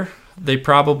of year they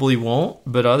probably won't,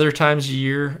 but other times of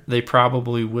year they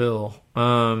probably will.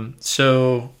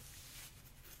 So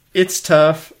it's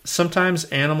tough. Sometimes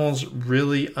animals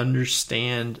really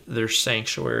understand their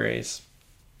sanctuaries.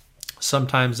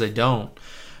 Sometimes they don't.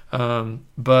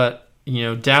 But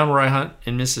down where I hunt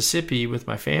in Mississippi with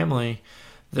my family,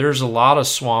 there's a lot of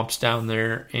swamps down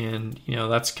there, and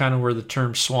that's kind of where the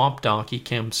term swamp donkey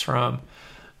comes from.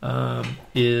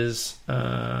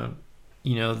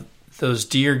 Those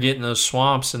deer get in those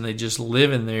swamps and they just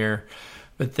live in there.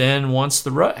 But then once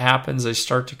the rut happens, they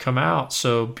start to come out.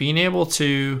 So being able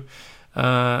to,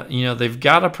 they've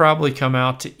got to probably come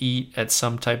out to eat at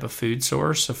some type of food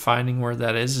source. So finding where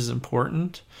that is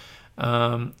important.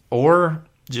 Or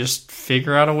just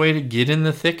figure out a way to get in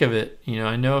the thick of it.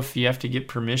 I know if you have to get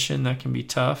permission, that can be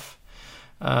tough.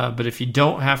 But if you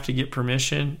don't have to get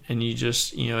permission and you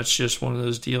just, it's just one of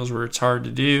those deals where it's hard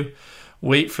to do,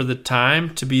 wait for the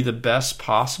time to be the best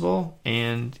possible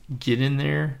and get in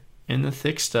there in the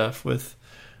thick stuff with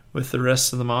the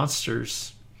rest of the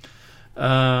monsters.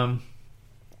 Let's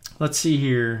see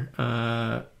here.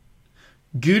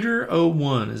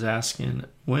 Gooter01 is asking,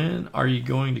 when are you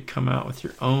going to come out with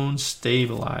your own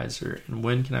stabilizer, and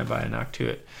when can I buy a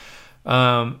Noctuit?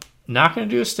 Not going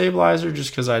to do a stabilizer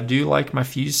just because I do like my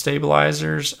fuse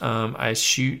stabilizers. I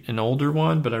shoot an older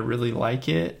one, but I really like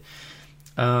it.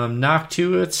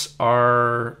 Noctuits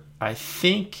are, I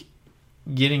think,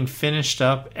 getting finished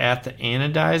up at the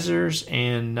anodizers,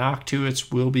 and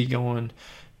Noctuits will be going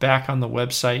back on the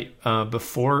website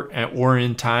before or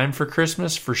in time for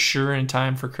Christmas, for sure in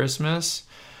time for Christmas.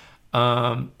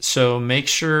 So make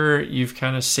sure you've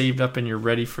kind of saved up and you're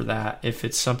ready for that if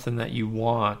it's something that you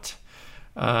want,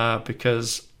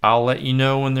 because I'll let you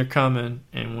know when they're coming,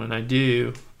 and when I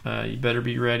do, you better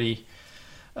be ready.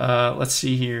 Let's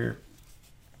see here.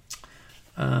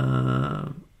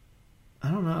 I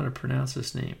don't know how to pronounce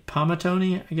this name.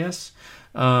 Pamatoni, I guess.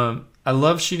 I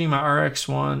love shooting my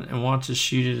RX-1 and want to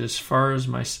shoot it as far as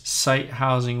my sight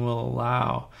housing will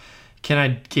allow. Can I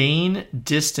gain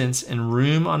distance and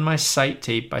room on my sight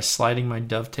tape by sliding my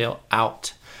dovetail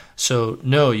out? So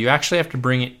no, you actually have to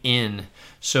bring it in.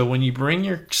 So when you bring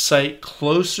your sight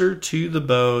closer to the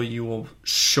bow, you will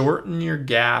shorten your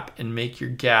gap and make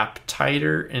your gap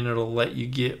tighter, and it'll let you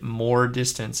get more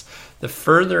distance. The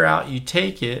further out you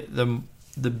take it,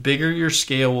 the bigger your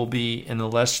scale will be and the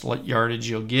less yardage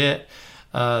you'll get.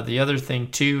 The other thing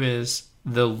too is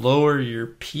the lower your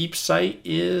peep sight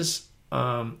is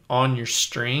on your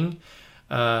string,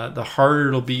 the harder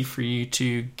it'll be for you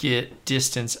to get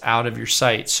distance out of your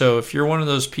sight. So if you're one of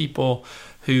those people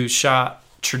who shot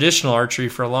traditional archery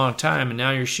for a long time and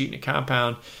now you're shooting a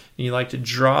compound and you like to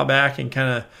draw back and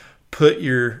kind of put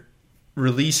your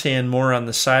release hand more on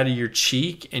the side of your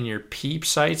cheek and your peep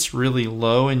sight's really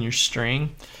low in your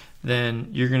string, then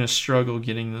you're going to struggle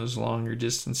getting those longer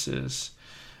distances.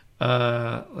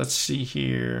 Let's see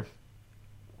here.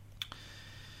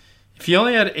 If you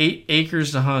only had 8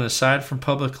 acres to hunt aside from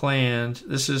public land,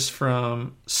 this is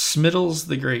from Smiddles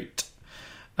the Great.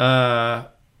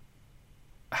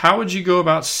 How would you go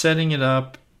about setting it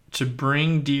up to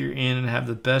bring deer in and have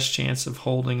the best chance of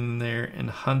holding them there and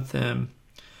hunt them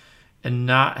and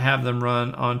not have them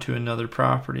run onto another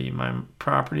property. My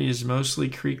property is mostly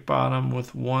creek bottom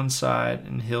with one side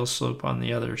and hill slope on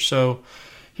the other. So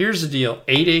here's the deal.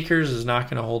 8 acres is not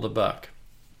going to hold a buck.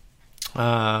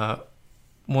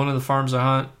 One of the farms I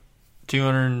hunt,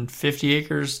 250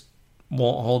 acres,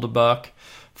 won't hold a buck.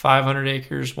 500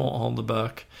 acres won't hold a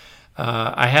buck.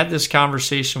 I had this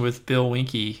conversation with Bill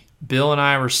Winke. Bill and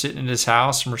I were sitting at his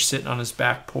house, and we're sitting on his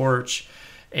back porch,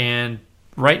 and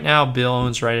right now, Bill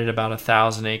owns right at about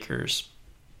 1,000 acres.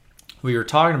 We were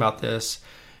talking about this,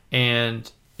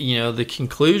 and the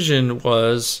conclusion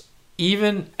was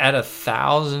even at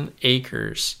 1,000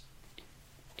 acres,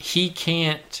 he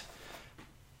can't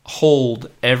hold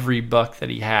every buck that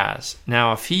he has.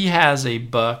 Now, if he has a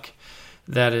buck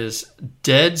that is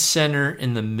dead center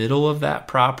in the middle of that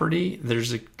property,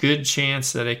 there's a good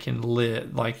chance that it can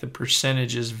live. Like, the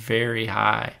percentage is very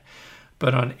high.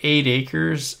 But on 8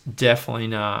 acres, definitely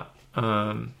not.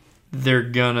 They're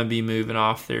going to be moving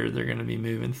off there. They're going to be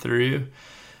moving through.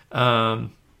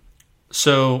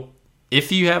 So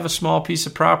if you have a small piece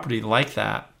of property like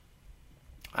that,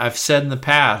 I've said in the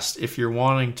past, if you're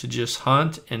wanting to just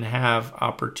hunt and have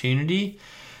opportunity,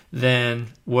 then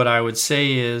what I would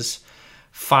say is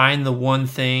find the one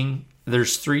thing.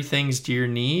 There's 3 things deer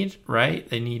need, right?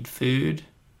 They need food,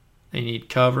 they need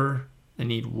cover, they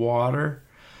need water.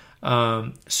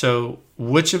 So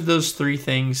which of those 3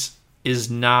 things is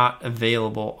not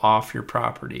available off your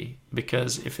property?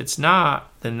 Because if it's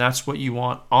not, then that's what you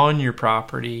want on your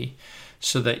property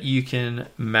so that you can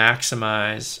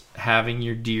maximize having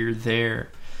your deer there.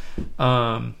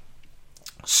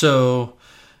 So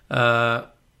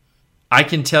I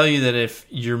can tell you that if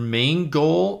your main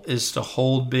goal is to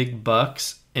hold big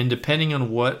bucks, and depending on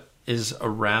what is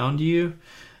around you,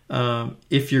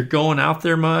 if you're going out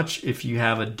there much, if you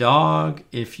have a dog,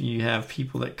 if you have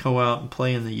people that go out and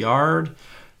play in the yard,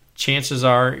 chances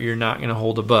are you're not going to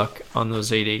hold a buck on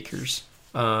those 8 acres.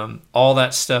 All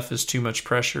that stuff is too much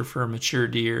pressure for a mature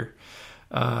deer.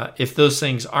 If those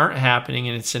things aren't happening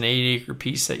and it's an 8-acre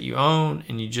piece that you own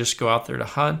and you just go out there to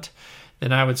hunt,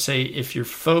 then I would say if your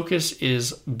focus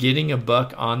is getting a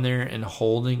buck on there and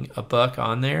holding a buck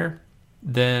on there,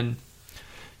 then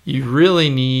you really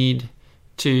need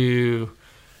to,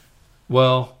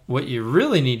 what you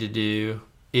really need to do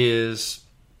is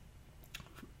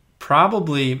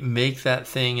probably make that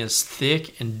thing as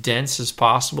thick and dense as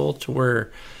possible to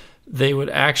where they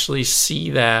would actually see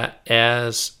that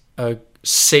as a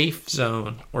safe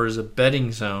zone or as a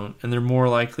bedding zone, and they're more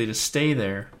likely to stay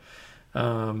there.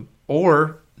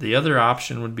 Or the other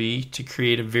option would be to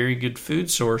create a very good food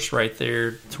source right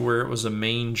there to where it was a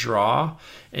main draw,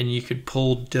 and you could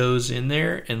pull does in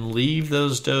there and leave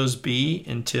those does be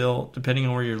until, depending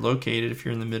on where you're located, if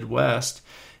you're in the Midwest,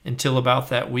 until about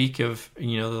that week of,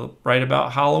 right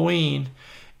about Halloween,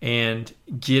 and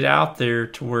get out there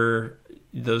to where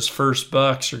those first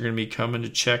bucks are going to be coming to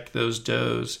check those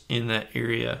does in that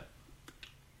area.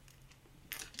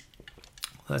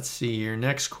 Let's see, your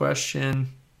next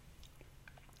question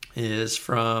is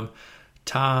from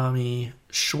Tommy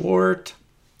Schwartz.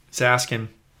 He's asking,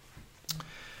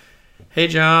 hey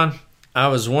John, I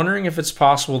was wondering if it's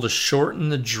possible to shorten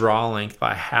the draw length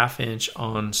by 1/2 inch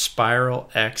on Spiral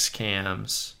X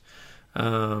cams.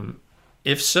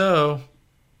 If so,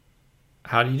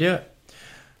 how do you do it?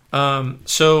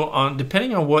 So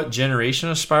depending on what generation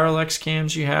of Spiral X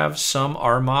cams you have, some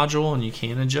are module and you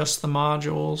can adjust the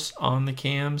modules on the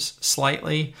cams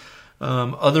slightly.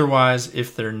 Otherwise,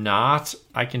 if they're not,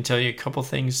 I can tell you a couple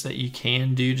things that you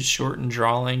can do to shorten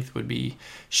draw length would be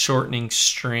shortening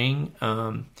string.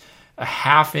 A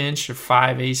 1/2 inch or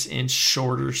 5/8 inch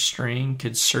shorter string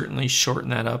could certainly shorten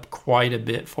that up quite a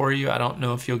bit for you. I don't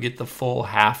know if you'll get the full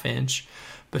 1/2 inch,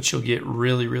 but you'll get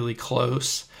really, really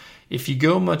close. If you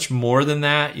go much more than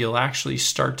that, you'll actually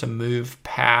start to move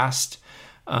past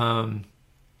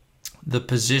the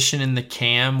position in the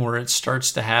cam where it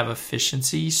starts to have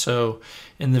efficiency. So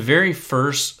in the very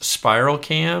first spiral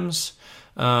cams,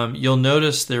 you'll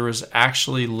notice there was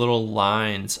actually little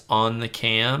lines on the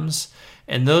cams,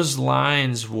 and those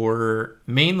lines were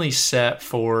mainly set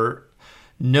for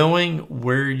knowing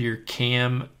where your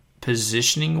cam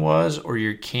positioning was or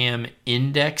your cam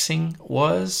indexing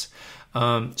was.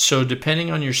 So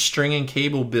depending on your string and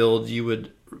cable build, you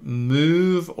would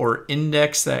move or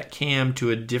index that cam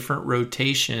to a different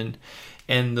rotation,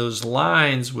 and those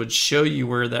lines would show you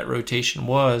where that rotation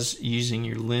was using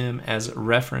your limb as a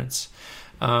reference.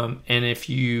 And if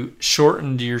you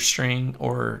shortened your string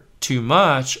or too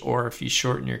much, or if you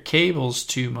shorten your cables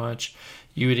too much,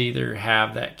 you would either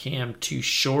have that cam too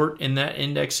short in that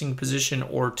indexing position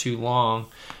or too long,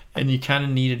 and you kind of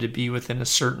needed to be within a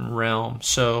certain realm.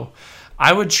 So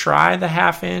I would try the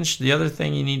 1/2 inch. The other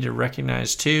thing you need to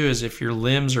recognize too is if your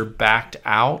limbs are backed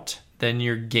out, then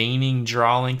you're gaining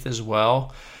draw length as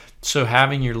well. So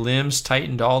having your limbs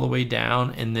tightened all the way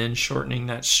down and then shortening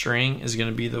that string is going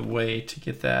to be the way to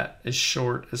get that as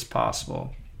short as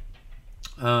possible.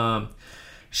 Showtime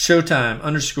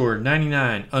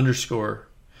 _99_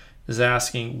 is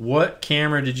asking, what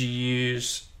camera did you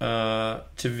use to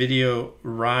video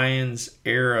Ryan's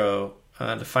arrow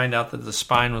to find out that the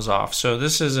spine was off? So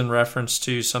this is in reference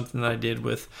to something that I did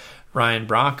with Ryan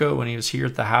Bronco when he was here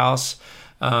at the house.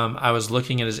 I was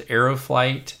looking at his arrow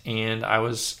flight, and I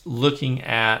was looking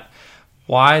at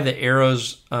why the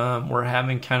arrows were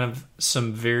having kind of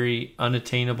some very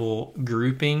unattainable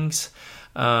groupings.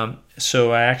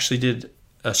 So I actually did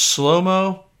a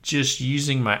slow-mo just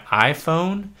using my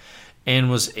iPhone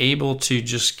and was able to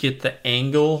just get the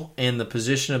angle and the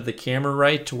position of the camera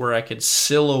right to where I could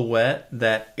silhouette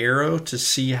that arrow to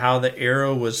see how the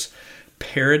arrow was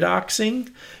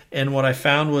paradoxing. And what I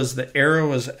found was the arrow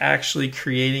was actually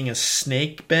creating a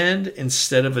snake bend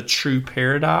instead of a true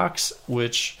paradox,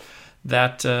 which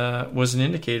that was an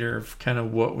indicator of kind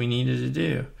of what we needed to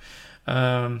do.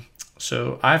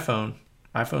 So iPhone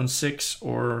 6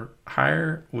 or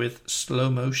higher with slow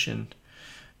motion.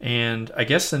 And I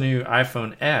guess the new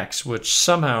iPhone X, which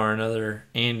somehow or another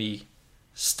Andy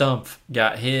Stumpf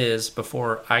got his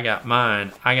before I got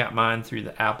mine. I got mine through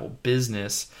the Apple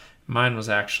business. Mine was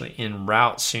actually en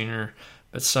route sooner,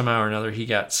 but somehow or another he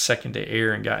got second to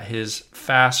air and got his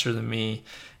faster than me,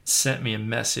 sent me a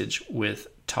message with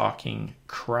talking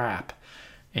crap.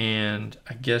 And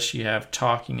I guess you have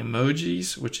talking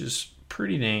emojis, which is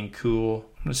pretty dang cool.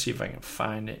 I'm going to see if I can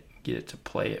find it and get it to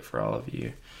play it for all of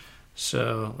you.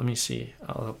 So let me see.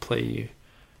 I'll play you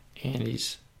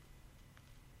Andy's.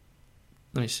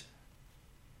 Let me see.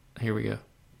 Here we go.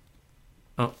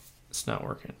 Oh, it's not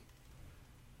working.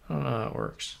 I don't know how it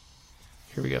works.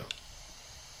 Here we go.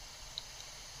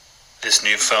 This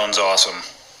new phone's awesome.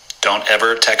 Don't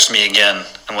ever text me again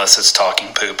unless it's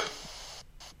talking poop.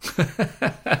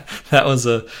 That was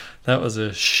a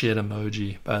shit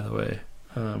emoji, by the way,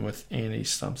 with Andy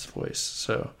Stump's voice.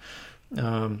 So,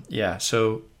 yeah.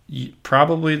 So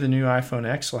probably the new iPhone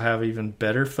X will have even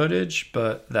better footage,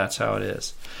 but that's how it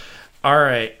is. All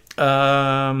right.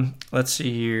 Let's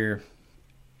see here.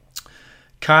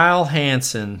 Kyle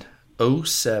Hansen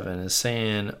 07 is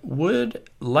saying, would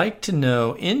like to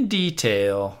know in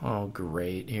detail. Oh,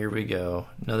 great. Here we go.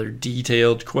 Another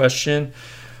detailed question.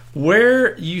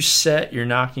 Where you set your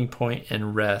knocking point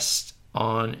and rest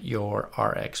on your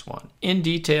RX-1. In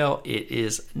detail, it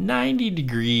is 90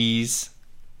 degrees.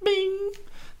 Bing.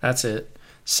 That's it.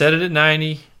 Set it at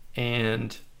 90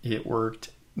 and it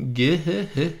worked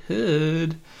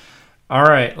good. All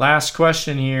right, last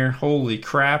question here. Holy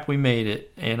crap, we made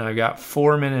it. And I got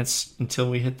 4 minutes until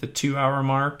we hit the 2-hour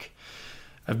mark.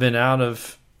 I've been out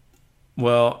of,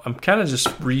 well, I'm kind of just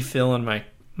refilling my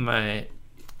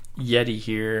Yeti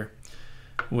here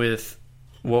with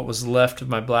what was left of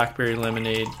my blackberry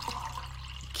lemonade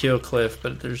Kill Cliff,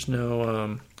 but there's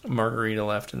no margarita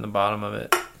left in the bottom of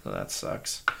it. So that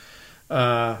sucks.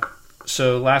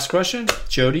 So last question,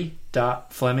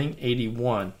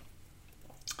 Jody.Fleming81.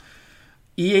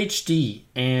 EHD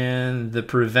and the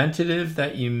preventative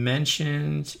that you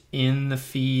mentioned in the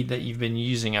feed that you've been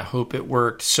using, I hope it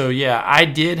worked. So yeah, I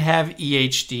did have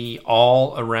EHD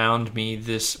all around me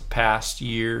this past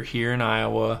year here in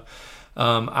Iowa.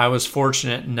 I was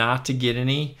fortunate not to get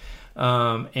any,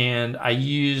 and I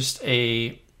used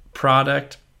a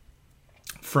product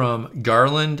from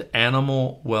Garland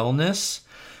Animal Wellness.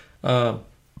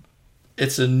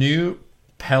 It's a new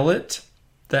pellet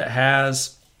that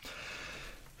has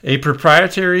a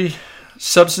proprietary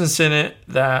substance in it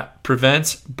that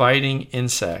prevents biting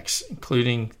insects,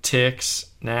 including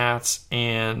ticks, gnats,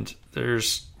 and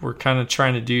we're kind of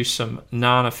trying to do some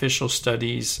non-official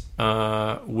studies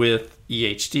with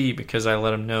EHD because I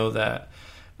let them know that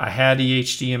I had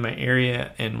EHD in my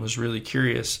area and was really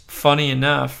curious. Funny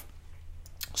enough,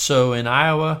 so in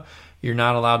Iowa, you're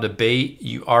not allowed to bait.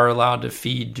 You are allowed to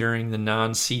feed during the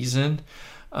non-season.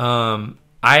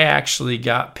 I actually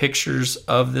got pictures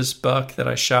of this buck that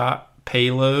I shot,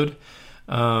 Payload.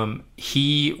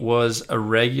 He was a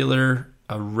regular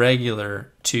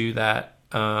to that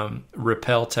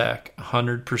Repel Tech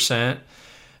 100%,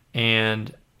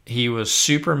 and he was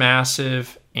super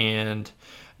massive. And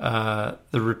the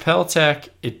Repel Tech,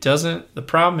 the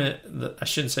problem, I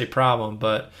shouldn't say problem,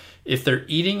 but if they're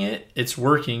eating it, it's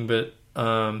working, but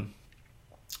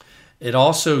it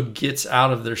also gets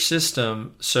out of their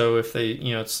system. So if they,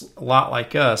 it's a lot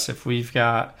like us. If we've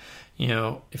got,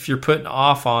 if you're putting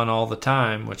off on all the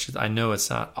time, which I know it's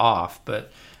not off,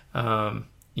 but,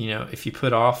 if you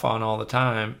put off on all the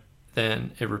time,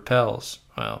 then it repels.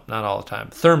 Well, not all the time.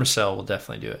 Thermacell will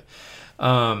definitely do it.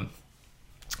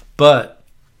 But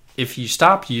if you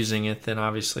stop using it, then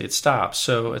obviously it stops.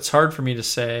 So it's hard for me to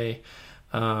say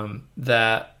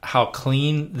that how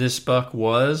clean this buck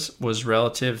was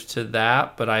relative to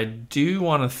that, but I do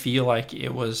want to feel like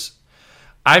it was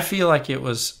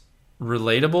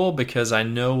relatable because I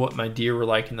know what my deer were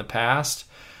like in the past.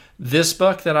 This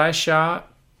buck that I shot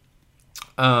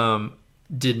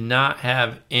did not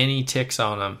have any ticks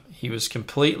on him. He was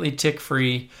completely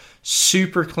tick-free,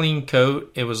 super clean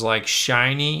coat. It was like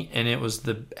shiny, and it was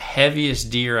the heaviest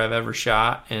deer I've ever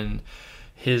shot, and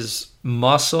his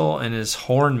muscle and his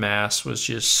horn mass was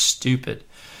just stupid.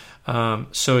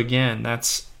 So again,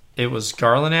 it was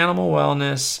Garland Animal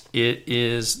Wellness. It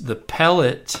is the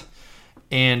pellet,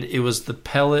 and it was the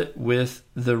pellet with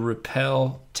the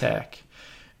Repel Tech.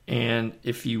 And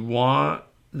if you want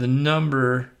the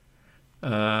number, you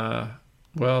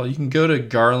can go to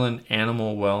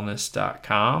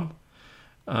garlandanimalwellness.com,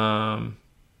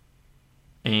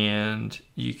 and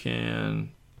you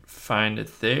can find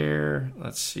it there.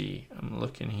 Let's see. I'm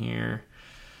looking here.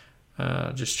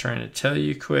 Just trying to tell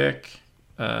you quick.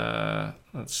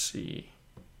 Let's see.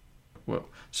 Whoa.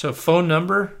 So phone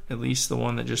number, at least the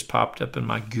one that just popped up in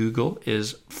my Google,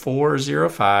 is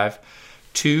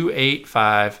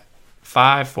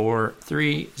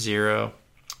 405-285-5430.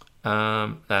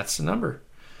 That's the number.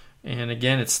 And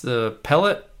again, it's the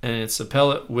pellet, and it's a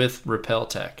pellet with Repel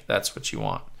Tech. That's what you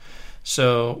want.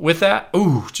 So with that,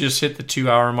 just hit the 2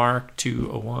 hour mark,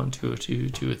 2:01,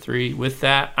 2:02, 2:03. With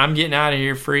that, I'm getting out of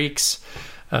here, freaks.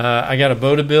 I got a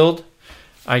bow to build.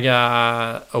 I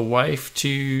got a wife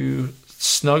to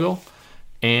snuggle,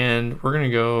 and we're going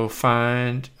to go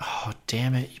find, oh,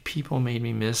 damn it, you people made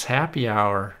me miss happy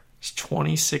hour. It's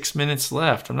 26 minutes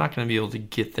left. I'm not going to be able to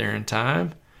get there in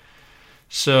time.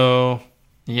 So,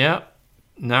 now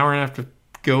we're going to have to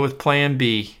go with plan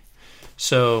B.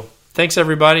 So, thanks,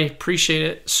 everybody. Appreciate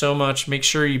it so much. Make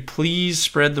sure you please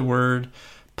spread the word.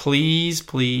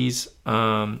 Please leave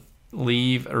a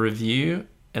review,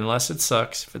 unless it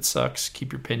sucks. If it sucks,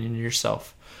 keep your opinion to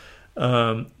yourself.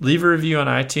 Leave a review on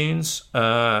iTunes.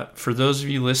 For those of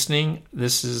you listening,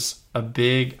 this is a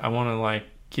big, I want to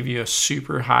give you a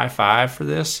super high five for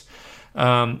this.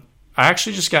 I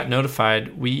actually just got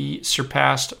notified we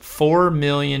surpassed 4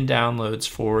 million downloads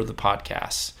for the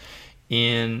podcast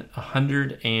in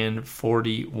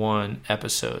 141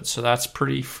 episodes. So that's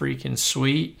pretty freaking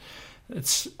sweet.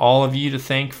 It's all of you to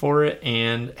thank for it.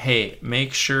 And hey,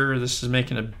 make sure, this is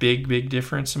making a big, big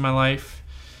difference in my life.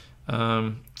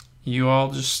 You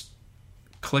all just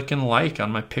click and like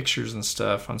on my pictures and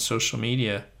stuff on social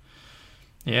media.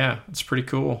 Yeah, it's pretty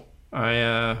cool.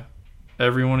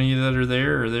 Every one of you that are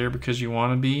there because you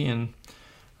want to be, and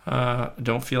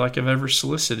don't feel like I've ever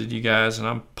solicited you guys, and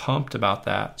I'm pumped about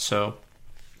that. So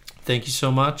thank you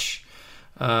so much.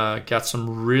 Got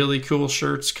some really cool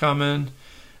shirts coming.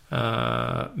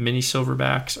 Mini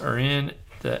silverbacks are in.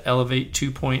 The Elevate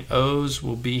 2.0s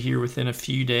will be here within a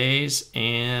few days,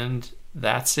 and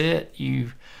that's it.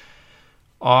 You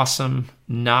awesome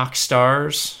knock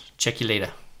stars. Check you later.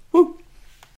 Woo!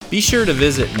 Be sure to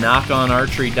visit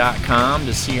knockonarchery.com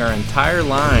to see our entire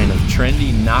line of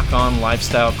trendy knock-on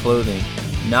lifestyle clothing.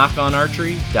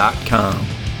 knockonarchery.com.